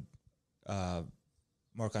 and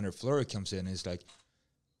Marc-Andre Fleury comes in, and he's like,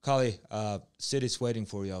 "Cully, City's waiting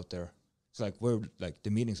for you out there." It's like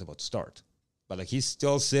the meeting's about to start, but like he's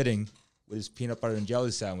still sitting with his peanut butter and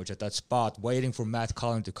jelly sandwich at that spot, waiting for Matt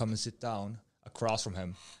Cullen to come and sit down across from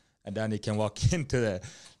him, and then he can walk into the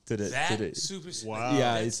super. Wow.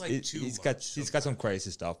 Yeah, he's got some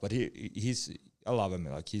crazy stuff, but I love him.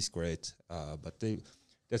 Like he's great. But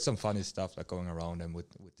there's some funny stuff like going around him with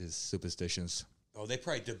his superstitions. Oh, the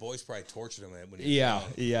boys probably tortured him when yeah,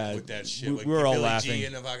 with that shit. We're all Billy laughing. G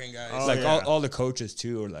and the fucking guys. It's like all the coaches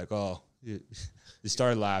too are like, oh, they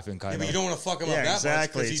started laughing kind of. But you don't want to fuck him up that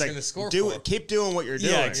much because he's going to score. Keep doing what you're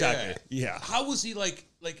doing. Yeah, exactly. Yeah. How was he like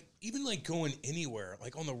even like going anywhere,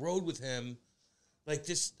 like on the road with him? Like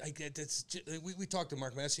this, like that's we talked to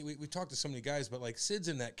Mark Massey, we talked to so many guys, but like Sid's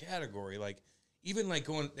in that category. Like even like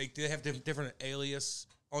going, like they have different alias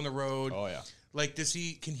on the road. Oh yeah. Like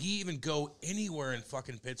can he even go anywhere in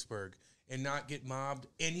fucking Pittsburgh and not get mobbed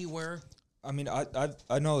anywhere? I mean,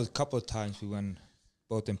 I know a couple of times we went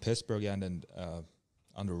both in Pittsburgh and then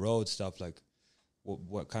on the road stuff. Like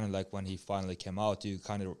what kind of like when he finally came out, you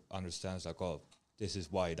kind of understand like, oh, this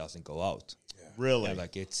is why he doesn't go out. Yeah. Really? Yeah,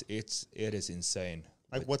 like it is insane.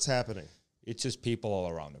 Like what's happening? It's just people all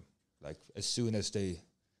around him. Like as soon as they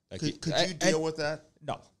like could you deal with that?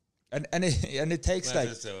 No. And it takes like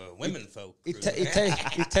just women folk. It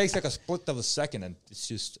takes like a split of a second, and it's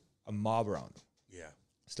just a mob around him. Yeah.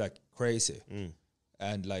 It's like crazy.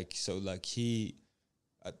 And like so like he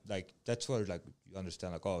like that's where like you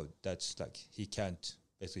understand like, oh, that's like he can't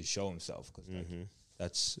basically show himself because like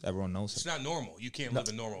that's everyone knows it's him. not normal. You can't live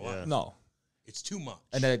a normal life. No. It's too much.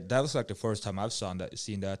 And that was like the first time I've seen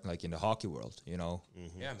that like in the hockey world, you know.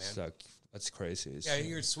 Yeah, man. It's like that's crazy.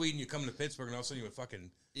 You're in Sweden, you come to Pittsburgh, and all of a sudden you're with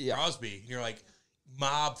fucking Crosby. You're like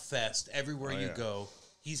mob fest everywhere you go.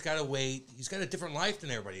 he's got to wait. He's got a different life than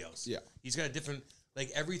everybody else. Yeah. He's got a different, like,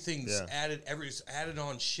 everything's added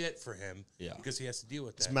on shit for him because he has to deal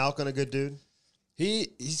with that. Is Malkin a good dude?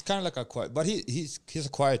 He's kind of like a quiet, but he's a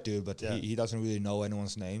quiet dude, but he doesn't really know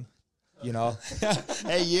anyone's name, you know.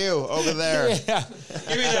 Hey, you over there. Yeah.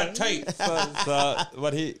 Give me that tight.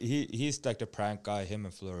 But he's like the prank guy. Him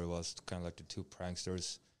and Fleury was kind of like the two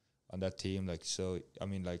pranksters on that team. Like, so I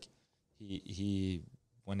mean, like he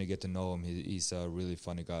when you get to know him, he's a really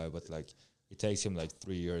funny guy. But like, it takes him like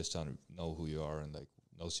 3 years to know who you are and like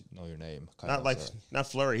know your name. Not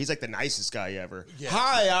Fleury. He's like the nicest guy ever. Yeah.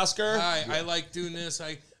 Hi, Oskar. Hi, I like doing this.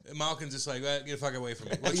 Malkin's just like, get the fuck away from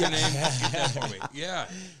me. What's your name? Get that for me. Yeah.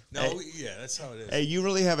 No, that's how it is. Hey, you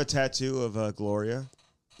really have a tattoo of Gloria?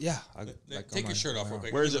 Yeah. Take your shirt off real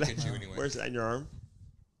quick. Where's it? Look at you anyway. Where's it on your arm?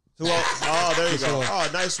 Oh, there you go. Oh,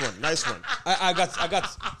 nice one.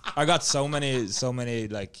 I got so many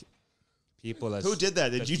like people. Who did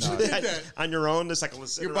that? Did you do that on your own? Just like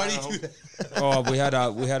your buddy do that? Oh, we had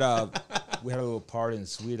a little party in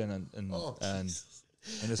Sweden and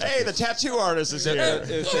hey, the tattoo artist is here.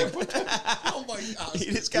 Oh my God! He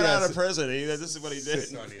just got out of prison. This is what he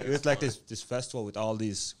did. It was like this festival with all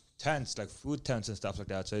these tents, like food tents and stuff like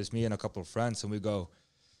that. So it's me and a couple of friends, and we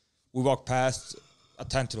walk past a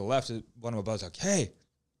tent to the left. One of my buddies like, "Hey,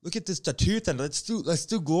 look at this tattoo tent. Let's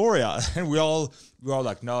do Gloria." And we're all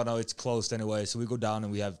like, "No, it's closed anyway." So we go down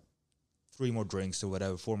and we have 3 more drinks or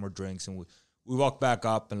whatever, 4 more drinks, and we walk back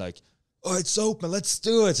up and like, "Oh, it's open. Let's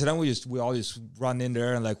do it." So then we all just run in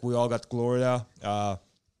there and like we all got Gloria.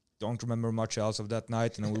 Don't remember much else of that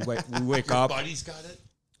night. And then we wake up. Your buddies got it?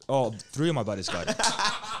 Oh, 3 of my buddies got it.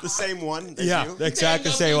 The same one as Yeah, you? exactly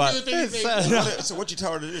the same one. So what you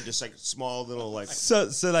tell her to do? Just like small little like... So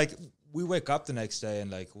like we wake up the next day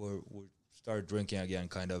and like we start drinking again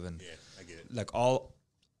kind of. And yeah, I get it. Like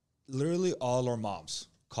literally all our moms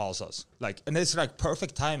calls us. Like, and it's like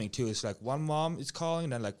perfect timing too. It's like one mom is calling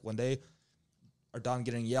and then like when they are done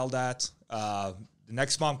getting yelled at, the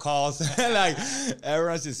next mom calls and like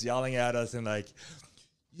everyone's just yelling at us and like,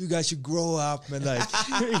 you guys should grow up and like,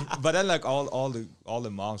 but then like all the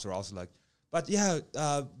moms are also like, but yeah,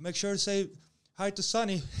 make sure to say hi to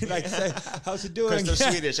Sonny. Like, say, how's he doing? Because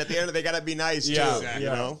they're Swedish. At the end, they gotta be nice too. Exactly.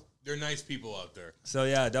 You know, they're nice people out there. So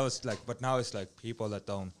yeah, that was like, but now it's like people that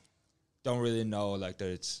don't really know like that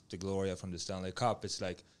it's the Gloria from the Stanley Cup. It's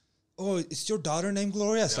like, oh, is your daughter named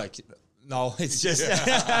Gloria? It's like, no, it's just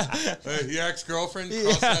your ex-girlfriend.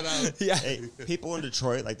 Cross that out. Yeah. Hey, people in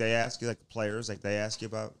Detroit, like they ask you, like players, like they ask you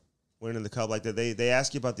about winning the cup, like they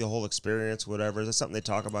ask you about the whole experience, whatever. Is that something they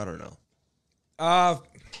talk about or no?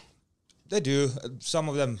 They do. Some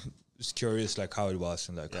of them is curious, like how it was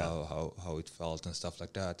and like how it felt and stuff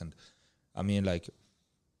like that. And I mean, like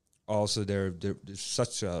also they're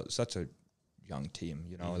such a young team,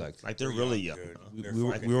 you know, like they're really young.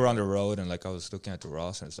 We were on the road and like I was looking at the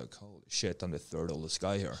roster and it's like, holy shit, I'm the 3rd oldest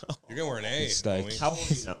guy here. You're gonna wear an A. It's like, How old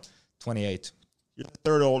are you now? 28. You're the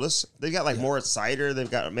 3rd oldest. They got like Moritz Seider. They've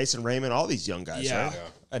got Mason Raymond. All these young guys. Yeah. Right? Yeah.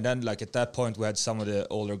 And then like at that point we had some of the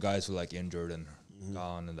older guys who were like injured and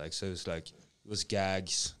gone and like so it was like it was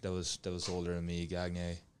Gags that was older than me,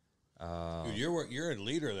 Gagne. Dude, you're a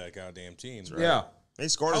leader of that goddamn team. Right? Yeah. They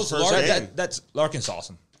scored his How's first Larkin? game. That's Larkin's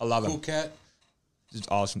awesome. I love him. Cool cat. It's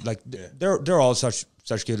awesome. Like they're all such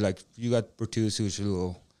good. Like you got Bertuzzi, who's a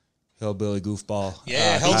little hillbilly goofball.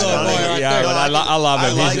 Yeah, hillbilly boy right there. but I love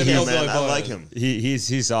him. I like He's- him, hillbilly man. I boy. like him.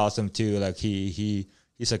 He's awesome too. Like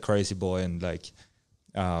he's a crazy boy, and like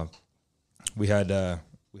we had our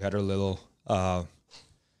little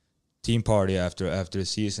team party after the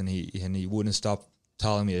season. He wouldn't stop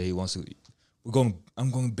telling me that he wants to.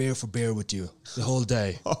 I'm going bear for bear with you the whole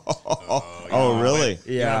day. Oh, really?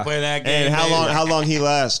 Yeah. Play that game. And baby. how long he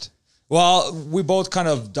last? Well, we both kind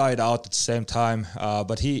of died out at the same time.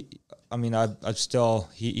 But he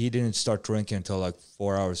didn't start drinking until like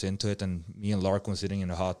 4 hours into it, and me and Larkin was sitting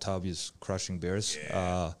in a hot tub just crushing beers.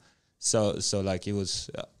 Yeah. So like it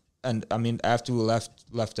was, and I mean after we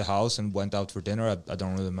left the house and went out for dinner, I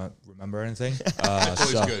don't really remember anything. That's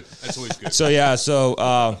always good. That's always good. So yeah,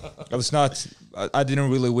 I was not. I didn't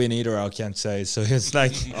really win either. I can't say. So it's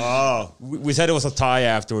like, we said it was a tie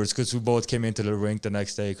afterwards because we both came into the rink the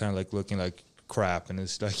next day, kind of like looking like crap, and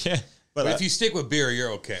it's like, yeah. But if you stick with beer,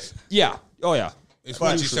 you're okay. Yeah. Oh yeah. It's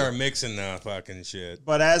once you start mixing the fucking shit.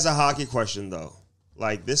 But as a hockey question though,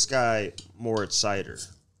 like this guy Moritz Seider,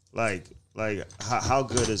 like how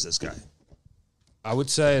good is this guy? I would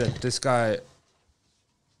say that this guy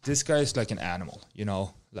is like an animal, you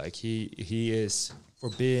know, like he is for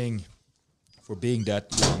being that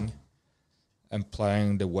young and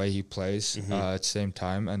playing the way he plays at the same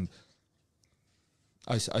time. And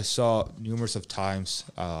I saw numerous of times.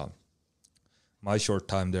 My short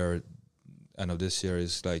time there, end of this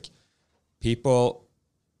series, like people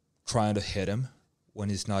trying to hit him when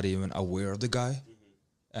he's not even aware of the guy,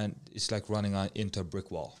 and it's like running into a brick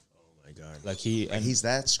wall. Oh my God! Like he's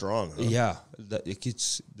that strong. Huh? Yeah,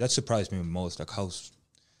 that surprised me most. Like how,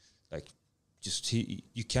 like, just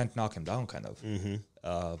you can't knock him down, kind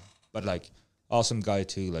of. But like awesome guy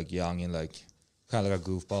too, like young and like kind of like a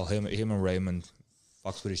goofball. Him and Raymond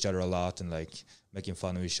fucks with each other a lot and like making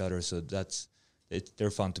fun of each other. So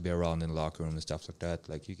they're fun to be around in the locker room and stuff like that.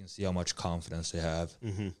 Like you can see how much confidence they have.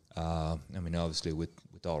 I mean, obviously with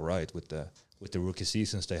all right with the rookie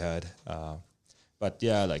seasons they had. But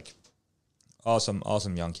yeah, like awesome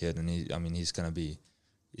young kid, and he's gonna be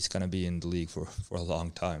in the league for a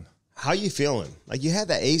long time. How you feeling? Like you had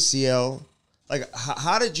the ACL. Like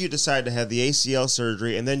how did you decide to have the ACL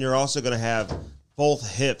surgery, and then you're also gonna have both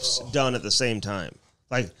hips done at the same time?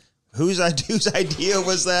 Like, whose idea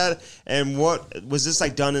was that? And what was this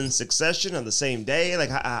like done in succession on the same day? Like,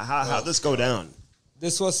 how'd this go down?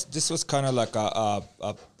 This was kind of like a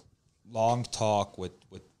long talk with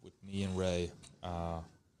me and Ray. Well,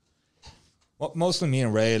 mostly me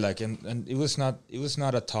and Ray. Like, and it was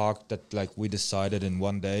not a talk that like we decided in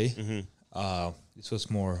one day. This was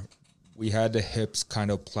more. We had the hips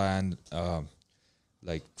kind of planned,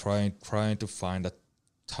 like trying to find a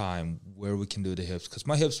time where we can do the hips, because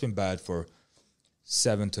my hips been bad for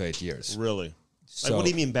 7 to 8 years. Really? So, like, what do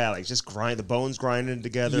you mean bad? Like just the bones grinding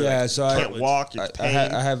together? Yeah, like, so you can't walk. You're pain.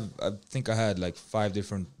 I think I had like 5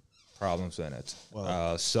 different problems in it.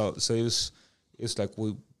 Wow. So it was like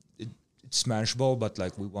it's manageable, but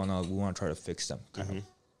like we wanna try to fix them.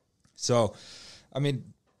 So, I mean,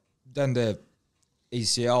 then the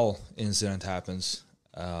ACL incident happens,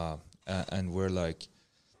 and we're like,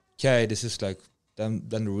 okay, this is like. Then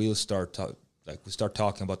the real start we start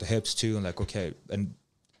talking about the hips too, and like okay, and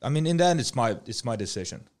I mean in the end it's my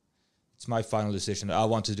decision, it's my final decision. I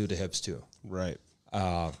want to do the hips too. Right.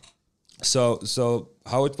 So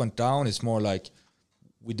how it went down is more like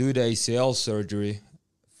we do the ACL surgery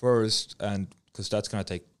first, and because that's gonna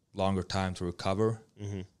take longer time to recover,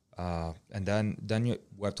 and then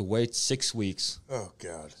we have to wait 6 weeks. Oh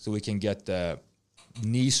God! So we can get the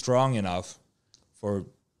knee strong enough for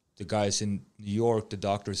the guys in New York, the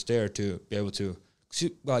doctors there, to be able to,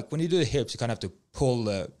 like when you do the hips, you kind of have to pull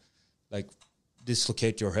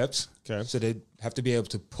dislocate your hips. Okay. So they have to be able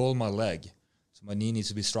to pull my leg. So my knee needs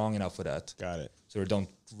to be strong enough for that. Got it. So they don't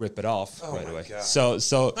rip it off right away. God.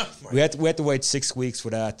 So we had to wait 6 weeks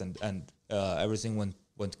for that, and everything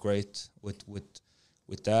went great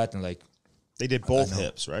with that, and like they did both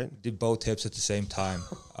hips, right? Did both hips at the same time,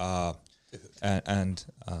 and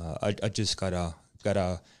I just got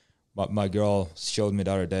a. My girl showed me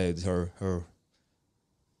the other day her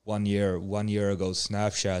 1 year ago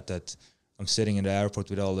Snapchat that I'm sitting in the airport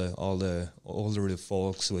with all the older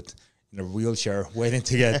folks in a wheelchair waiting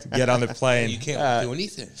to get on the plane. You can't do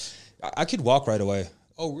anything. I could walk right away.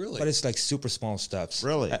 Oh, really? But it's like super small steps.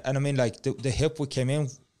 Really? And I mean, like the hip we came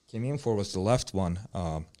in for was the left one.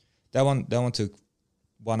 That one took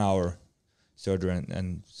 1 hour surgery,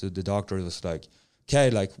 and so the doctor was like, okay,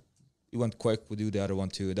 like. It went quick. We do the other one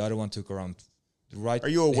too. The other one took around the right. Are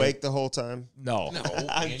you awake the whole time? No,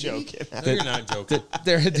 I'm joking. No, you're not joking.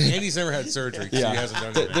 Andy's never had surgery, so he hasn't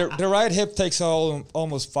done it. The right hip takes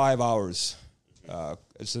almost 5 hours.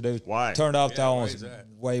 So they turned out that one was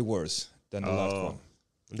way worse than the left one.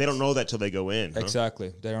 They don't know that till they go in.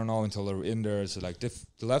 Exactly. They don't know until they're in there. So like the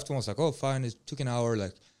left one was like, oh, fine. It took an hour.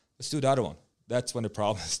 Like, let's do the other one. That's when the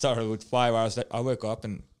problem started with 5 hours. I wake up,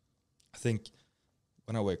 and I think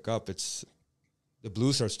when I wake up, it's the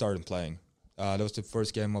Blues are starting playing. That was the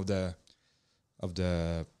first game of the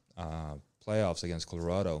playoffs against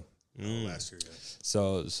Colorado last year. Yeah.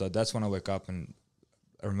 So that's when I wake up, and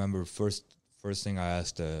I remember first thing I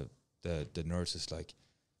asked the nurse is like,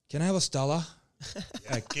 "Can I have a Stella?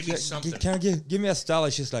 Yeah, give me something. Can you give me a Stella?"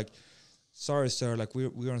 She's like, "Sorry, sir. Like we're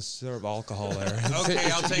gonna serve alcohol there."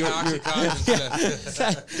 Okay, I'll take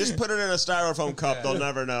Oxycontin. Just put it in a styrofoam cup. They'll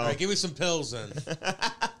never know. All right, give me some pills then.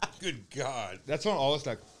 Good God. That's why I'm always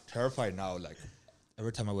like terrified now. Like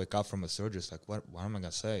every time I wake up from a surgery, it's like, what am I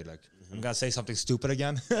gonna say? Like I'm gonna say something stupid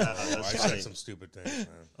again. I said some stupid things, man.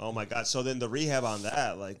 Oh my God! So then the rehab on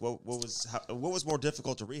that, like, what was more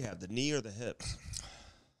difficult to rehab, the knee or the hip?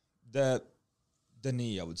 The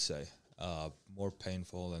knee, I would say, more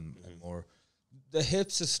painful and more. The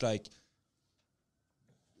hips is like,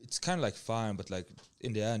 it's kind of like fine, but like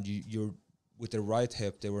in the end, you're with the right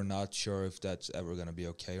hip, they were not sure if that's ever gonna be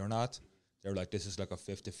okay or not. They're like, this is like a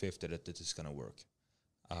 50-50 that this is gonna work.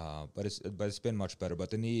 But it's been much better.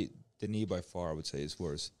 But the knee by far, I would say, is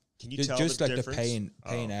worse. Can you tell just the like difference? the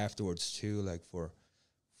pain afterwards too, like for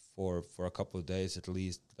a couple of days at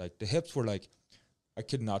least. Like the hips were like, I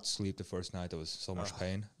could not sleep the first night. There was so much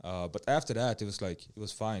pain. But after that, it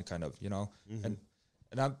was fine, kind of, and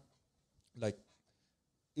I'm like,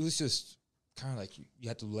 it was just kind of like you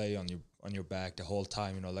had to lay on your back the whole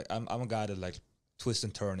time, like I'm a guy that like twist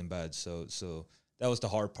and turn in bed, so that was the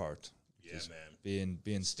hard part. Yeah, man.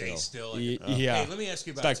 Being Stay still. Yeah. Hey, let me ask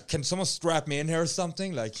you about. It's like, can someone strap me in here or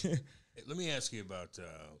something? Like, let me ask you about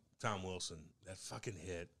Tom Wilson. That fucking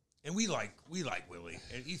hit, and we like Willie,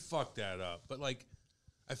 and he fucked that up. But like,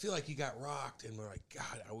 I feel like he got rocked, and we're like,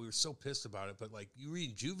 God, we were so pissed about it. But like, you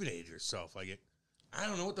rejuvenated yourself. Like I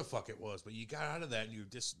don't know what the fuck it was, but you got out of that, and you're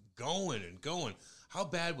just going and going. How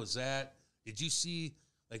bad was that? Did you see?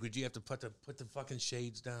 Like, would you have to put the fucking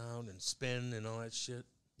shades down and spin and all that shit?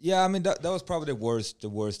 Yeah, I mean that was probably the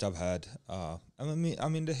worst I've had. I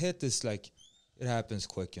mean the hit is like, it happens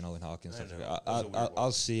quick, in hockey and stuff like that.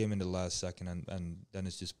 I'll see him in the last second, and then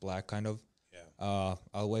it's just black, kind of. Yeah.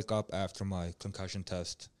 I'll wake up after my concussion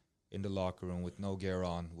test in the locker room with no gear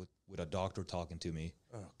on, with a doctor talking to me.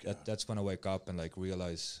 Oh, God. That's when I wake up and like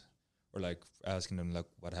realize, or like asking them like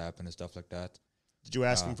what happened and stuff like that. Did you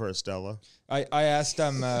ask him for a Stella? I asked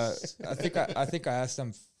them. I think I asked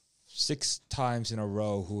them 6 times in a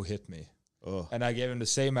row who hit me, and I gave him the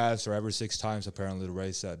same answer every 6 times. Apparently, the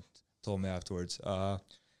Ray told me afterwards.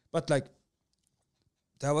 But like,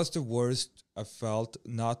 that was the worst I felt.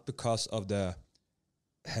 Not because of the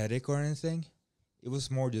headache or anything. It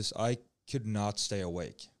was more just I could not stay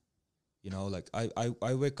awake. Like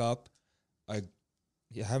I wake up, I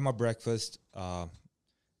have my breakfast,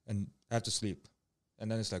 and I have to sleep. And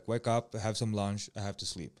then it's like, wake up, have some lunch, I have to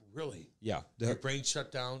sleep. Really? Yeah. Your brain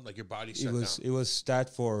shut down, like your body shut down? It was that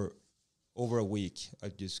for over a week. I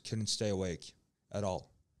just couldn't stay awake at all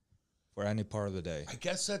for any part of the day. I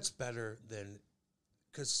guess that's better than,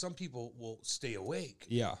 because some people will stay awake.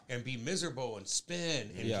 Yeah. And be miserable and spin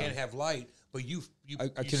and can't have light, but you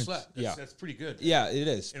slept. That's pretty good. Yeah, it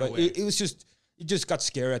is. But it was just, it just got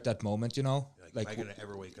scary at that moment, Like, am I going to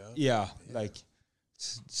ever wake up? Yeah. Like,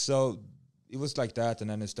 so it was like that, and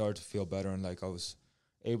then it started to feel better, and like I was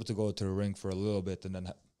able to go to the rink for a little bit, and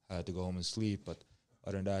then I had to go home and sleep. But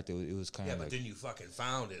other than that, it was kind of but then you fucking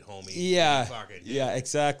found it, homie. Yeah,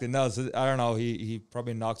 exactly. No, so I don't know. He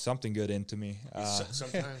probably knocked something good into me.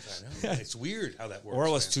 Sometimes I know. It's weird how that works. Or I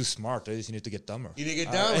was too smart. I just need to get dumber. You need to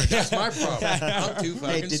get dumber. That's my problem. I'm too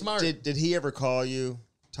fucking smart. Did he ever call you?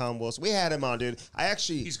 Tom Wilson. We had him on, dude.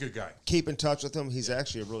 He's a good guy. Keep in touch with him. He's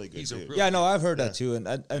actually a really good dude. Really no, I've heard that too,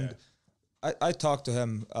 and I talked to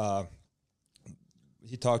him.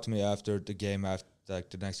 He talked to me after the game, after like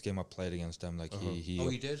the next game I played against them. Like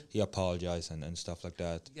he did. He apologized and stuff like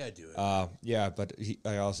that. Yeah, do it. But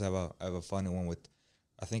I also have a funny one with.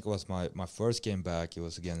 I think it was my first game back. It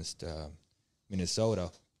was against Minnesota,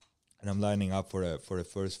 and I'm lining up for the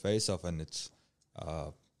first face-off, and it's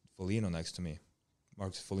Foligno next to me,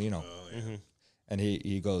 Marcus Foligno, and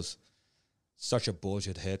he goes, "Such a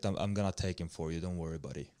bullshit hit. I'm gonna take him for you. Don't worry,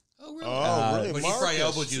 buddy." Oh, really? Really? But he probably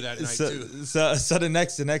elbowed you that night, too. So the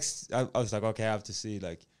next, I was like, okay, I have to see,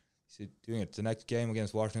 like, is he doing it? The next game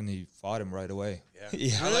against Washington, he fought him right away.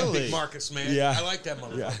 Yeah. I like Big Marcus, man. Yeah. I like that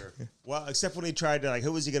motherfucker. Yeah. Well, except when he tried to, like,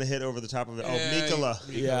 who was he going to hit over the top of it? Yeah,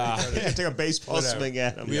 Mikola. Take a baseball swing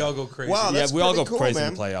at him. We all go crazy. Wow, that's we all go cool, crazy man.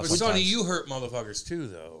 in the playoffs. But Sonny, you hurt motherfuckers, too,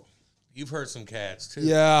 though. You've hurt some cats, too.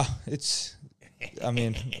 Yeah, it's... I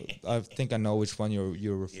mean, I think I know which one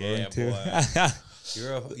you're referring to.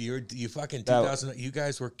 You fucking 2000. You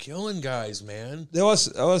guys were killing guys, man. That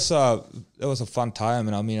was a fun time,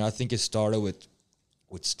 and I mean, I think it started with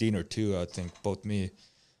Steiner too. I think both me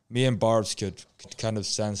and Barbs could kind of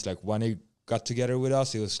sense, like, when he got together with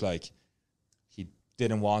us, it was like he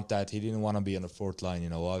didn't want that. He didn't want to be on the fourth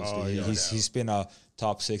line. Obviously, he's been a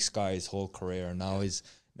top 6 guy his whole career, and now he's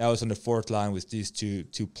on the fourth line with these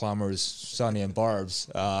two plumbers, Sonny and Barbs.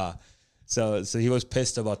 So he was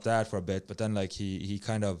pissed about that for a bit, but then like he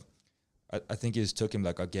kind of, I think it just took him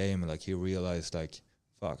like a game, and like he realized, like,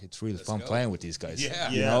 fuck, it's really fun playing with these guys.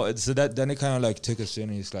 Yeah. So then it kind of like took us in,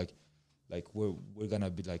 and he's like we're gonna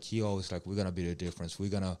be like, he always like, we're gonna be the difference. We're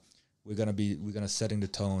gonna setting the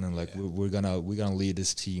tone, and like we're gonna lead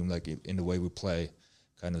this team like in the way we play,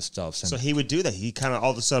 kind of stuff. So he would do that. He kind of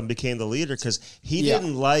all of a sudden became the leader because he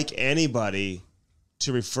didn't like anybody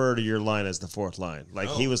to refer to your line as the fourth line. Like,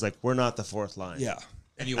 he was like, we're not the fourth line. Yeah.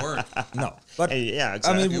 And you weren't. No. But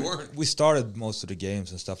exactly. I mean, we started most of the games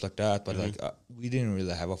and stuff like that, but like we didn't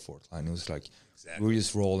really have a fourth line. It was like we were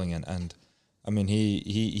just rolling, and I mean,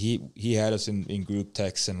 he had us in group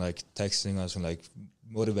texts and like texting us and like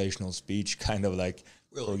motivational speech kind of like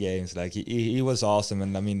for games. Like he was awesome,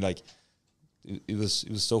 and I mean like it was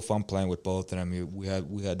so fun playing with both. And I mean we had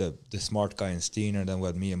the smart guy in Steiner, and then we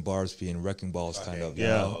had me and Barbs being wrecking balls kind of.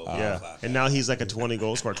 And now he's like a 20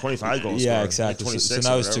 goal scorer, 25 goal scorer. Yeah, exactly. Like so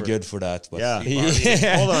now he's too good for that. But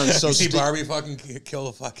Hold on. So you see Barbie fucking kill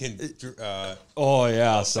a fucking.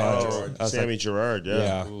 Sammy Gerard.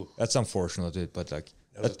 Yeah. That's unfortunate, but like.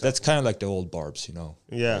 That's kind of like the old Barbs, you know.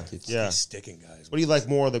 Yeah, He's sticking guys. What do you like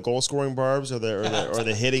more, the goal scoring Barbs or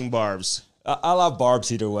the hitting Barbs? I love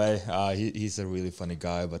Barbs either way. He's a really funny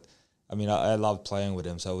guy, but I mean I love playing with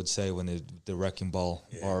him. So I would say when the wrecking ball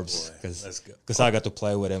Barbs, because I got to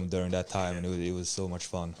play with him during that time, and it was so much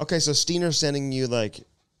fun. Okay, so Steiner's sending you like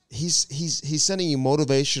he's sending you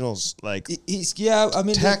motivationals like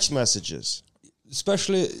text messages,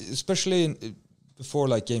 especially before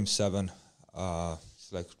like Game 7.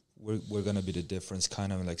 Like we're gonna be the difference,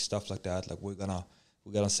 kind of, and like stuff like that. Like we're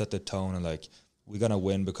gonna set the tone, and like we're gonna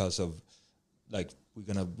win because of like we're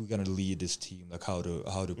gonna lead this team, like how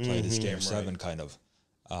to play this Game 7 kind of.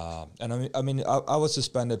 And I mean I was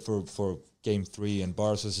suspended for Game 3, and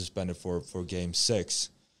Bars was suspended for Game 6.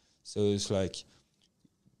 So it's like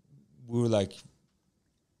we were like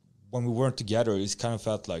when we weren't together, it kind of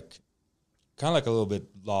felt like a little bit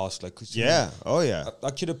lost, like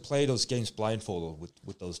I could have played those games blindfolded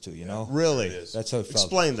with those two, you know. Really, that's how it felt.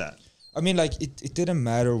 Explain that. I mean, like it didn't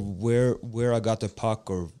matter where I got the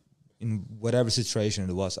puck or in whatever situation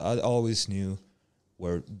it was. I always knew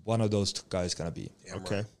where one of those guys gonna be.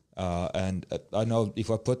 Okay. And I know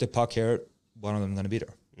if I put the puck here, one of them gonna be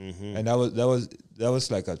there. Mm-hmm. And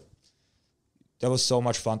that was so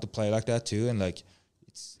much fun to play like that too, and like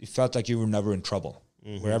it felt like you were never in trouble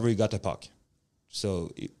wherever you got the puck.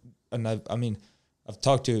 So, I've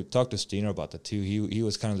talked to Steiner about that too. He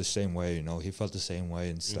was kind of the same way, you know. He felt the same way,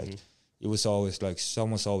 and it's like it was always like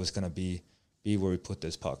someone's always gonna be where we put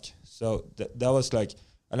this puck. So that was like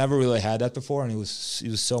I never really had that before, and it was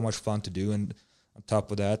so much fun to do. And on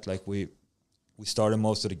top of that, like we started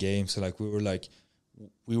most of the game, so like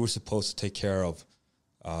we were supposed to take care of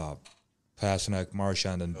Pasternak,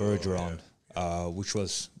 Marchand, and Bergeron, which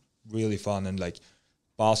was really fun. And like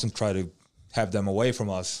Boston tried to have them away from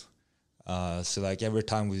us. So like every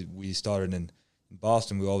time we started in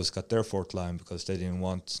Boston, we always got their fourth line because they didn't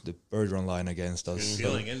want the Bergeron line against us. Good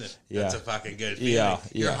feeling, isn't it? That's a fucking good feeling. Yeah,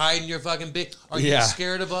 You're hiding your fucking big. Are you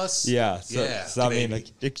scared of us? Yeah. So I mean,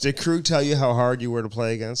 like, did Krug tell you how hard you were to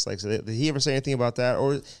play against? Like, so did he ever say anything about that,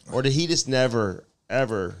 or did he just never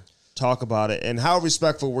ever talk about it? And how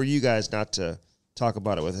respectful were you guys not to talk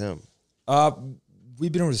about it with him?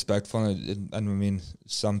 We've been respectful, and I mean,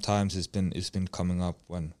 sometimes it's been coming up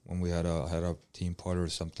when we had a team party or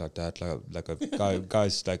something like that, like a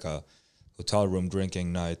guys like a hotel room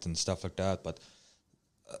drinking night and stuff like that. But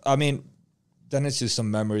I mean, then it's just some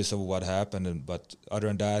memories of what happened. But other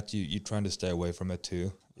than that, you trying to stay away from it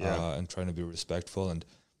too, and trying to be respectful. And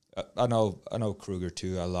I know Kruger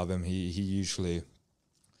too. I love him. He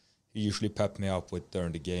usually pepped me up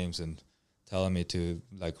during the games and telling me to,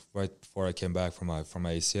 like, right before I came back from my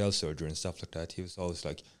ACL surgery and stuff like that, he was always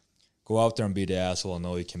like, go out there and be the asshole I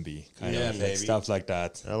know you can be. Kind of like stuff like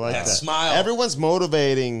that. I like that. Smile. Everyone's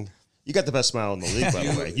motivating. You got the best smile in the league, by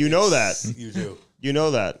the way. You know that. You do. You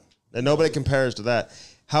know that. And nobody compares to that.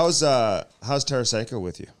 How's Tarasenko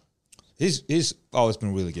with you? He's always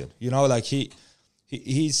been really good. You know, like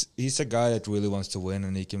he's a guy that really wants to win,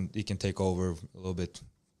 and he can take over a little bit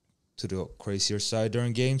to the crazier side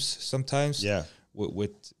during games sometimes. Yeah.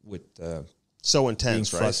 With so intense,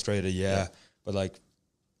 being frustrated, yeah. But like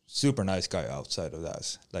super nice guy outside of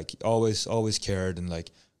that. Like always cared, and like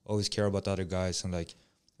always care about the other guys. And like,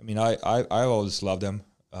 I mean, I always loved him.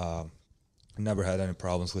 I never had any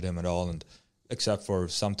problems with him at all, and except for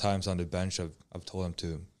sometimes on the bench, I've told him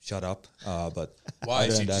to shut up. But why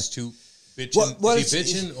is he just too bitching? Well, is he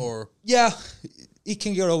bitching or? Yeah, he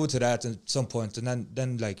can get over to that at some point, and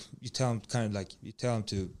then like you tell him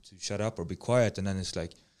to shut up or be quiet, and then it's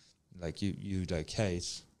like you like, hey,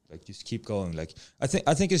 it's like just keep going. Like I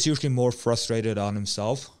think it's usually more frustrated on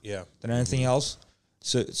himself, than anything else.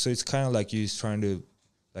 So it's kind of like he's trying to,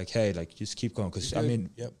 like, hey, like just keep going, because I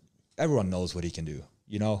mean, everyone knows what he can do,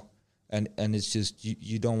 you know, and it's just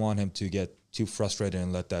you don't want him to get too frustrated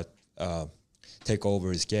and let that take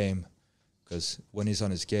over his game. Because when he's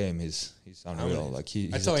on his game, he's unreal. Like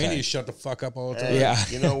I tell Andy to shut the fuck up all the time. Yeah,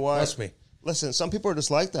 you know what? Trust me. Listen, some people are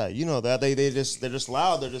just like that. You know that they're just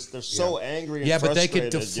loud. They're so angry. And but they could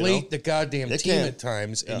deflate, you know? the goddamn team at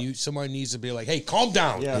times, and somebody needs to be like, "Hey, calm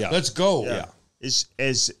down. Let's go." Yeah. Is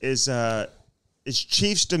is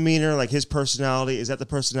Chief's demeanor, like his personality, is that the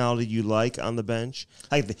personality you like on the bench?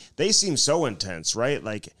 Like they seem so intense, right?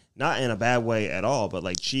 Like not in a bad way at all, but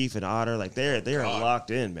like Chief and Otter, like they're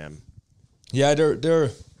locked in, man. Yeah,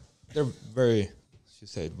 they're very,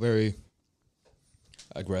 very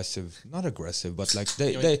aggressive. Not aggressive, but like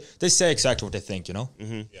they say exactly what they think, you know.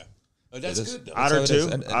 Mm-hmm. Yeah, that's good.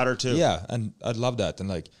 Though. Otter too. Yeah, and I love that. And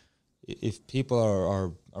like, if people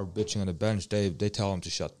are bitching on the bench, they tell them to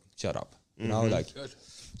shut up. You know, like, good.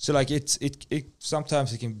 So like it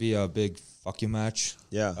sometimes it can be a big fuck you match.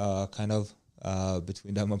 Yeah, kind of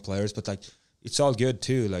between them and players, but like it's all good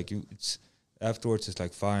too. Like it's afterwards, it's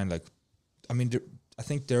like fine. Like, I mean, I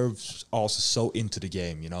think they're also so into the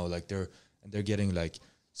game. You know, like they're getting like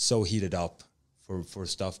so heated up for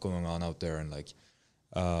stuff going on out there, and like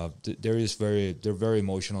they're very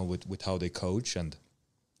emotional with how they coach, and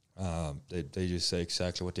they just say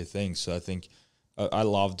exactly what they think. So I think I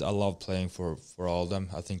love playing for all of them.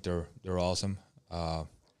 I think they're awesome.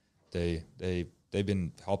 They've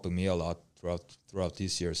been helping me a lot throughout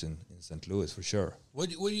these years in St. Louis for sure. What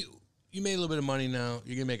do you made a little bit of money now?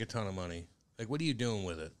 You're gonna make a ton of money. Like, what are you doing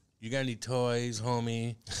with it? You got any toys,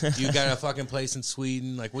 homie? You got a fucking place in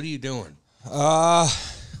Sweden? Like, what are you doing? I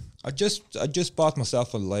just bought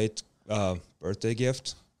myself a late birthday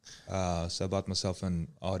gift. So I bought myself an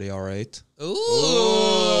Audi R8.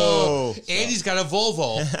 Ooh. Andy's got a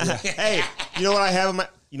Volvo. Hey, you know what I have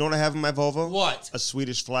in my Volvo? What? A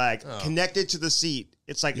Swedish flag connected to the seat.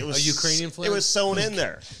 It's like it was a Ukrainian flag. It was sewn in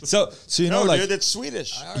there. So you know, like, dude, it's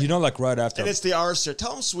Swedish. You know, like right after, and it's the R series.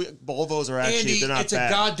 Tell them Volvos are actually Andy, they're not it's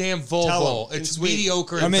bad. a goddamn Volvo. It's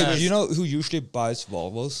mediocre. I mean, you know who usually buys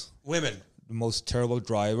Volvos? Women. The most terrible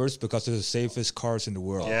drivers, because they're the safest cars in the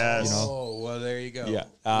world. Yes. You know? Oh, well, there you go. Yeah.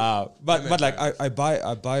 But like I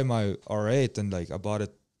buy my R8, and like I bought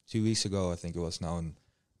it 2 weeks ago, I think it was now, and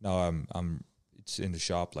now I'm it's in the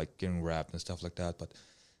shop, like getting wrapped and stuff like that. But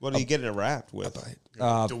what are you getting it wrapped with? To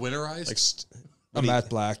winterize? Like a matte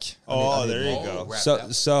black. Oh, there you go.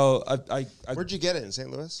 So I where'd you get it, in St.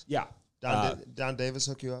 Louis? Yeah. Don Davis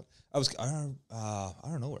hook you up? I don't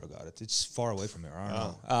know where I got it. It's far away from here. I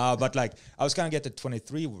don't know. But like I was gonna get the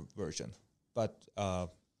 23 version, but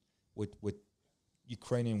with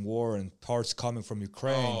Ukrainian war and parts coming from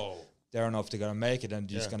Ukraine, they don't know if they're gonna make it, and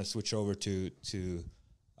they're just gonna switch over to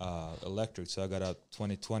electric. So I got a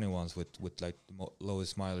 2020 ones with like the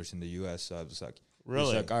lowest mileage in the US. So I was like,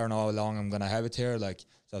 really? Like, I don't know how long I'm gonna have it here. Like, so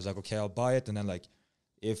I was like, okay, I'll buy it, and then like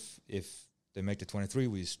if they make the 23,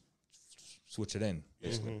 we switch it in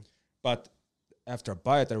basically. Mm-hmm. But after I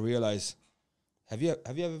buy it, I realize, have you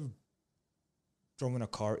ever driven a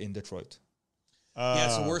car in Detroit? Yeah,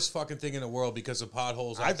 it's the worst fucking thing in the world because of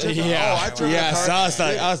potholes. I was like,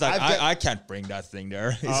 I can't bring that thing there.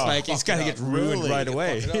 It's like it's gonna get ruined right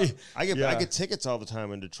away. I get tickets all the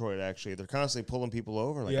time in Detroit. Actually, they're constantly pulling people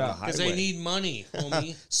over, like on the highway. Because they need money,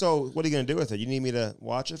 homie. So, what are you gonna do with it? You need me to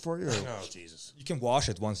watch it for you? Or? Oh, Jesus! You can wash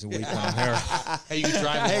it once a week when I'm here. Hey, you can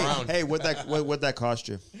drive it around. Hey, what'd that cost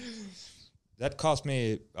you? That cost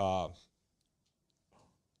me $220.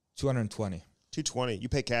 $220. You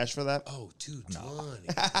pay cash for that? Oh, $220. No.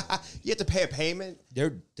 You have to pay a payment.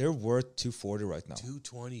 They're worth $240 right now.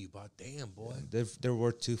 $220. You bought, damn boy. Yeah, they're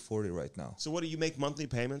worth $240 right now. So what do you make monthly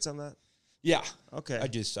payments on that? Yeah. Okay. I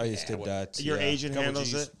just did that. Your agent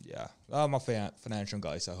handles it? Yeah. My financial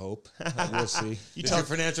guys, I hope. We'll see. Did your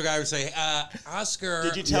financial guy would say, Oscar.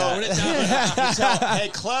 Did you tell him? Hey,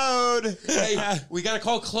 Claude. Hey, we got to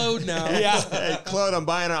call Claude now. Yeah. Hey, Claude, I'm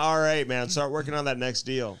buying an R8, man. Start working on that next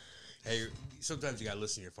deal. Hey, sometimes you got to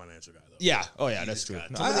listen to your financial guy, though. Yeah. Oh, yeah, that's true.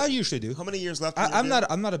 No, I usually do. How many years left? I'm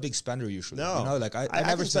not a big spender usually. No. You know, like I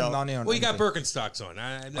never spend money on. Well, you got Birkenstocks on.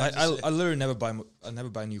 I literally never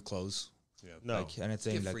buy new clothes. Yeah. No. Like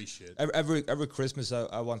anything. Get like free shit. Every Christmas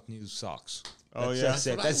I want new socks. That's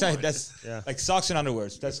it. That's like socks and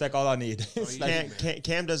underwears. That's like all I need.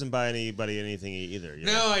 Cam doesn't buy anybody anything either. You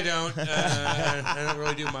know? No, I don't. I don't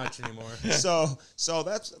really do much anymore. So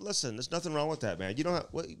that's listen. There's nothing wrong with that, man. You don't have,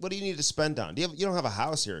 what do you need to spend on? You don't have a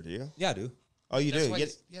house here, do you? Yeah, I do. Oh, you do.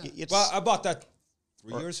 Well, I bought that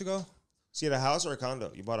 3 years ago. So you had a house or a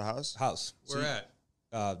condo? You bought a house. House. Where at?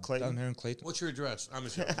 Clayton. Down here in Clayton. What's your address? I'm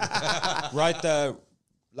just right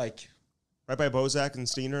by Bozak and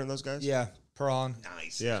Steiner and those guys. Yeah, Perron.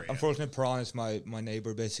 Nice. Yeah. Area. Unfortunately, Perron is my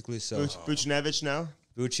neighbor basically. So Buchnevich now.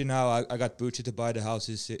 Bucci now. I got Bucci to buy the house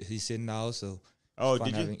he's in now. So. Oh,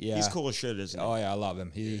 did you? Yeah. He's cool as shit, isn't he? Oh yeah, I love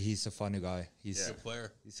him. He's a funny guy. He's a good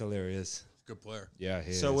player. He's hilarious. Good player. Yeah.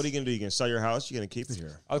 So what are you gonna do? You gonna sell your house? You gonna keep it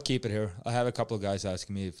here? I'll keep it here. I have a couple of guys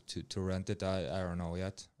asking me to rent it. I don't know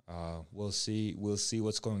yet. We'll see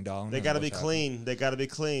what's going down. They got to be clean. They got to be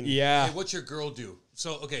clean. Yeah. Hey, what's your girl do?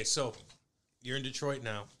 So you're in Detroit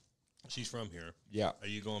now. She's from here. Yeah. Are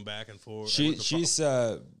you going back and forth?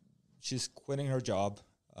 She's quitting her job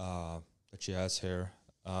that she has here.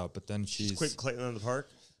 But then she's quit Clayton on the Park.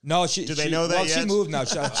 No, do they know that yet? She moved now.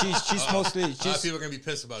 She's mostly. People are gonna be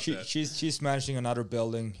pissed about that. She's managing another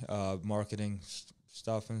building, marketing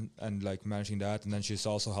stuff, and like managing that, and then she's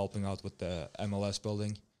also helping out with the MLS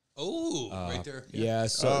building. Oh, right there. Yeah.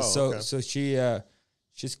 So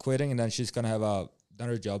she's quitting, and then she's gonna have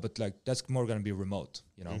another job, but like that's more gonna be remote,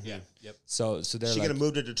 you know. Yeah. Yep. So they're she gonna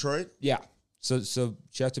move to Detroit? Yeah. So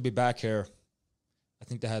she has to be back here. I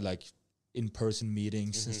think they had like in-person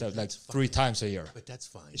meetings and stuff, like 3 times a year. But that's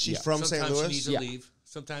fine. She's from St. Louis? Sometimes she needs to leave.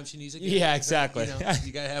 Sometimes she needs to get Yeah, exactly.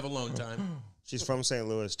 You got to have alone time. She's from St.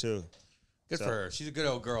 Louis, too. Good for her. She's a good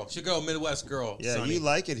old girl. She's a good old Midwest girl. Yeah, Sonny. you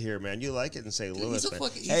like it here, man. You like it in St. Louis.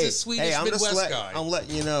 He's a Swedish Midwest guy. I'm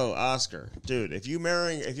letting you know, Oscar, dude. If you're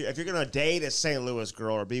gonna date a St. Louis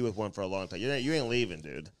girl or be with one for a long time, you ain't leaving,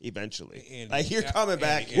 dude. Eventually, Andy, like you're coming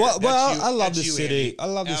back. Andy, Well, I love the city. Andy. I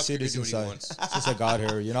love the city since I got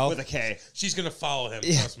here. You know, with a K. She's gonna follow him.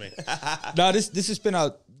 Trust me. No, this has been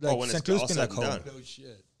out. Like, St. Louis been like home. Done. No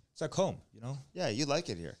shit. It's like home. You know. Yeah, you like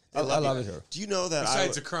it here. I love it here. Do you know that?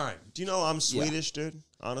 Besides a crime. Do you know I'm Swedish, dude?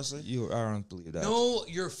 Honestly, I don't believe that. No,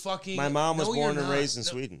 you're fucking. My mom was born and not. raised in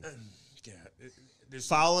Sweden. Yeah.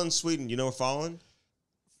 Fallen, Sweden. You know where Fallen?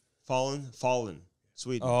 Fallen,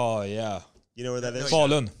 Sweden. Oh yeah. You know where that is?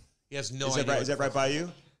 Fallen. He has no Is idea. that right by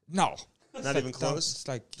you? No. Not even close. It's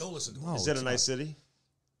like Don't listen to him. no, Is it a it's nice not. city?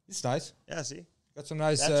 It's nice. Yeah. See. Got some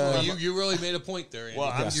nice. That's what You really made a point there, Andy.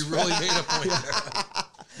 Well, you really made a point there.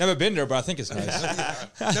 Never been there, but I think it's nice.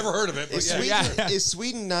 Never heard of it, but Is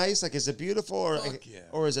Sweden nice? Like, is it beautiful,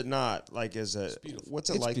 or is it not? Like, is it? What's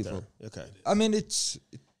it It's like beautiful. there? Okay. I mean, it's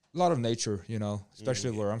a lot of nature, you know,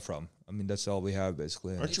 especially where I'm from. I mean, that's all we have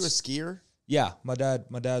basically. Aren't you a skier? Yeah, my dad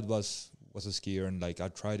was a skier, and like I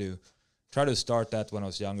try to start that when I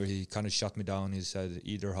was younger. He kind of shut me down. He said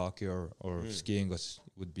either hockey or skiing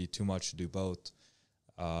would be too much to do both.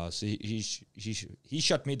 So he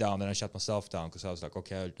shut me down, and I shut myself down because I was like,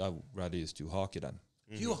 okay, I'd rather just do hockey then.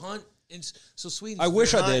 Do you hunt? So Sweden. I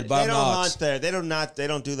wish I did, but They I'm don't not. hunt there. They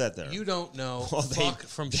don't do that there. You don't know Well, fuck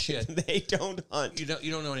from shit. They don't hunt. You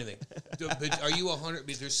don't know anything. But are you a hunter?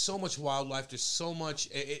 There's so much wildlife. There's so much.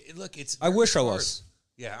 Look, it's. I wish I hard. was.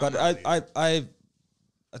 Yeah, But I'm not either.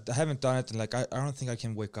 I haven't done it, and like I don't think I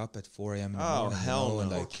can wake up at 4 a.m. in the morning. hell you know, and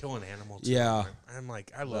no. Or like kill an animal. Too. Yeah. I'm like,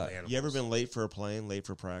 I love animals. You ever been late for a plane? Late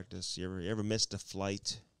for practice? You ever missed a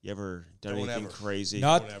flight? You ever done anything crazy?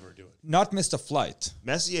 Not Don't ever do it. not missed a flight.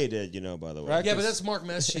 Messier did, by the way. Right. Yeah, but that's Mark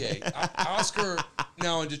Messier. Oscar,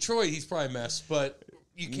 now in Detroit, he's probably messed, but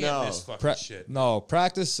you can't miss fucking shit. No,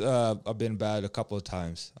 practice. I've been bad a couple of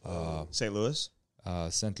times. St. Louis?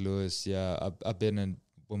 St. Louis. Yeah, I've been in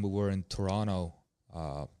when we were in Toronto.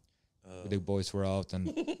 The boys were out, and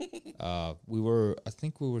I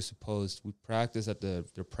think we practiced at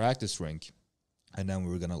the practice rink, and then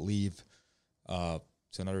we were gonna leave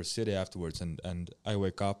to another city afterwards, and I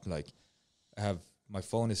wake up, like, I have my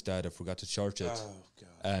phone is dead, I forgot to charge it. Oh, God.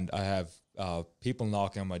 And I have people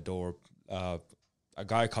knocking on my door, a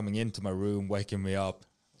guy coming into my room, waking me up,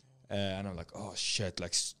 and I'm like, oh shit,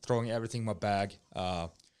 like throwing everything in my bag.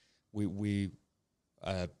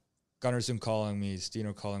 Gunnarsson calling me,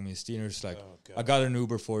 Steiner calling me. Steiner's like, I got an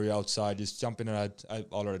Uber for you outside. Just jump in, and I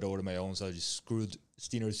already ordered my own, so I just screwed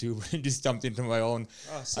Steiner's Uber and just jumped into my own.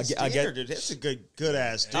 Oh, Steiner, dude, that's a good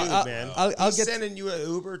ass dude, man. I'll get sending you an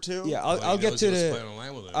Uber too. Yeah, I'll get to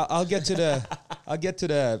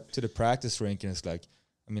the practice rink, and it's like,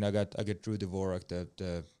 I mean, I get Drew Dvorak,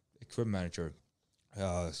 the equipment manager,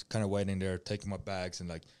 kind of waiting there, taking my bags and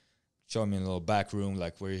like showing me in a little back room,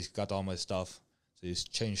 like where he's got all my stuff. So he's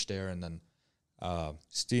changed there, and then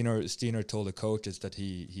Steiner told the coaches that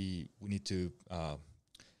we need to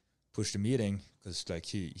push the meeting because like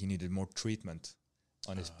he needed more treatment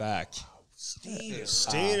on his back.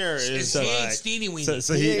 Steiner is he like, ain't Steenie Weenie.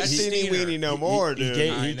 so he ain't Steenie Weenie no more, dude.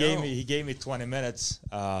 He gave me 20 minutes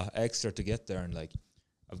extra to get there, and like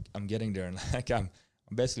I'm getting there, and like I'm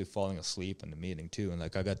basically falling asleep in the meeting too, and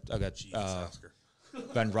like I got Oscar.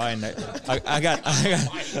 Van Ryan. I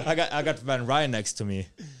got Van Ryan next to me,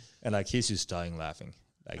 and like he's just dying laughing.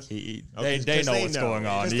 Like they know what's going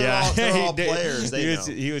on. Yeah, they're all players.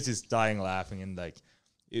 He was just dying laughing, and like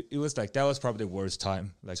it was like that was probably the worst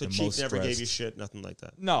time. Like so the Chief most never stressed. gave you shit, nothing like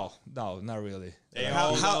that. No, not really.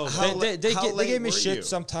 They They gave me shit you?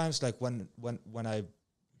 sometimes. Like when I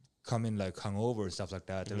come in like hungover and stuff like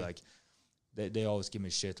that, they're like, they always give me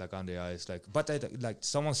shit like on the ice, like, but they like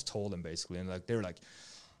someone's told them basically, and like they're like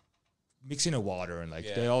mixing the water, and like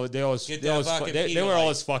they were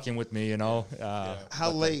always fucking with me, you know.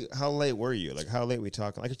 How late were you? Like, how late we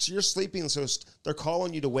talking? Like, you're sleeping, so they're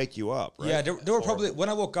calling you to wake you up, right? Yeah, they were probably, when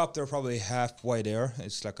I woke up, they were probably halfway there.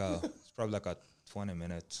 It's probably like a 20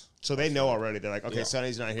 minutes. So they know already. They're like, okay,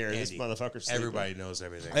 Sonny's not here. Andy, this motherfucker's sleeping. Everybody knows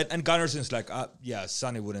everything. And Gunnarson's like,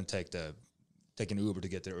 Sonny wouldn't take an Uber to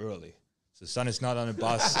get there early. So Sonny's not on a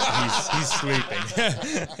bus. he's sleeping.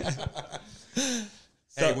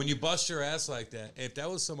 Hey, when you bust your ass like that, if that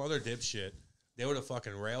was some other dipshit, they would have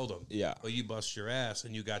fucking railed him. Yeah. But you bust your ass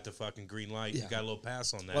and you got the fucking green light. Yeah. You got a little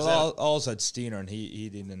pass on that. Well, also at Steiner, and he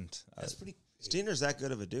didn't. That's pretty. Steiner's that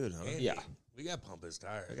good of a dude, huh? Andy, yeah. We got to pump his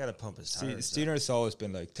tires. We got to pump his tires. Steiner's always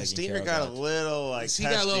been like taking Steiner care got of a little like he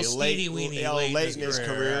got a little steeny weeny late in his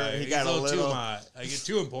career. Right? He got a little too hot. Like, it's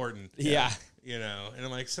too important. Yeah. You know, and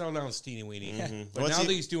I'm like, settle down, steeny weeny. Mm-hmm. But now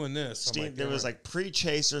that he's doing this, there was like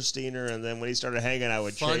pre-chaser Steiner, and then when he started hanging out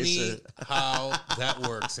with Chaser. How that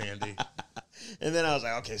works, Andy. And then I was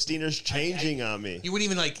like, okay, Steiner's changing on me. He wouldn't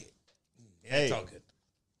even like. Yeah, hey,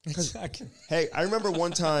 it's all good. Hey, I remember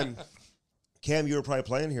one time, Cam, you were probably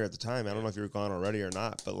playing here at the time. I don't know if you were gone already or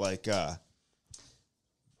not, but like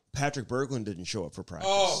Patrick Berglund didn't show up for practice.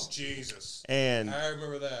 Oh, Jesus. And I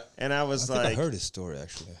remember that. And I was I heard his story,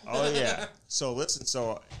 actually. Oh, yeah. So, listen,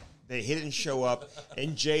 he didn't show up,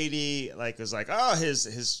 and JD was like, oh,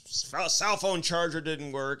 his cell phone charger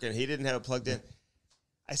didn't work, and he didn't have it plugged in.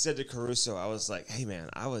 I said to Caruso, I was like, hey, man,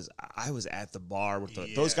 I was at the bar.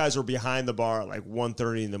 With those guys were behind the bar at like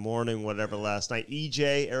 1:30 in the morning, whatever, last night.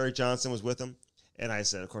 EJ, Eric Johnson, was with him. And I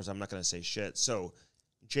said, of course, I'm not going to say shit. So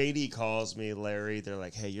JD calls me, Larry. They're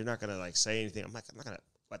like, hey, you're not going to say anything. I'm not going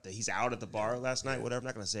to, he's out at the bar last night, whatever. I'm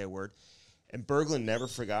not going to say a word. And Berglund never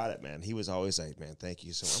forgot it, man. He was always like, man, thank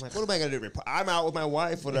you. So I'm like, what am I going to do? I'm out with my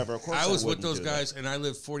wife, whatever. Of course I was with those guys, and I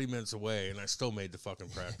lived 40 minutes away, and I still made the fucking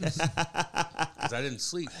practice. Because I didn't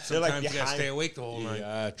sleep. Sometimes you got to stay awake the whole night.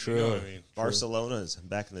 Yeah, true. You know what I mean? Barcelona's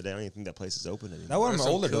back in the day. I don't even think that place is open anymore. Now when I'm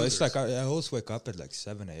older, though, it's like I always wake up at like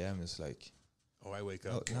 7 a.m. It's like... Oh, I wake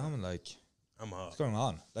up. Now I'm like... I'm up. What's going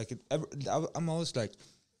on? Like, I'm always like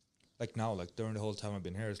now, like during the whole time I've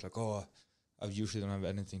been here, it's like, oh, I usually don't have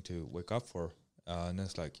anything to wake up for. And then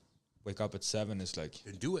it's like, wake up at 7. It's like,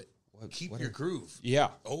 and do it. Keep your groove. Yeah,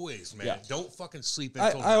 always, man. Yeah. Don't fucking sleep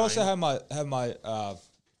until I also have my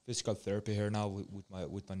physical therapy here now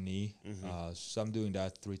with my knee. Mm-hmm. So I'm doing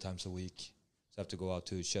that 3 times a week. So I have to go out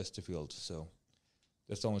to Chesterfield. So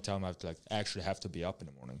that's the only time I have to actually have to be up in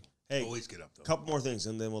the morning. Hey, always get up though. Couple more things,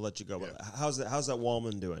 and then we'll let you go. Yeah. How's that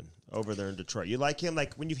Wallman doing over there in Detroit? You like him?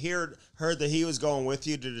 Like when you've heard that he was going with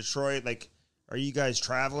you to Detroit, like. Are you guys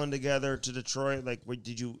traveling together to Detroit? Like, were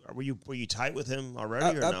you tight with him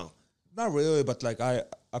already or no? Not really, but like I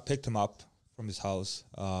picked him up from his house,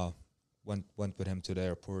 went with him to the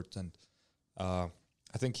airport, and I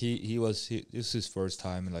think this was his first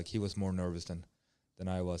time, and like he was more nervous than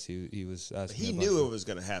I was. He was asking. He knew it was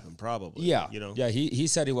going to happen, probably. Yeah, you know. Yeah, he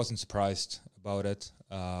said he wasn't surprised about it,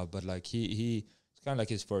 but like he it's kind of like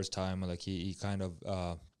his first time, and like he kind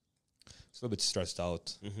of. It's a little bit stressed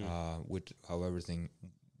out with how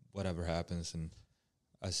whatever happens, and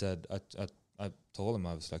I said, I told him,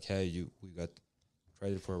 I was like, hey, we got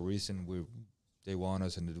traded for a reason. They want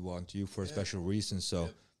us, and they want you for a special reason. So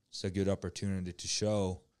it's a good opportunity to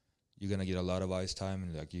show. You're gonna get a lot of ice time,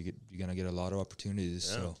 and like you're gonna get a lot of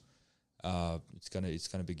opportunities. Yeah. So it's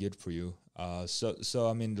gonna be good for you. So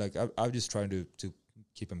I mean, like I'm just trying to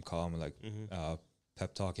keep him calm and like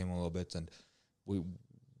pep talk him a little bit, and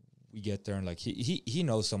we get there, and like he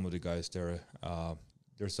knows some of the guys there.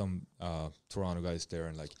 There's some Toronto guys there,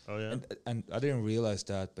 and like and I didn't realize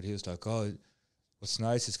that, but he was like, oh, what's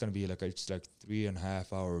nice is gonna be like it's like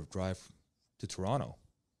 3.5 hour drive to Toronto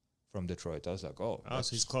from Detroit. I was like, oh, so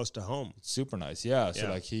he's close to home. It's super nice, yeah. So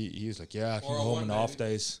like he was like, yeah, I can go home on off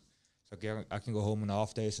days. So like, yeah, I can go home on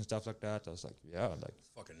off days and stuff like that. I was like, yeah, like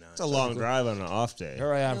fucking nice. It's a long drive on an off day.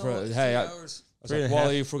 Here I am for I was like,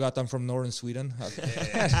 well, you forgot I'm from northern Sweden.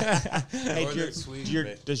 Hey,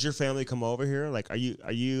 does your family come over here? Like, are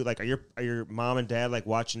your mom and dad like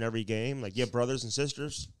watching every game? Like, you have brothers and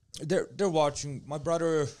sisters? They're watching. My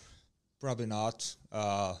brother probably not.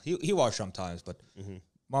 He watch sometimes, but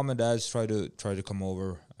mom and dad try to come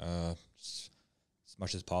over as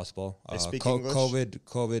much as possible. They speak English?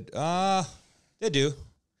 COVID. They do.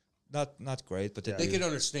 Not great, but they can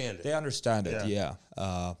understand it. They understand it, yeah.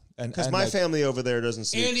 Because my family over there doesn't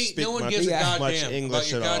speak no one much, gives a goddamn much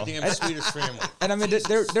English about your at all. goddamn Swedish family. And I mean,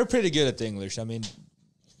 they're pretty good at English. I mean,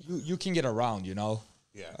 you can get around, you know.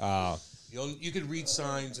 Yeah. You could read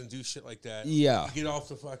signs and do shit like that. Yeah. You get off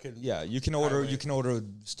the fucking. Yeah, you can order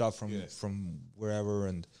stuff from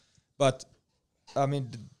wherever, but I mean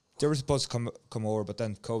they were supposed to come over, but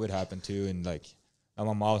then COVID happened too, and like now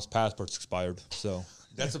my mom's passport's expired, so.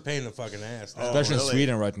 That's a pain in the fucking ass. Especially in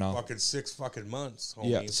Sweden right now. Fucking 6 fucking months, homie.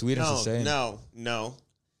 Yeah, Sweden's the same. No.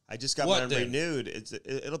 I just got mine renewed.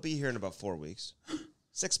 It'll be here in about 4 weeks.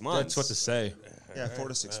 6 months. That's what to say. Yeah, 4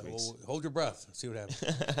 to 6 weeks. Well, hold your breath. See what happens.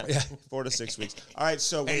 Yeah, 4 to 6 weeks. All right,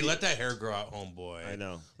 so hey, let that hair grow out, homeboy. I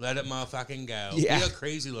know. Let it motherfucking go. Yeah. Be a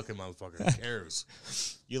crazy looking motherfucker. Who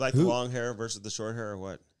cares? You like the long hair versus the short hair, or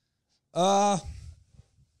what?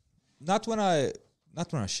 Not when I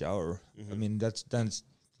shower. I mean that's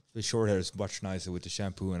the short hair is much nicer with the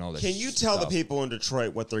shampoo and all that. Can you tell stuff. the people in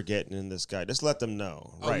Detroit what they're getting in this guy? Just let them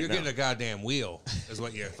know. Oh, you're getting a goddamn wheel is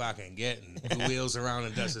what you're fucking getting. Who wheels around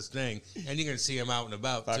and does his thing. And you're going to see him out and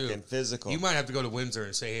about, fucking too. Physical. You might have to go to Windsor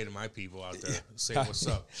and say hey to my people out there. Say what's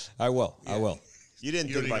up. I will. You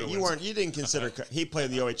didn't think about it. You didn't consider he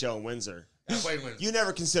played the OHL in Windsor. I played Windsor. You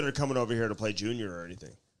never considered coming over here to play junior or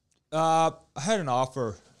anything. I had an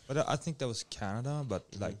offer, but I think that was Canada, but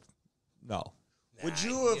like no. Would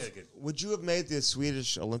you have made the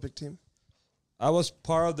Swedish Olympic team? I was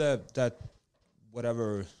part of that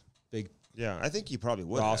whatever big I think you probably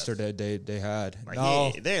would roster have. they had. Like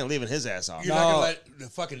no, they ain't leaving his ass off. You're not going to let the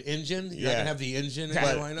fucking engine? You're not going to have the engine in the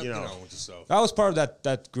But, lineup? you know. With yourself. I was part of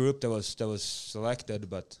that group that was selected,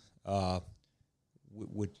 but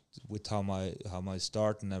with how my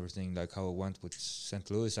start and everything, like how it went with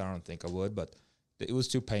St. Louis, I don't think I would, but it was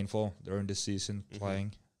too painful during the season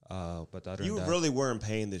playing. But you really were in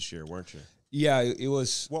pain this year, weren't you? Yeah, it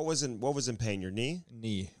was. What was in pain? Your knee?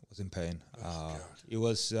 Knee was in pain. It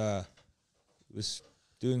was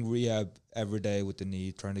doing rehab every day with the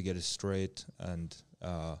knee, trying to get it straight, and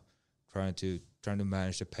trying to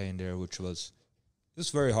manage the pain there, which was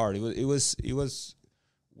very hard. It was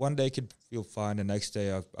one day I could feel fine, the next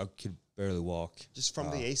day I could barely walk. Just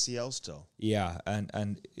from the ACL still. Yeah,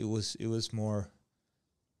 and it was more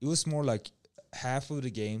like half of the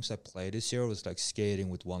games I played this year was like skating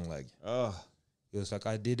with one leg. Oh, it was like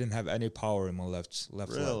I didn't have any power in my left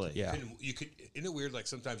really? leg. Yeah, You could. Isn't it weird? Like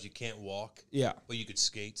sometimes you can't walk. Yeah, but you could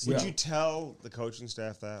skate. Would you tell the coaching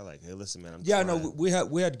staff that, like, hey, listen, man, I'm yeah, trying. no, we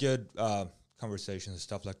had good conversations and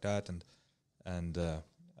stuff like that, and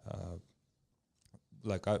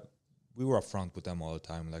like we were upfront with them all the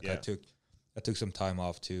time. Like I took some time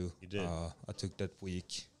off too. You did. I took that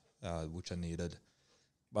week, which I needed,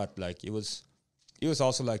 but like it was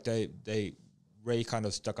also like Ray kind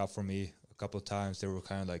of stuck up for me a couple of times. They were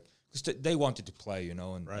kind of like, because they wanted to play, you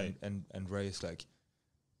know, and right. and Ray's like,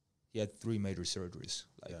 he had 3 major surgeries.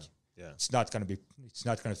 Like, yeah. it's not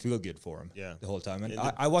gonna feel good for him. Yeah. The whole time, and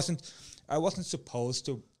I wasn't supposed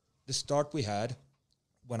to. The start we had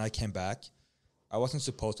when I came back, I wasn't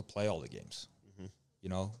supposed to play all the games, you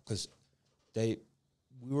know, because we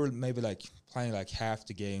were maybe like playing like half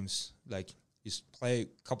the games, like just play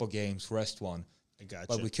a couple games, rest one. I gotcha.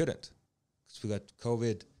 But we couldn't because we got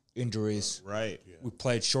COVID injuries. Right. Yeah. We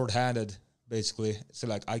played shorthanded basically, so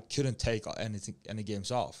like I couldn't take any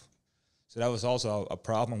games off. So that was also a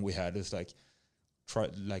problem we had. It's like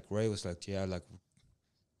Ray was like, yeah, like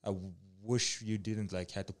I wish you didn't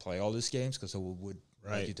like had to play all these games because I would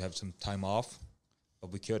like you to have some time off,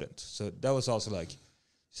 but we couldn't. So that was also like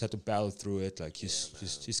just had to battle through it. Like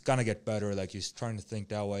he's gonna get better. Like he's trying to think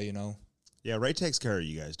that way, you know. Yeah, Ray takes care of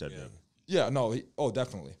you guys, doesn't he? Yeah, no,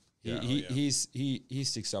 definitely. Yeah, he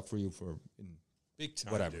sticks up for you for big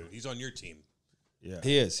time, whatever. dude. He's on your team. Yeah,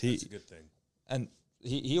 he is. That's a good thing. And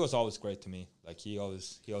he was always great to me. Like he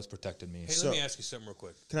always protected me. Hey, let me ask you something real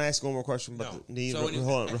quick. Can I ask one more question about the knee? So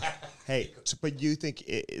hold on. Hey, but you think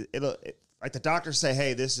it'll like the doctors say,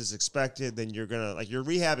 hey, this is expected, then you're gonna like you're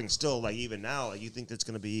rehabbing still, like even now, like you think that's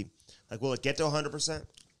gonna be like will it get to 100%?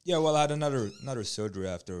 Yeah, well, I had another surgery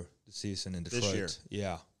after the season in Detroit. This year.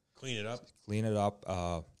 Yeah. Clean it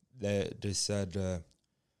up. They said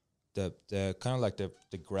the kind of like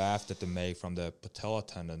the graft that they made from the patella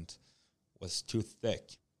tendon was too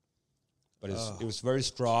thick. But it was very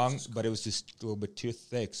strong, but it was just a little bit too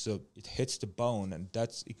thick, so it hits the bone, and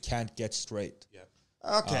it can't get straight. Yeah.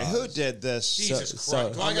 Okay, who did this? Jesus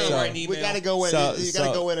Christ! Do I gotta write an email? We gotta go in. You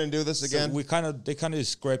gotta go in and do this again. So they kind of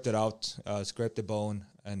scraped it out, scraped the bone,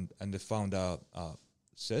 and they found a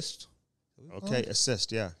cyst. Okay,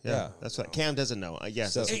 assist. Yeah. That's what Cam doesn't know.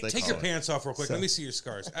 Yes. So, that's what Hey, they take call your it. pants off real quick. Let me see your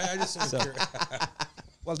scars. I just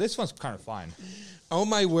Well, this one's kind of fine. Oh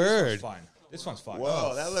my word! Fine. This one's fine.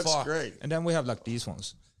 Whoa, that looks great. And then we have like these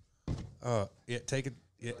ones. Yeah, take it.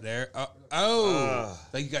 Yeah, there.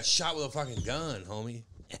 Like you got shot with a fucking gun, homie.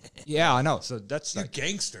 Yeah, I know. So that's You're like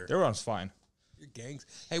gangster. their run's fine. You're gangster.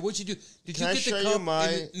 Hey, what'd you do? Did Can you I get show the you cup?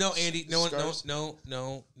 my No, Andy. No scars?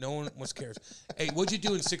 one much cares. Hey, what'd you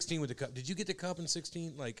do in 16 with the cup? Did you get the cup in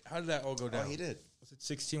 16? Like, how did that all go down? Oh, he did. Was it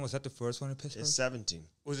 16? Was that the first one in Pittsburgh? It's 17.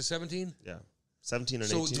 Was it 17? Yeah. 17 and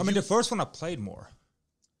So 18. did I mean, the first one I played more.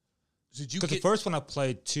 Did you Because the get? first one I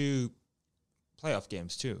played 2 playoff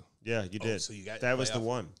games too. Yeah, you did. So you got that was the playoff.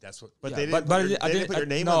 one. That's what. But yeah. they didn't they didn't put your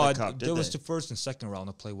name on the cup, did there they? was the first and second round.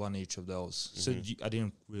 I played one each of those. So I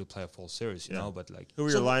didn't really play a full series, you know. But like, Who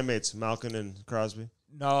were your line mates, Malkin and Crosby?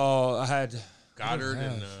 no, I had Goddard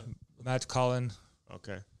and Matt Cullen.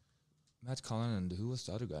 Okay. Matt Cullen and who was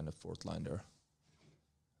the other guy in the fourth line there?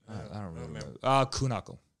 I don't remember.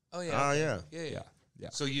 Kunakl. oh yeah, Oh, yeah. Yeah.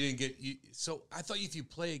 So you didn't get you. So I thought if you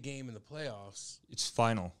play a game in the playoffs, It's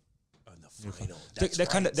final. in the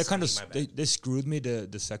final, They screwed me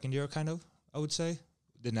the second year, kind of, I would say,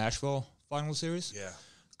 the Nashville final series. Yeah.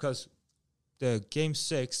 Because the game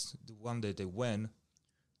 6, the one that they win,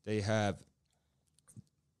 they have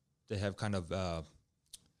kind of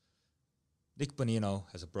Nick Bonino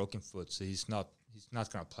has a broken foot, so he's not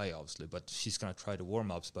gonna play obviously, but he's gonna try the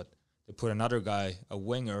warm ups. But they put another guy, a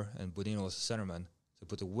winger, and Bonino was a centerman. So they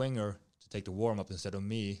put the winger to take the warm up instead of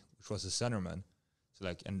me, which was a centerman. So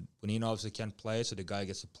like, and Bonino obviously can't play, so the guy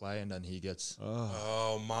gets to play, and then he gets.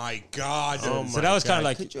 Oh my God! Oh So that was kind of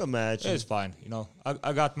like, could you imagine? it's fine, you know.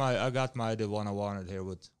 I got the one I wanted here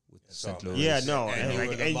with St. all Louis. Yeah, no, And you were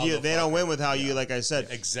the they don't win with how motherfucker. you, like I said.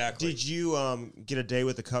 Exactly. Did you get a day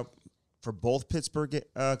with the cup for both Pittsburgh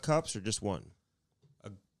cups or just one? I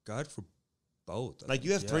got it for both. I Like think,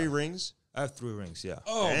 you have yeah. 3 rings? I have 3 rings. Yeah.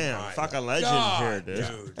 Oh Damn, my fucking legend God, here,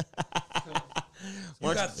 dude.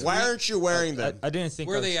 got Why aren't you wearing I them? didn't think.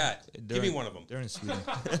 Where are I was- they at? they're Give me in- one of them. They're in Sweden.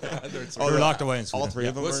 They're They're locked away in Sweden. All 3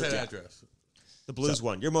 of them What's are? that Yeah. address? The Blues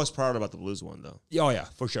one. You're most proud about the Blues one, though. Yeah, oh yeah,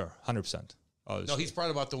 for sure, 100%. No, he's proud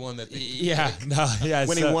about the one that. Yeah, no, yeah.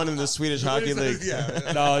 When he won in the Swedish Hockey League.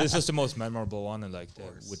 Yeah. No, this was the most memorable one, and like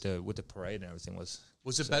with the parade and everything was.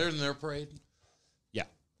 Was it better than their parade? Yeah.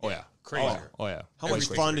 Oh yeah. Crazier. Oh yeah. How much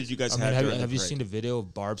Every fun did you guys I mean, have have, during have the you parade? seen the video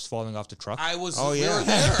of Barb's falling off the truck? I was. Oh, we yeah. were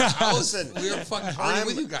there. Listen, we were fucking partying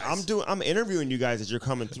with you guys. I'm interviewing you guys as you're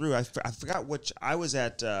coming through. I forgot which I was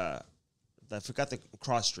at. I forgot the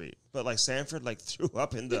cross street, but like Sanford like threw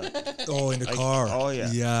up in the. Oh, in the Like, car. oh,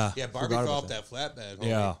 yeah. Yeah. Yeah, Barbie Forgot fell about off that flatbed. Homie.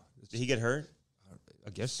 Yeah. Did he get hurt? I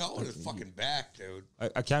guess. Fell on his fucking back, dude.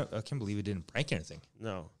 I can't believe he didn't break anything.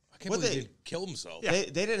 No. I can't believe he didn't kill himself. They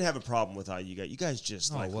didn't have a problem with how you got. You guys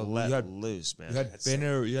just No, like well, let you had- loose, man. You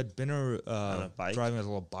had Binner a bike? driving a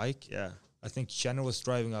little bike. Yeah. I think Jenner was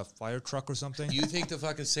driving a fire truck or something. You think the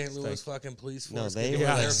fucking St. Louis fucking police No, force? they could do were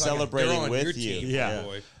it? like They're celebrating they're on with your you. team, Yeah.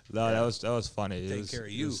 boy. No, that was funny. It Take was, care of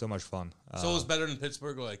it you. was so much fun. So it was better than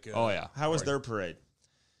Pittsburgh. Like, Oh yeah. How was their parade?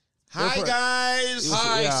 Their Hi parade- guys.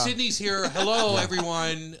 Hi, Yeah. Sydney's here. Hello,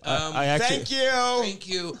 everyone. I actually, Thank you. Thank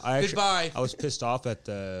you. I actually- Goodbye. I was pissed off at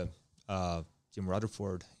Jim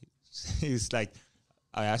Rutherford. He's like,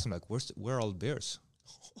 I asked him like, where are all the beers?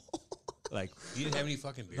 Like, You didn't have any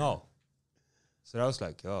fucking beer. no. So I was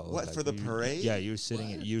like, oh, What, like, for the you- parade? Yeah, you're sitting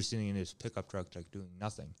in his pickup truck like doing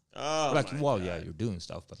nothing. Oh, Like, my well, God. yeah, you're doing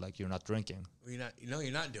stuff, but like you're not drinking. You're not. No,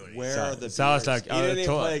 you're not doing it. Where So- are the beers? so I was like, he I didn't even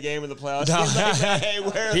told- play a game in the playoffs. No. He's like, hey,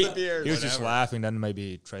 where are He, the beers? he was just Whatever. laughing, then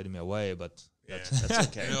maybe he traded me away, but Yeah. That's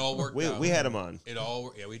okay. And it all worked out. We had him on. It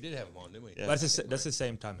all. Yeah, we did have him on, didn't we? Yeah. But that's the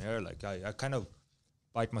same time here. Like I kind of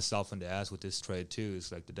bite myself in the ass with this trade too.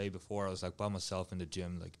 It's like the day before I was like by myself in the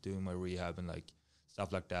gym, like doing my rehab and like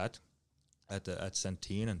stuff like that at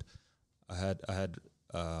Centene, and I had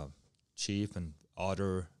Chief and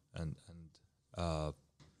Otter and I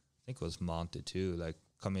think it was Monty too. Like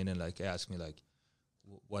come in and like ask me like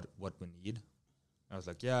what we need. I was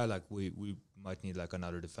like, yeah, like we might need like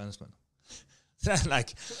another defenseman.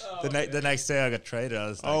 Like the next day I got traded. I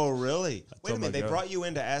was like, Oh, really? Wait a told my minute. They girl. brought you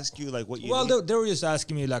in to ask you like what you well, need? they were just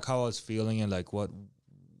asking me like how I was feeling and like what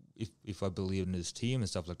if I believe in this team and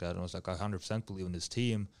stuff like that. And I was like, I 100% believe in this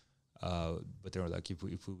team. But they were like, if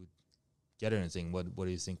we would get anything, what do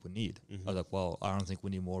you think we need? I was like, well, I don't think we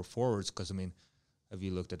need more forwards because I mean, have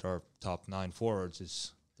you looked at our top 9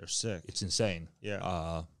 forwards? They're sick. It's insane.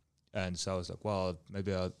 Yeah. And so I was like, well,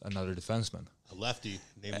 maybe another defenseman. A lefty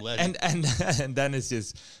named Legend. And then it's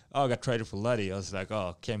just, I got traded for Letty. I was like,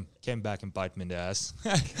 oh, came back and bite me in the ass.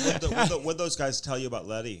 What those guys tell you about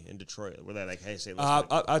Letty in Detroit? Were they like, hey, say,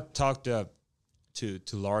 I talked to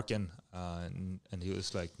Larkin, and he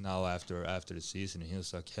was like, now after the season, he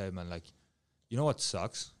was like, hey man, like, you know what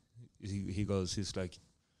sucks? He goes, he's like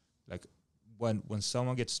when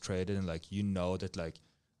someone gets traded and like you know that like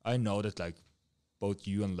I know that like both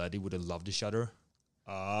you and Letty would have loved each other,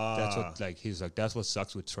 That's what he's like. That's what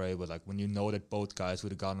sucks with Trey. But like when you know that both guys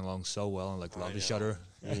would have gotten along so well and like love each other.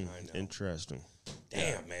 Interesting.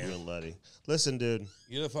 Damn, man. You and Letty. Listen, dude.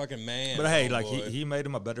 You're the fucking man. But hey, like he made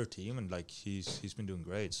him a better team, and like he's been doing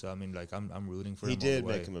great. So I mean, like I'm rooting for him. He did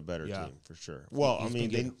make him a better team for sure. Well, I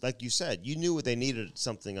mean, they, like you said, you knew what they needed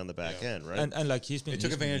something on the back end, right? And like he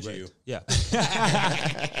took advantage of you. Yeah.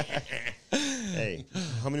 Hey,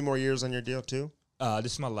 how many more years on your deal too?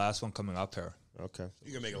 This is my last one coming up here. Okay.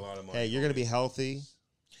 You're gonna make a lot of money. Hey, you're gonna be healthy.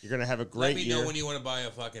 You're gonna have a great year. Let me know when you want to buy a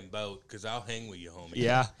fucking boat, because I'll hang with you, homie.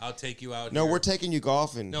 Yeah. I'll take you out. No, here. we're taking you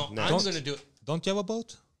golfing. No, next. I'm gonna do it. Don't you have a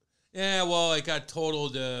boat? Yeah, well, it got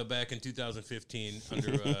totaled back in 2015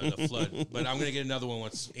 under the flood. But I'm gonna get another one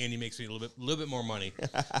once Andy makes me a little bit more money.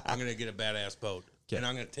 I'm gonna get a badass boat, and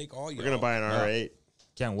I'm gonna take all you. We're gonna buy an R8.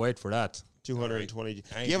 Can't wait for that. 220. Do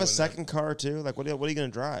you have a second car too? Like, what are you gonna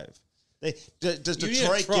drive? Does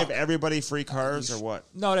Detroit give everybody free cars or what?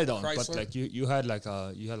 No, they don't. Chrysler? But like you had like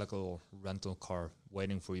a little rental car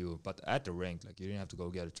waiting for you. But at the rink, like you didn't have to go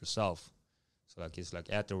get it yourself. So like it's like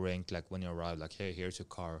at the rink, like when you arrive, like hey, here's your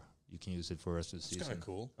car. You can use it for the rest of the season. It's kind of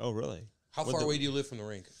cool. Oh, really? How far away do you live from the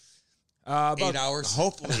rink? About 8 hours.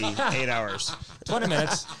 Hopefully 8 hours. 20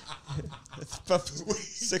 minutes.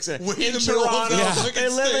 6 in Way Toronto. They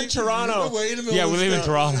live in Toronto. Yeah, we live in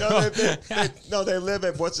Toronto. No, they live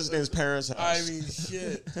at what's his name's parents' house. I mean,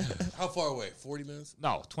 shit. How far away? 40 minutes?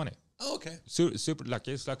 No, 20. Oh, okay. Super like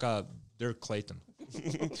it's like they're Clayton.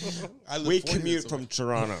 We commute from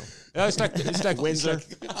Toronto. Yeah, it's like Windsor.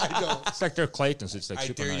 I know. It's like they're Claytons. It's like I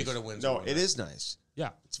super dare you nice. to go to Windsor. No, it is nice.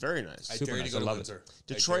 Yeah, It's very nice. I super dare you nice. to go I to love Windsor.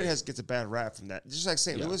 Detroit gets a bad rap from that. Just like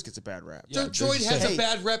St. Louis gets a bad rap. Yeah, Detroit there's- has Hey. a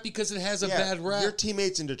bad rep because it has a bad rap. Your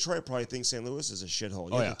teammates in Detroit probably think St. Louis is a shithole.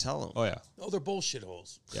 You have to tell them. Oh yeah. Oh, they're bullshit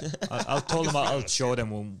holes. Yeah, I'll tell them. I'll show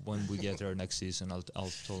them when we get there next season. I'll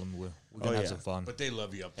tell them we're gonna have some fun. But they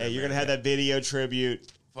love you up there. Hey, you're going to have that video tribute.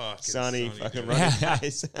 Fucking Sonny fucking dude. running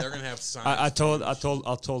guys. They're gonna have signs. I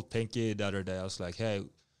told Pinky the other day. I was like, hey,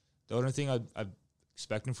 the only thing I'm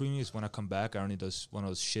expecting from you is when I come back, I only those one of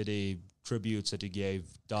those shitty tributes that you gave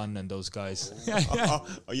Dunn and those guys.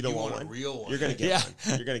 Oh, you don't You want want a one? real one. You're going to get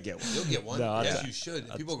one. You're going to get one. You'll get one. No, Yes, you should.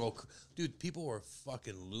 People go, dude. People were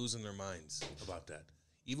fucking losing their minds about that.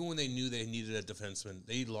 Even when they knew they needed a defenseman,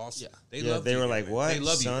 they lost. Yeah. They were like, what, They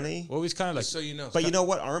love Sonny? Well, he's kind of like, So you know. But you know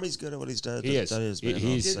what? Army's good at what he's done. he is. That is, man.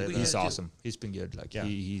 He's I'll say that. awesome. He's been good. Like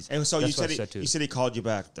he's. And so you that's what said, I said too. you said he called you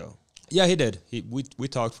back, though. Yeah, he did. We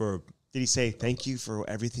talked for. Did he say thank you for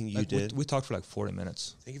everything you Like, did? we talked for like 40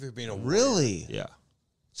 minutes. Thank you for being a Really? Yeah.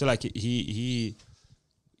 So like he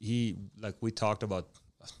like we talked about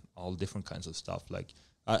all different kinds of stuff. Like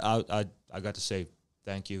I got to say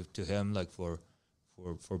thank you to him like for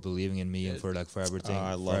believing in me and for everything.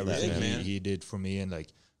 I love for that, everything man. he did for me and like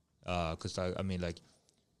because I mean like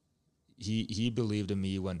he believed in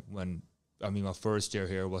me when I mean my first year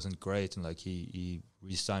here wasn't great and like he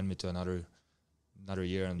re-signed me to another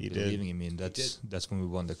year and believing in me and that's when we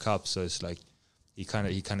won the cup. So it's like he kind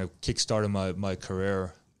of kickstarted my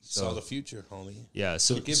career. So, Saw the future, homie. yeah.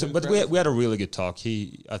 So give him but credit. we had a really good talk.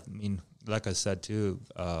 I mean, like I said too,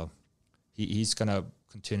 he's gonna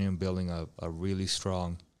continue building a really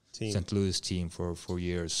strong Team. St. Louis team for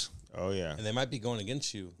years. Oh, yeah. And they might be going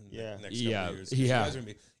against you in Yeah. the next Yeah, couple of years. yeah.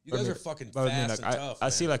 You guys are fucking But fast I mean, like, and tough. I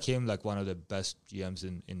see man. like him like one of the best GMs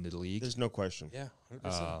in the league. There's no question. Yeah,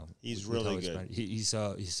 100%. He's with how really he's good.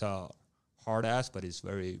 been. He's a hard ass, but he's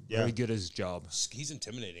very good at his job. He's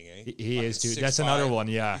intimidating, eh? He Fucking is too. 6'5". That's another one.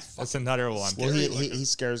 Yeah, that's another one. Well, Scary he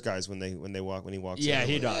scares guys when he walks. Yeah, in.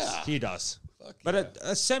 he does. Yeah. He does. Fuck But yeah. at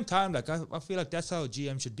the same time, like I feel like that's how a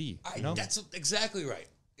GM should be. You know? That's exactly right.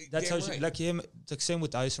 That's Damn how right. like him. It's like same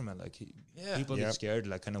with Iserman. Like people Yep. get scared,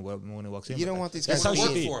 like kind of when he walks in. You but, don't like, want these that's guys how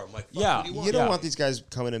to it be- should be. for him. Like, fuck, Yeah. what do you want? You don't Yeah. want these guys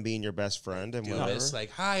coming and being your best friend and Do whatever. this like,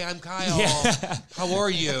 hi, I'm Kyle. Yeah. How are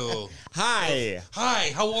you? Hi.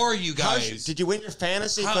 Hi, how are you guys? Did you win your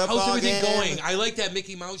fantasy football How's everything game? going? I like that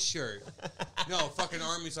Mickey Mouse shirt. No, fucking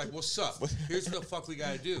Army's like, what's up? Here's what the fuck we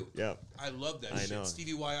gotta do. Yeah. I love that I shit. know.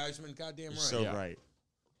 Stevie Y. Eisman, goddamn right. So Yeah. right.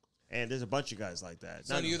 And there's a bunch of guys like that.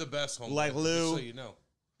 Sonny, you're the best, homie. Like Just Lou. so you know.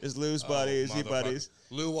 Is Lou's buddies? Oh, He motherfucker. buddies?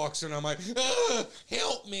 Lou walks in, I'm like,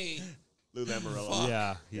 help me. Lou Lamoriello.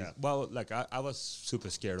 Yeah. Yeah. Well, like I was super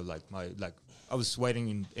scared of like I was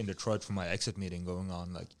waiting in Detroit for my exit meeting going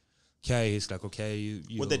on. Like, okay, he's like, okay, you.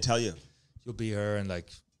 What'd they tell you? You'll be here and like,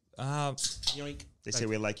 Yoink. They say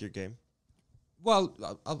we like your game. well,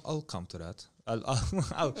 I'll come to that.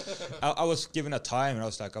 I was given a time and I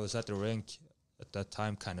was at the rink at that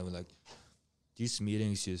time, kind of like these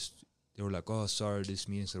meetings they were like, oh, sorry, these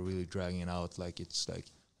meetings are really dragging out. Like it's like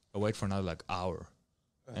I wait for another like hour,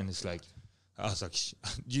 and it's like I was like,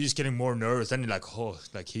 you're just getting more nervous. Then you're like, oh,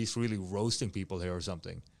 like he's really roasting people here or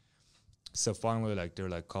something. So finally, like they're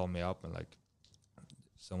like calling me up and like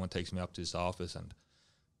someone takes me up to his office and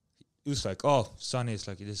he was like, oh, Sonny, it's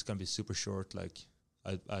like this is gonna be super short. Like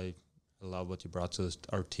I love what you brought to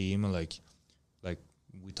our team and like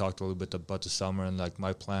we talked a little bit about the summer and like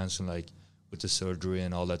my plans and like with the surgery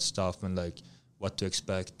and all that stuff and like what to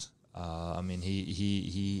expect. I mean,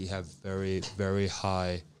 he have very, very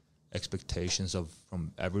high expectations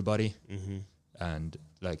from everybody. And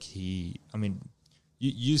like I mean,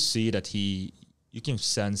 you see that you can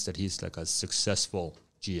sense that he's like a successful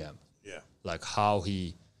GM. Yeah. Like how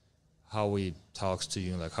he talks to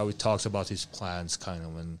you, like how he talks about his plans kind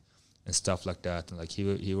of and stuff like that. And like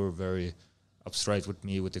he were very upstraight with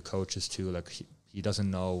me, with the coaches too. Like he doesn't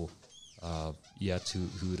know yet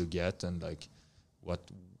who to get and like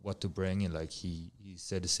what to bring. And like he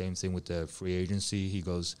said the same thing with the free agency. He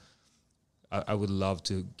goes, I would love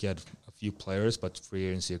to get a few players, but free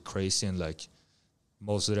agency are crazy and like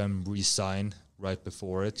most of them resign right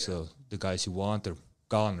before it. Yeah. So the guys you want are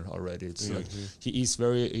gone already. It's like he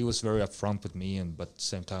was very upfront with me, and but at the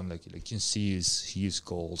same time like you can see his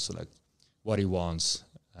goals, so like what he wants.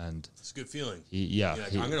 And it's a good feeling.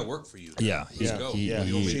 I'm gonna work for you. Yeah, he's a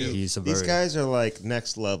very. These guys are like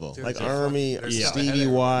next level, like Army, Stevie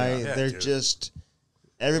Y. They're just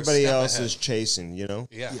everybody else is chasing. You know.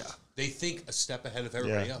 Yeah. They think a step ahead of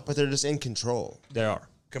everybody else, but they're just in control. They are.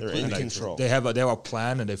 They're in control. They have a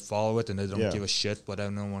plan and they follow it and they don't give a shit what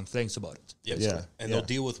anyone thinks about it. And they'll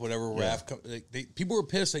deal with whatever RAF. People were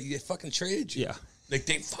pissed that they fucking traded you. Yeah, like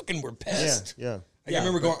they fucking were pissed. Yeah. I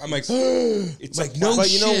remember going. I'm like, it's like no. But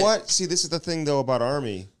shit. You know what? See, this is the thing though about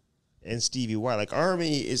Army and Stevie Y. Like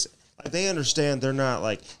Army is. Like, they understand they're not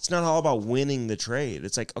like it's not all about winning the trade.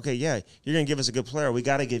 It's like, okay, you're gonna give us a good player. We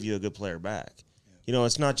got to give you a good player back. You know,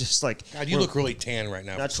 it's not just like God. You look really tan right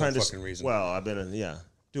now. Not for trying some to. Fucking reason. Well, I've been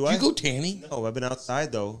Do you go tanning? No, I've been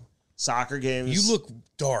outside though. Soccer games. You look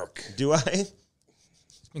dark. Do I? It's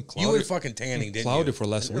been cloudy. You went fucking tanning, didn't cloudy you? for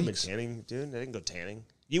less I've weeks. been tanning, dude. I didn't go tanning.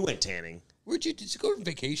 You went tanning. Did you go on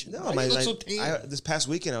vacation? No, this past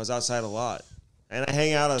weekend I was outside a lot, and I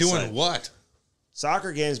hang out outside. Doing what?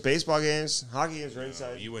 Soccer games, baseball games, hockey games,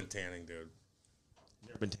 ringside. You went tanning, dude.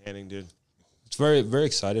 Never been tanning, dude. It's very, very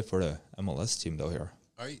excited for the MLS team though here.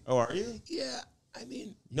 Are you? Oh, are you? Yeah. I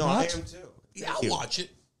mean, no, I am too. Yeah, I'll watch it.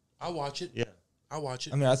 Yeah, I'll watch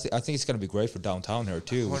it. I mean, I think it's gonna be great for downtown here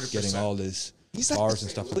too, 100%. getting all these he's bars like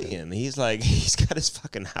and stuff like that. He's like he's got his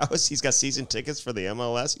fucking house. He's got season tickets for the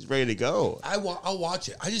MLS. He's ready to go. I'll watch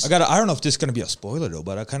it. I don't know if this is gonna be a spoiler though,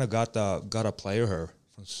 but I kind of got a player here.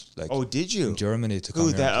 Like, oh, did you? From Germany to come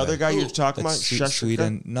here. That other guy you're talking about?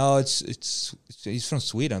 Sweden. No, it's he's from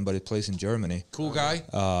Sweden, but he plays in Germany. Cool guy.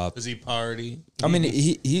 Does he party? I mean,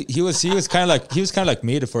 he was kind of like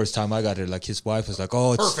me the first time I got here. Like his wife was like,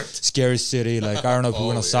 "Oh, it's perfect. Scary city. Like I don't know if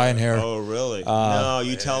we're gonna sign here." Oh, really? No,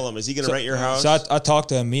 you tell him. Is he gonna rent your house? So I talked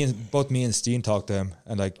to him. Both me and Steen talked to him,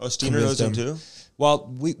 and like. Oh, Steen knows him too.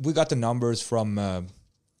 Well, we got the numbers from the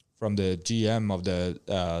GM of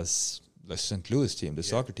the St. Louis team, the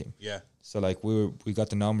soccer team. Yeah. So like we got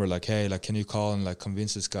the number, like, hey, like can you call and like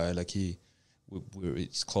convince this guy, like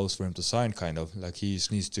it's close for him to sign, kind of like he just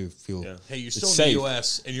needs to feel. Yeah. Hey, you're still safe. in the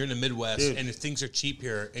U.S. and you're in the Midwest, dude, and if things are cheap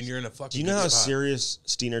here, and you're in a fucking. Do you know how serious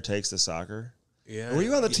Steiner takes the soccer? Yeah. Were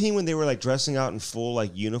you on the team when they were like dressing out in full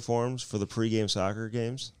like uniforms for the pregame soccer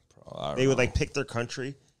games? They would like pick their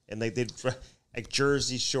country and they'd like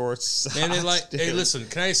jersey shorts. Socks, and they like, dude. hey, listen,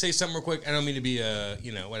 can I say something real quick? I don't mean to be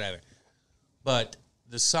whatever, but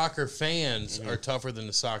the soccer fans are tougher than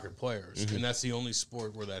the soccer players, and that's the only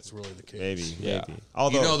sport where that's really the case. Maybe.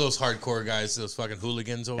 Although, you know those hardcore guys, those fucking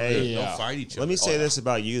hooligans over there, they'll fight each other. Let me say this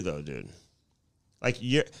about you, though, dude. Like,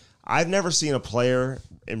 I've never seen a player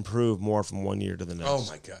improve more from one year to the next. Oh,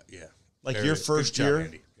 my God, yeah. Like, your first year,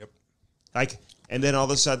 Andy. Yep. Like, and then all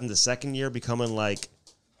of a sudden the second year becoming like,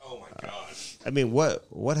 oh, my God. I mean,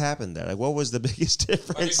 what happened there? Like, what was the biggest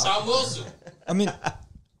difference? Tom Wilson. I mean...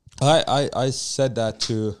 I said that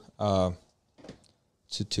to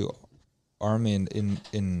Army in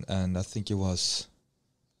and I think it was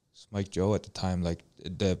Mike Joe at the time, like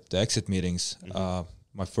the exit meetings.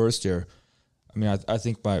 My first year, I mean, I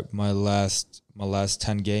think my last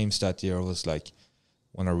 10 games that year was like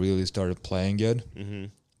when I really started playing good,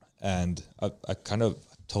 and I kind of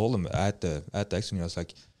told him at the exit meeting, I was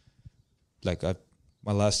like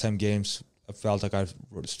my last 10 games. I felt like I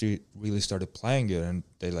really started playing good, and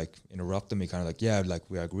they like interrupted me, kind of like, yeah, like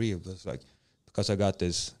we agree. It was like because I got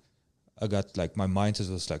like my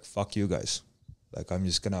mindset was like, fuck you guys, like I'm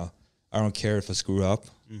just gonna I don't care if I screw up.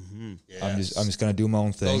 Mm-hmm. Yes. I'm just gonna do my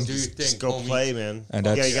own thing. Go do your thing. Just go play, man. And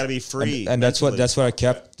that's, you got to be free. And that's what I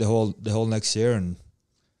kept the whole next year, and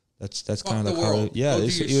that's kind of like how. Yeah, it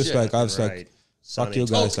was like I was like, fuck you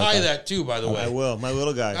guys. I'll tie that too, by the way. I will. My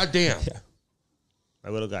little guy. God damn. Yeah. My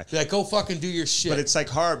little guy. Like, go fucking do your shit. But it's like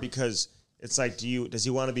hard because it's like, does he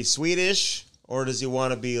want to be Swedish or does he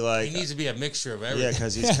want to be like? He needs to be a mixture of everything. Yeah,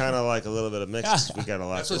 because he's kind of like a little bit of mixed. We got a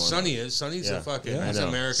lot. That's what Sonny is. Sonny's a fucking. He's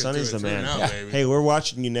American. Sonny's the man. Baby. Hey, we're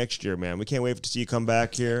watching you next year, man. We can't wait to see you come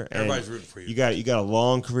back here. Everybody's rooting for you. You got a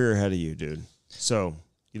long career ahead of you, dude. So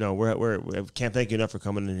we can't thank you enough for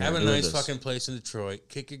coming in here. Have a nice fucking place in Detroit.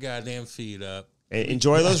 Kick your goddamn feet up.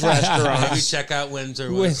 Enjoy those restaurants. Maybe check out Windsor.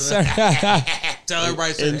 Tell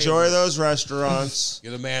everybody. Enjoy those restaurants.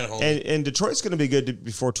 You're the man, homie. And Detroit's going to be good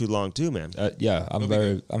before too long too, man. Yeah, I'm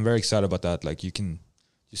very excited about that. Like you can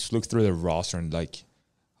just look through the roster and like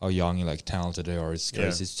how young and like talented they are. It's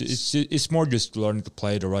crazy. It's more just learning to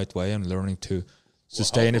play the right way and learning to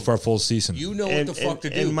sustain it for a full season. You know what the fuck to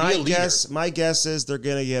do. And my guess is they're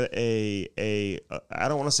going to get a I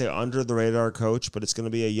don't want to say under the radar coach, but it's going to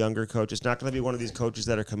be a younger coach. It's not going to be one of these coaches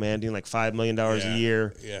that are commanding like $5 million a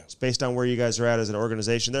year. Yeah. It's based on where you guys are at as an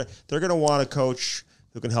organization. They're going to want a coach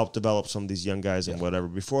who can help develop some of these young guys and whatever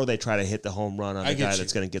before they try to hit the home run on the guy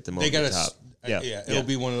that's going to get them over the top. It'll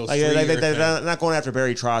be one of those. They're not going after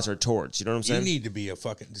Barry Trotz or Torts. You know what I'm saying? You need to be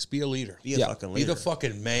just be a leader. Be a fucking leader. Be the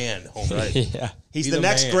fucking man, homie. Yeah. He's the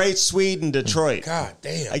next great Swede in Detroit. God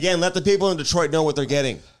damn. Again, let the people in Detroit know what they're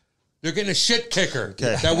getting. They're getting a shit kicker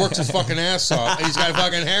that works his fucking ass off. And he's got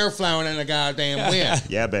fucking hair flowing in the goddamn wind.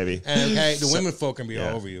 Yeah, baby. And the women folk can be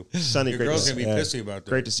all over you. Sonny, your girl's going to be pissy about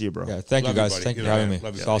that. Great to see you, bro. Yeah, thank you guys. Thank you for having me.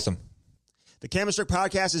 It's awesome. The Cam Strick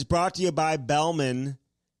Podcast is brought to you by Bellman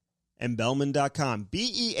and Bellman.com.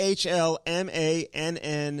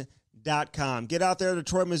 BEHLMANN.com. Get out there to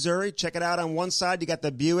Detroit, Missouri. Check it out. On one side, you got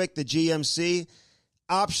the Buick, the GMC.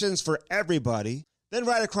 Options for everybody. Then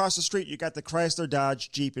right across the street, you got the Chrysler,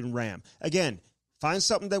 Dodge, Jeep, and Ram. Again, find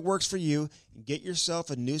something that works for you and get yourself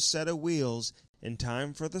a new set of wheels in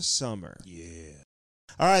time for the summer. Yeah.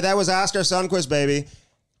 All right, that was Oskar Sundqvist, baby.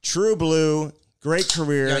 True Blue. Great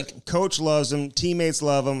career. Coach loves him. Teammates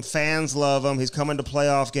love him. Fans love him. He's coming to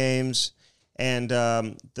playoff games. And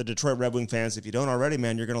the Detroit Red Wing fans, if you don't already,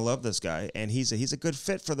 man, you're going to love this guy. And he's a good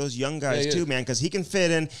fit for those young guys, too, man, because he can fit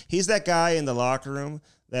in. He's that guy in the locker room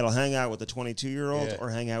that'll hang out with the 22-year-old or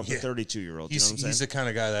hang out with the 32-year-old. You know what I'm saying? He's the kind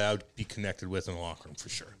of guy that I would be connected with in the locker room for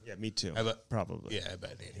sure. Yeah, me too. Probably. Yeah, I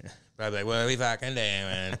bet. But I'd be like, well, we fucking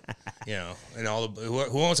day, man. And all the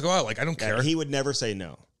who wants to go out? Like, I don't care. He would never say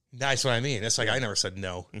no. That's what I mean. That's like I never said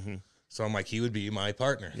no. Mm-hmm. So I'm like, he would be my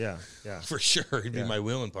partner. Yeah. For sure. He'd be my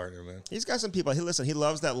wheeling partner, man. He's got some people. He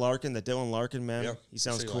loves that Larkin, that Dylan Larkin, man. Yeah, he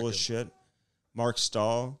sounds cool as shit. Mark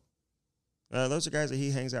Stahl. Those are guys that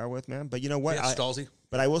he hangs out with, man. But you know what? Yeah, Stallsy.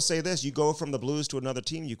 But I will say this. You go from the Blues to another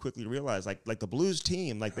team, you quickly realize, like the Blues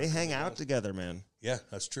team, like they hang out together, man. Yeah,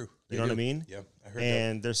 that's true. You know what I mean? Yeah, I heard that.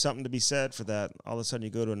 And there's something to be said for that. All of a sudden you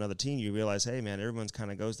go to another team, you realize, hey, man, everyone's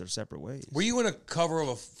kind of goes their separate ways. Were you in a cover of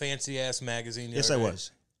a fancy-ass magazine? Yes, I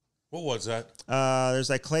was. What was that? There's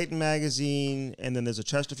like Clayton magazine, and then there's a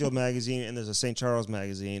Chesterfield magazine, and there's a St. Charles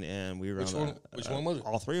magazine, and we were Which one was it?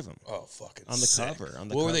 All three of them. Oh, fucking on the sick. cover.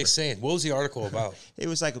 What were they saying? What was the article about? It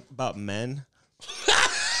was like about men.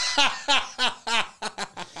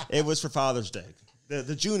 It was for Father's Day.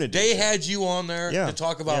 The June edition. They had you on there to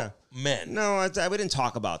talk about men. No, we didn't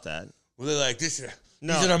talk about that. Were they like, these are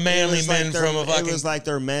the manly men from a fucking... It was like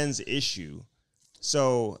their men's issue.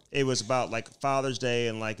 So it was about like Father's Day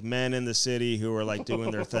and like men in the city who were like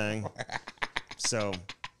doing their thing. So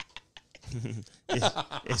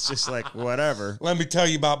it's just like whatever. Let me tell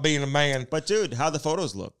you about being a man. But dude, how the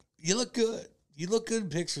photos look? You look good. You look good in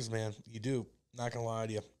pictures, man. You do. Not gonna lie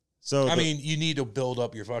to you. So I mean, you need to build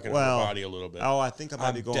up your fucking body a little bit. Oh, I think I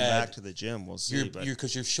might be going back to the gym. We'll see.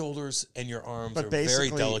 Because your shoulders and your arms are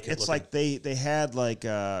very delicate. It's like they had like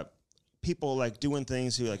people like doing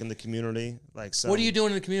things who like in the community, like some, what are you doing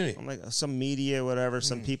in the community? Like some media, whatever.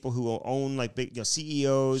 Some people who own like big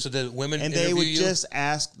CEOs. So the women and they would just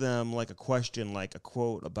ask them like a question, like a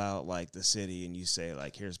quote about like the city, and you say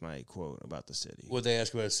like, "Here's my quote about the city." What they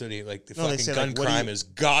ask about the city? Like the fucking gun like, crime is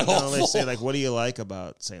god awful. No, they say like, "What do you like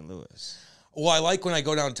about St. Louis?" Well, I like when I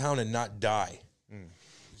go downtown and not die.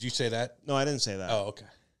 Did you say that? No, I didn't say that. Oh, okay.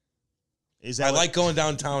 I like going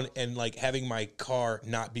downtown and like having my car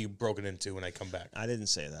not be broken into when I come back. I didn't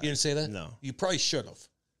say that. You didn't say that? No. You probably should have.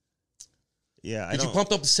 Yeah. Did you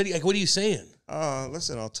pump up the city? Like, what are you saying?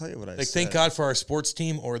 Listen, I'll tell you what I said. Like, thank God for our sports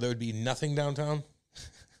team, or there would be nothing downtown.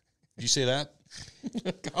 Did you say that?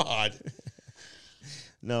 God.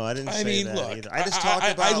 No, I didn't say that look, either. I just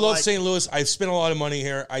talked about. I love St. Louis. I've spent a lot of money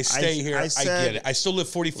here. I stay here. I get it. I still live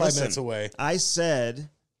 45 minutes away. I said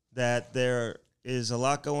that there is a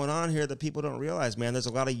lot going on here that people don't realize, man. There's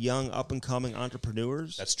a lot of young, up-and-coming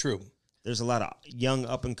entrepreneurs. That's true. There's a lot of young,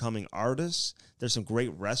 up-and-coming artists. There's some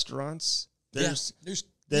great restaurants. Yeah,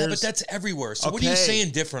 but that's everywhere. So what are you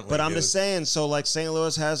saying differently? But I'm just saying, so like St.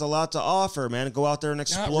 Louis has a lot to offer, man. Go out there and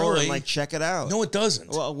explore and like check it out. No, it doesn't.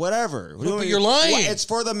 Well, whatever. But you're lying. Well, it's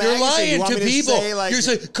for the magazine. You're lying to people. You're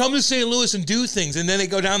saying, come to St. Louis and do things, and then they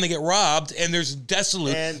go down, they get robbed, and there's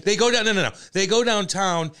desolate. They go down. No. They go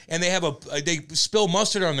downtown and they they spill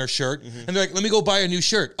mustard on their shirt, and they're like, "Let me go buy a new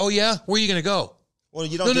shirt." Oh yeah, where are you gonna go? Well,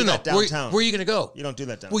 you don't do that downtown. Where are you going to go? You don't do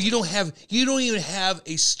that downtown. Well, you don't even have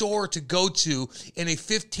a store to go to in a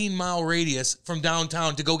 15-mile radius from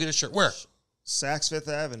downtown to go get a shirt. Where? Saks Fifth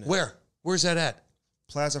Avenue. Where? Where's that at?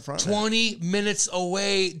 Plaza Front. 20 minutes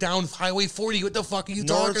away down Highway 40. What the fuck are you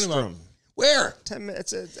talking about? Where? 10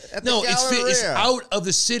 minutes at the No, it's out of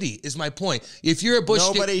the city is my point. If you're a Bush...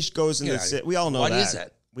 Nobody goes in the city. We all know that. What is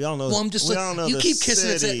that? We all know that. Well, I'm just like, you keep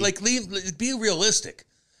kissing it. Like, be realistic.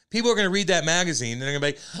 People are going to read that magazine and they're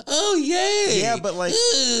going to be like, "Oh yay, yeah!" But like,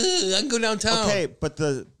 I can go downtown. Okay, but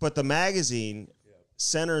the magazine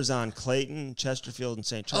centers on Clayton, Chesterfield, and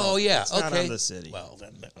St. Charles. Oh yeah, it's not on the city. Well,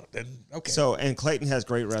 then okay. So and Clayton has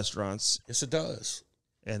great restaurants. Yes, it does.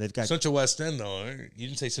 And they've got Central West End though. You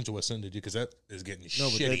didn't say Central West End, did you? Because that is getting shitty. No,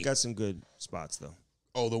 but they've got some good spots though.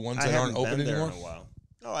 Oh, the ones that aren't open anymore. In a while.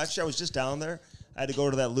 No, actually, I was just down there. I had to go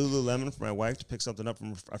to that Lululemon for my wife to pick something up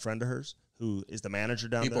from a friend of hers who is the manager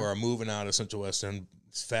down there. People are moving out of Central West End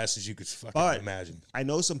as fast as you could fucking imagine. I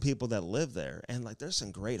know some people that live there, and like there's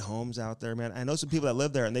some great homes out there, man. I know some people that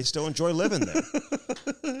live there, and they still enjoy living there.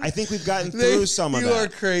 I think we've gotten through some of that. You are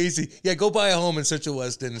crazy. Yeah, go buy a home in Central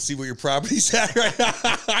West End and see where your property's at right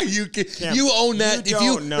now. You own that. You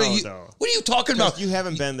don't know, though. What are you talking about? You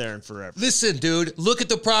haven't been there in forever. Listen, dude, look at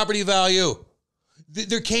the property value.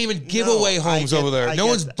 There came and giveaway homes over there. No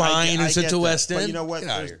one's buying in Central West End. But you know what?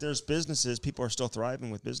 There's businesses. People are still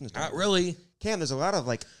thriving with business. Not really. Cam, there's a lot of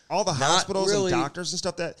like all the hospitals and doctors and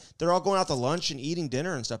stuff that they're all going out to lunch and eating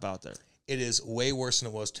dinner and stuff out there. It is way worse than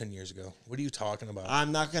it was 10 years ago. What are you talking about?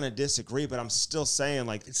 I'm not going to disagree, but I'm still saying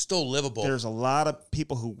like it's still livable. There's a lot of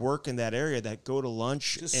people who work in that area that go to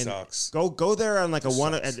lunch and sucks. Go there on like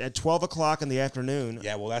at 12 o'clock in the afternoon.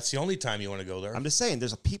 Yeah, well, that's the only time you want to go there. I'm just saying,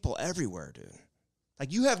 there's people everywhere, dude.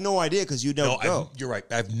 Like you have no idea because you don't go. You're right.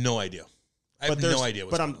 I have no idea. I have no idea.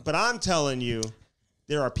 But I'm telling you,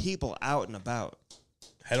 there are people out and about.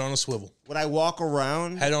 Head on a swivel. Would I walk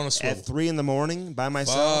around? Head on a swivel at 3 a.m. by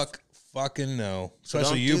myself? Fucking no.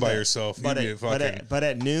 Especially you by yourself. But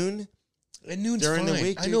at noon. At noon's during fine. the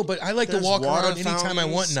week, dude, I know, but I like to walk around anytime I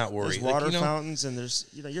want and not worry. There's water fountains and there's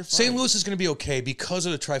you're fine. St. Louis is going to be okay because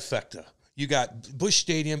of the trifecta. You got Busch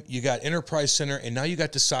Stadium, you got Enterprise Center, and now you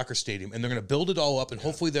got the soccer stadium, and they're going to build it all up, and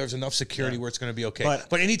hopefully there's enough security where it's going to be okay.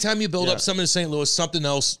 But anytime you build up something in St. Louis, something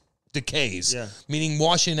else decays, meaning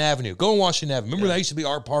Washington Avenue. Go on Washington Avenue. Remember that used to be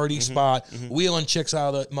our party spot, wheeling chicks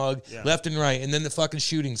out of the mug, left and right, and then the fucking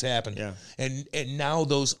shootings happened. Yeah. And now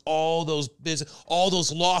all those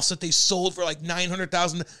lots that they sold for like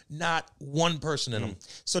 $900,000, not one person in them.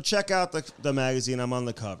 So check out the magazine. I'm on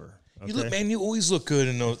the cover. Okay. You look, man. You always look good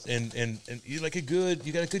in those, and you like you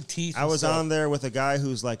got a good teeth. I was on there with a guy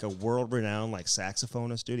who's like a world-renowned like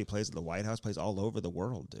saxophonist, dude. He plays at the White House, plays all over the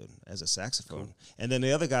world, dude, as a saxophone. Cool. And then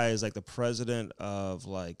the other guy is like the president of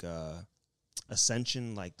like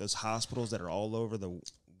Ascension, like those hospitals that are all over the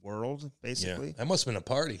world, basically. Yeah, that must have been a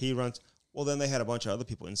party. He runs. Well, then they had a bunch of other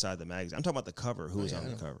people inside the magazine. I'm talking about the cover. Who was on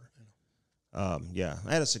the cover? Yeah,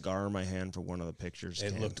 I had a cigar in my hand for one of the pictures.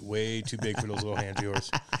 It looked way too big for those little hands of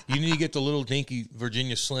yours. You need to get the little dinky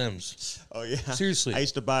Virginia Slims. Oh yeah, seriously. I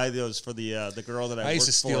used to buy those for the girl that I used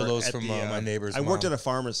to steal those from my neighbor's mom. Worked at a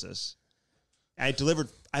pharmacist. I delivered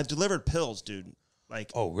pills, dude.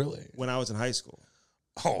 Like, oh really? When I was in high school.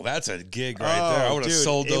 Oh, that's a gig right there. I would have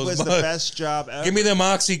sold those. It was the best job ever. Give me them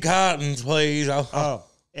Oxycontins, please.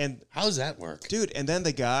 And how does that work, dude? And then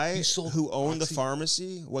the guy who owned the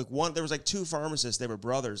pharmacy, there was like two pharmacists. They were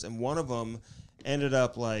brothers, and one of them ended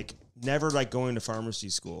up like never like going to pharmacy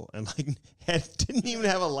school, and like didn't even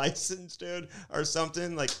have a license, dude, or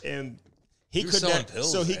something. Like, and he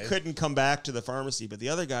couldn't come back to the pharmacy, but the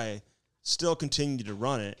other guy still continued to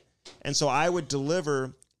run it, and so I would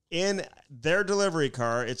deliver. In their delivery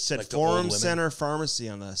car, it said like Forum Center Pharmacy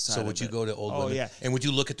on the side. So would you go to old women? Yeah. And would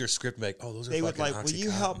you look at their script and be like, oh, those are they would like, will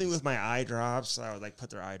you help me with my eye drops? I would like put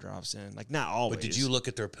their eye drops in. Like not always. But did you look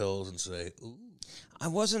at their pills and say, ooh? I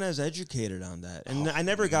wasn't as educated on that. And I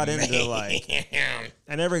never got into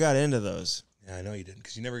I never got into those. I know you didn't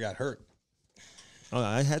because you never got hurt. Oh,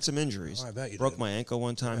 I had some injuries. Oh, I bet you broke did. my ankle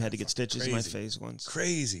one time. Had to get stitches in my face once.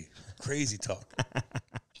 Crazy talk.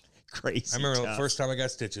 Crazy. I remember the first time I got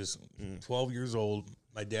stitches. 12 years old.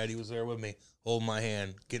 My daddy was there with me, holding my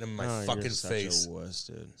hand, getting in my fucking face. Such a wuss,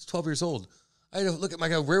 dude. I was 12 years old. I had to look at my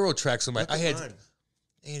railroad tracks on my. Look at mine.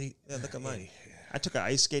 Andy. Yeah, look at mine. I took an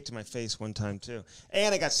ice skate to my face one time too,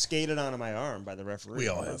 and I got skated onto my arm by the referee. We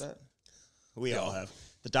all have that. We all have.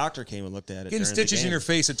 The doctor came and looked at it. Getting stitches in your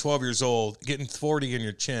face at 12 years old, getting 40 in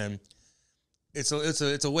your chin. It's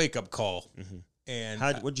a wake up call. Mm-hmm. And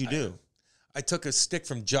what'd you do? I took a stick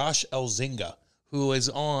from Josh Elzinga, who is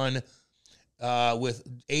on with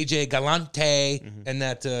AJ Galante and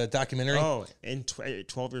that documentary. Oh, and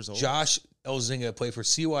 12 years old. Josh Elzinga played for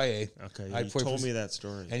CYA. Okay, you told me that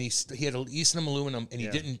story. And he had Easton aluminum, and he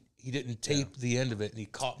didn't tape the end of it, and he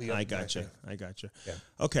caught me up. I got you. Yeah.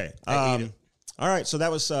 Okay. I ate it. All right, so that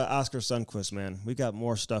was Oskar Sundqvist, man. We got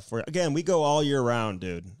more stuff for you. Again, we go all year round,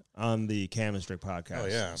 dude, on the Cam Strick Podcast. Oh,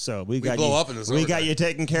 yeah. So we got you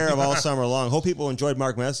taken care of all summer long. Hope people enjoyed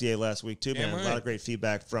Mark Messier last week, too, man. Right. A lot of great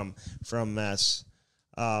feedback from Mess.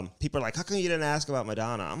 People are like, how come you didn't ask about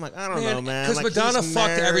Madonna? I'm like, I don't know, man. Because like, Madonna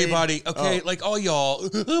fucked everybody. Okay, like all y'all.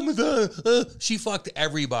 Madonna. She fucked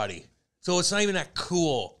everybody. So it's not even that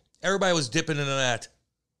cool. Everybody was dipping into that.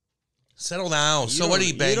 Settle down. So what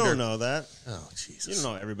he banged her? You don't know that. Oh, Jesus. You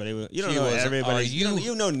don't know everybody. You don't know everybody.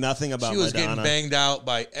 You know nothing about Madonna. She was getting banged out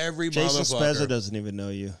by every Jason motherfucker. Spezza doesn't even know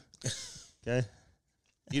you. Okay?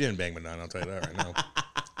 You didn't bang Madonna, I'll tell you that right now.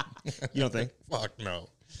 You don't think? Fuck no.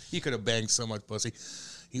 He could have banged so much pussy.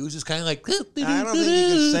 He was just kind of like... I don't think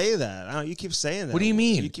you can say that. You keep saying that. What do you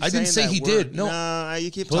mean? I didn't say he did. No,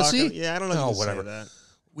 you keep pussy? talking. Yeah, I don't know if you can say that.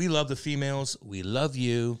 We love the females. We love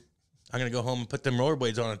you. I'm going to go home and put them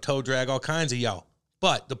rollerblades on a toe drag, all kinds of y'all.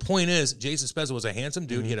 But the point is, Jason Spezza was a handsome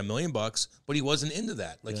dude. Mm-hmm. He had $1 million, but he wasn't into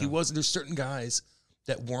that. Like, he wasn't. There's certain guys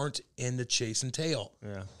that weren't into chase and tail.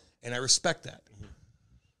 Yeah. And I respect that.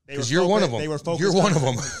 Because you're one of them. You're one of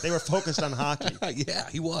them. They were focused on hockey. Yeah,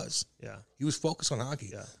 he was. Yeah. He was focused on hockey.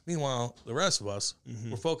 Yeah. Meanwhile, the rest of us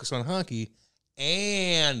were focused on hockey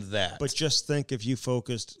and that. But just think if you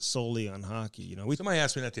focused solely on hockey. You know, somebody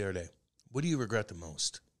asked me that the other day. What do you regret the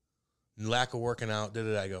most? Lack of working out.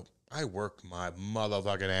 I go, I worked my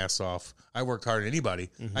motherfucking ass off. I worked harder than anybody.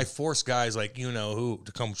 Mm-hmm. I forced guys like who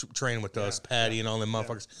to come train with us, Patty and all them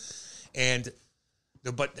motherfuckers. And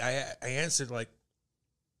but I answered like,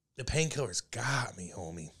 the painkillers got me,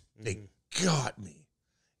 homie. They got me.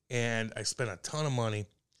 And I spent a ton of money.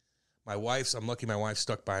 I'm lucky my wife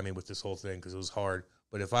stuck by me with this whole thing because it was hard.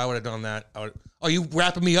 But if I would have done that, you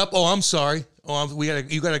wrapping me up? Oh, I'm sorry. Oh,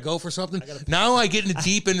 you gotta go for something. Now I get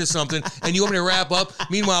deep into something, and you want me to wrap up.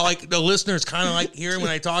 Meanwhile, like the listeners kind of like hearing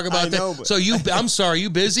when I talk about that. So I'm sorry. You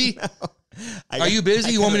busy? Are you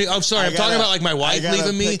busy? You want me to? I'm sorry. I'm talking about like my wife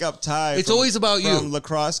leaving me. Pick up Ty. It's always about you. From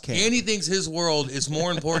lacrosse camp. Andy thinks his world is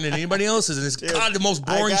more important than anybody else's, and it's God the most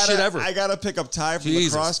boring shit ever. I gotta pick up Ty from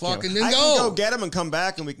lacrosse camp. I can go get him and come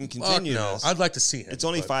back, and we can continue. No, I'd like to see him. It's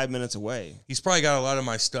only 5 minutes away. He's probably got a lot of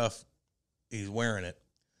my stuff. He's wearing it.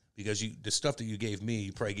 Because the stuff that you gave me,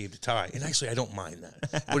 you probably gave to Ty. And actually, I don't mind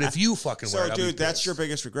that. But if you fucking wear it, so, dude, that's your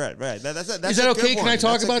biggest regret, right? That's is that okay? Can I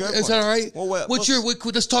talk about that? Is that all right? Well,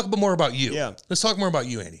 let's talk more about you. Yeah. Let's talk more about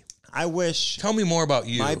you, Andy. I wish. Tell me more about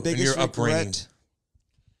you. My biggest upbringing.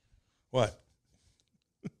 What?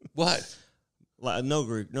 What? No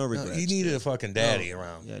regrets. You needed a fucking daddy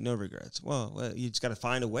around. Yeah, no regrets. Well, you just got to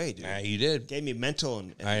find a way, dude. You did. Gave me mental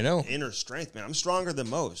and I know. inner strength, man. I'm stronger than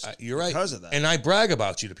most. You're right. Because of that. And I brag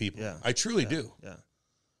about you to people. Yeah. I truly do. Yeah.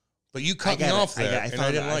 But you cut me off there, and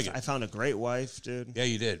I didn't like it. I found a great wife, dude. Yeah,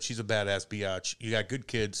 you did. She's a badass biatch. You got good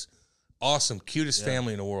kids. Awesome. Cutest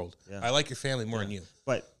family in the world. Yeah. I like your family more than you.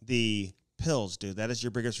 But the pills, dude, that is your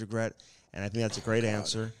biggest regret. And I think that's a great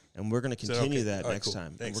answer. And we're going to continue that next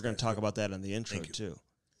time. Thanks, and we're going to talk about that in the intro, too.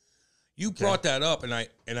 You brought that up, and I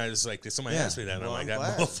was like, somebody asked me that, and I'm like, that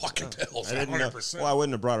motherfucking pills, 100%. Well, I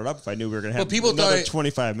wouldn't have brought it up if I knew we were going to have people another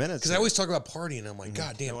 25 minutes. Because I always talk about partying, and I'm like,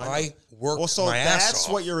 God damn, I worked my ass off. That's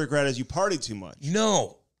what your regret is. You partied too much.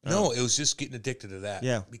 No, it was just getting addicted to that.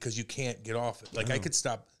 Yeah. Because you can't get off it. Like, I could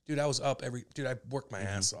stop. Dude, I was up I worked my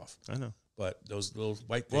ass off. I know. But those little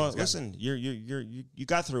white things. Well, listen, you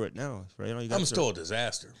got through it now, right? I'm still a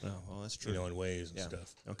disaster. Oh, well, that's true. In ways and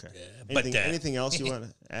stuff. Okay. Yeah. Anything else you want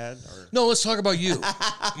to add? Or? No, let's talk about you.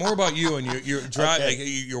 More about you and your drive, like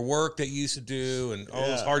your work that you used to do, and all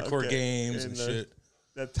those hardcore games and shit.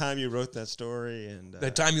 That time you wrote that story, and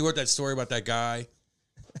that time you wrote that story about that guy,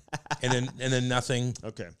 and then nothing.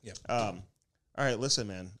 Okay. Yeah. All right. Listen,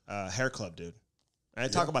 man. Hair Club, dude. I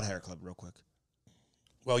talk about Hair Club real quick.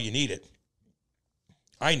 Well, you need it.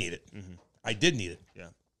 I need it. Mm-hmm. I did need it. Yeah.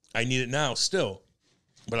 I need it now still.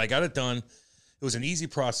 But I got it done. It was an easy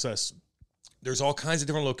process. There's all kinds of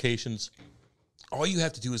different locations. All you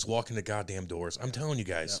have to do is walk in the goddamn doors. I'm telling you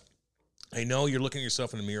guys. I know you're looking at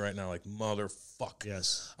yourself in the mirror right now like, motherfuck.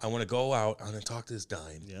 Yes. I want to go out. I'm going to talk to this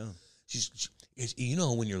dime. Yeah. You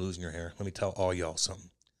know when you're losing your hair? Let me tell all y'all something.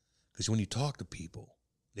 Because when you talk to people,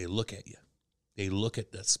 they look at you. They look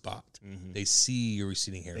at that spot. Mm-hmm. They see your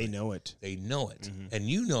receding hair. They know it. They know it. Mm-hmm. And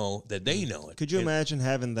you know that they know it. Could you imagine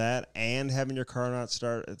having that and having your car not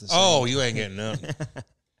start at the same time? You ain't getting none.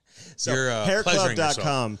 So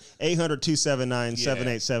hairclub.com,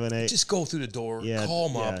 800-279-7878. Just go through the door, call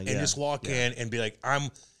them up, and just walk in and be like,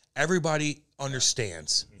 everybody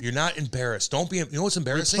understands. You're not embarrassed. Don't be, you know what's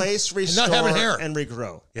embarrassing? Replace, restore, not having hair. and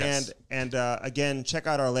regrow. Yes. And again, check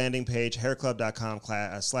out our landing page,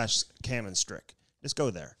 hairclub.com/Cam Strick. Just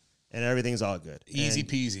go there. And everything's all good. Easy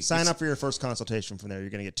peasy. Sign up for your first consultation from there. You're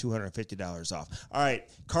going to get $250 off. All right.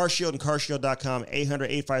 CarShield and carshield.com,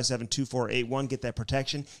 800-857-2481. Get that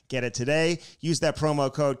protection. Get it today. Use that promo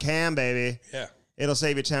code CAM, baby. Yeah. It'll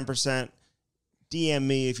save you 10%. DM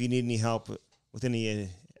me if you need any help with any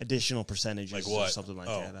additional percentages. Like what? Or something like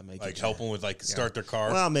that. Like help them with start their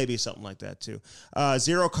car? Well, maybe something like that too.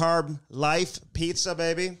 Zero Carb Life Pizza,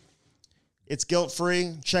 baby. It's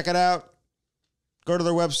guilt-free. Check it out. Go to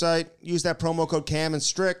their website, use that promo code Cam and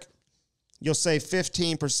Strick. You'll save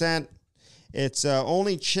 15%. It's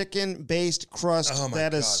only chicken-based crust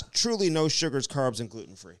that is truly no sugars, carbs, and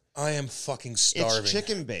gluten-free. I am fucking starving. It's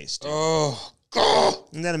chicken-based. Oh, God.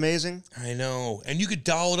 Isn't that amazing? I know. And you could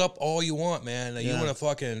doll it up all you want, man. You want to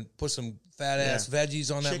fucking put some fat-ass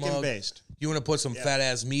veggies on that mug. Chicken-based. You want to put some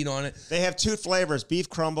fat-ass meat on it. They have 2 flavors,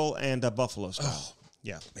 beef crumble and buffalo style. Oh.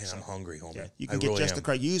 Yeah. Man, I'm hungry, homie. Yeah. You can get just the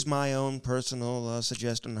crust. Use my own personal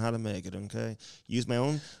suggestion on how to make it, okay? Use my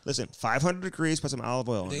own. Listen, 500 degrees, put some olive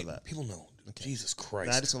oil under that. People know. Okay. Jesus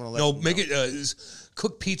Christ. I just want to let them make it,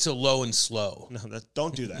 cook pizza low and slow. No,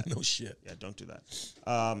 don't do that. No shit. Yeah, don't do that.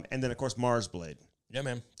 And then, of course, Mars Blade. Yeah,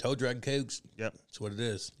 man. Toe drag cokes. Yep. That's what it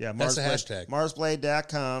is. Yeah, that's the hashtag.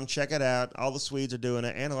 MarsBlade.com. Check it out. All the Swedes are doing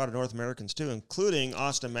it, and a lot of North Americans, too, including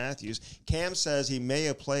Austin Matthews. Cam says he may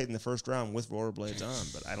have played in the first round with rollerblades on,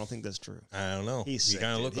 but I don't think that's true. I don't know. He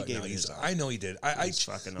kind of looked like I know he did.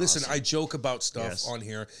 Listen, awesome. I joke about stuff on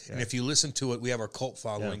here, and if you listen to it, we have our cult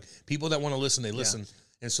following. Yeah. People that want to listen, they listen,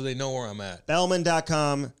 and so they know where I'm at.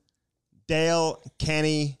 Bellman.com. Dale,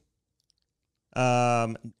 Kenny,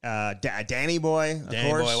 Danny Boy, of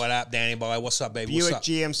course. Boy, what up, Danny Boy? What's up, baby? Buick What's up?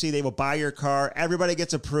 GMC, they will buy your car. Everybody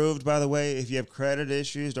gets approved, by the way. If you have credit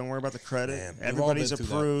issues, don't worry about the credit. Man, everybody's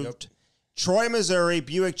approved. Yep. Troy, Missouri,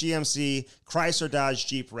 Buick GMC, Chrysler, Dodge,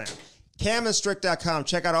 Jeep, Ram. CamandStrick.com.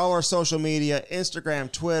 Check out all our social media,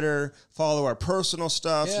 Instagram, Twitter. Follow our personal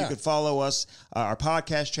stuff. Yeah. You can follow us, our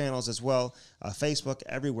podcast channels as well. Facebook,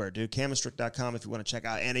 everywhere, dude. CamandStrick.com if you want to check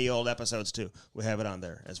out any old episodes, too. We have it on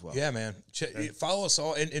there as well. Yeah, man. Follow us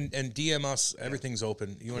all and DM us. Everything's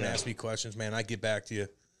open. You want to ask me questions, man, I get back to you.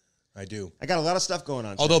 I do. I got a lot of stuff going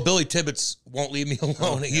on. Although Billy Tibbetts won't leave me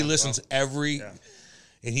alone. He listens every... Yeah.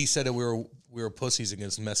 And he said that we were pussies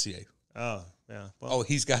against Messier. Oh, yeah. Well,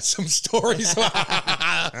 he's got some stories. All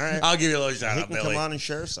right. I'll give you a little shout out, Billy. Come on and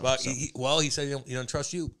share some. But he said he don't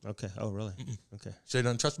trust you. Okay. Oh, really? Okay. So he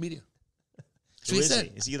doesn't trust media. So he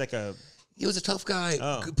said. Is he like a... He was a tough guy.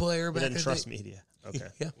 Good player. He didn't trust media. Okay.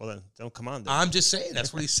 Yeah. Well, then, don't come on. Then. I'm just saying.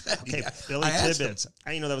 That's what he said. Okay. Billy Tibbetts.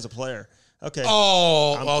 I didn't know that was a player. Okay.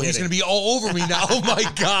 Oh, he's going to be all over me now. Oh, my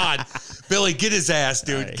God. Billy, get his ass,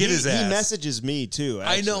 dude. Right. Get his ass. He messages me, too,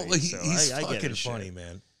 actually. I know. He's fucking funny,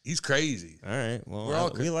 man. He's crazy. All right.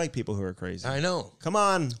 Well, we like people who are crazy. I know. Come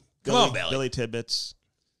on. Billy. Billy Tibbetts.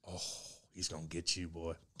 Oh, he's going to get you,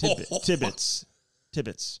 boy. Tibbetts.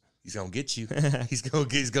 He's going to get you. He's going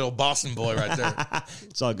to get old Boston boy right there.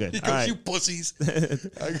 It's all good. He goes, you pussies.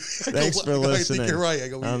 Thanks for listening. I think you're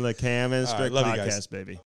right. On the Cam and Strick Podcast,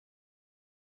 baby.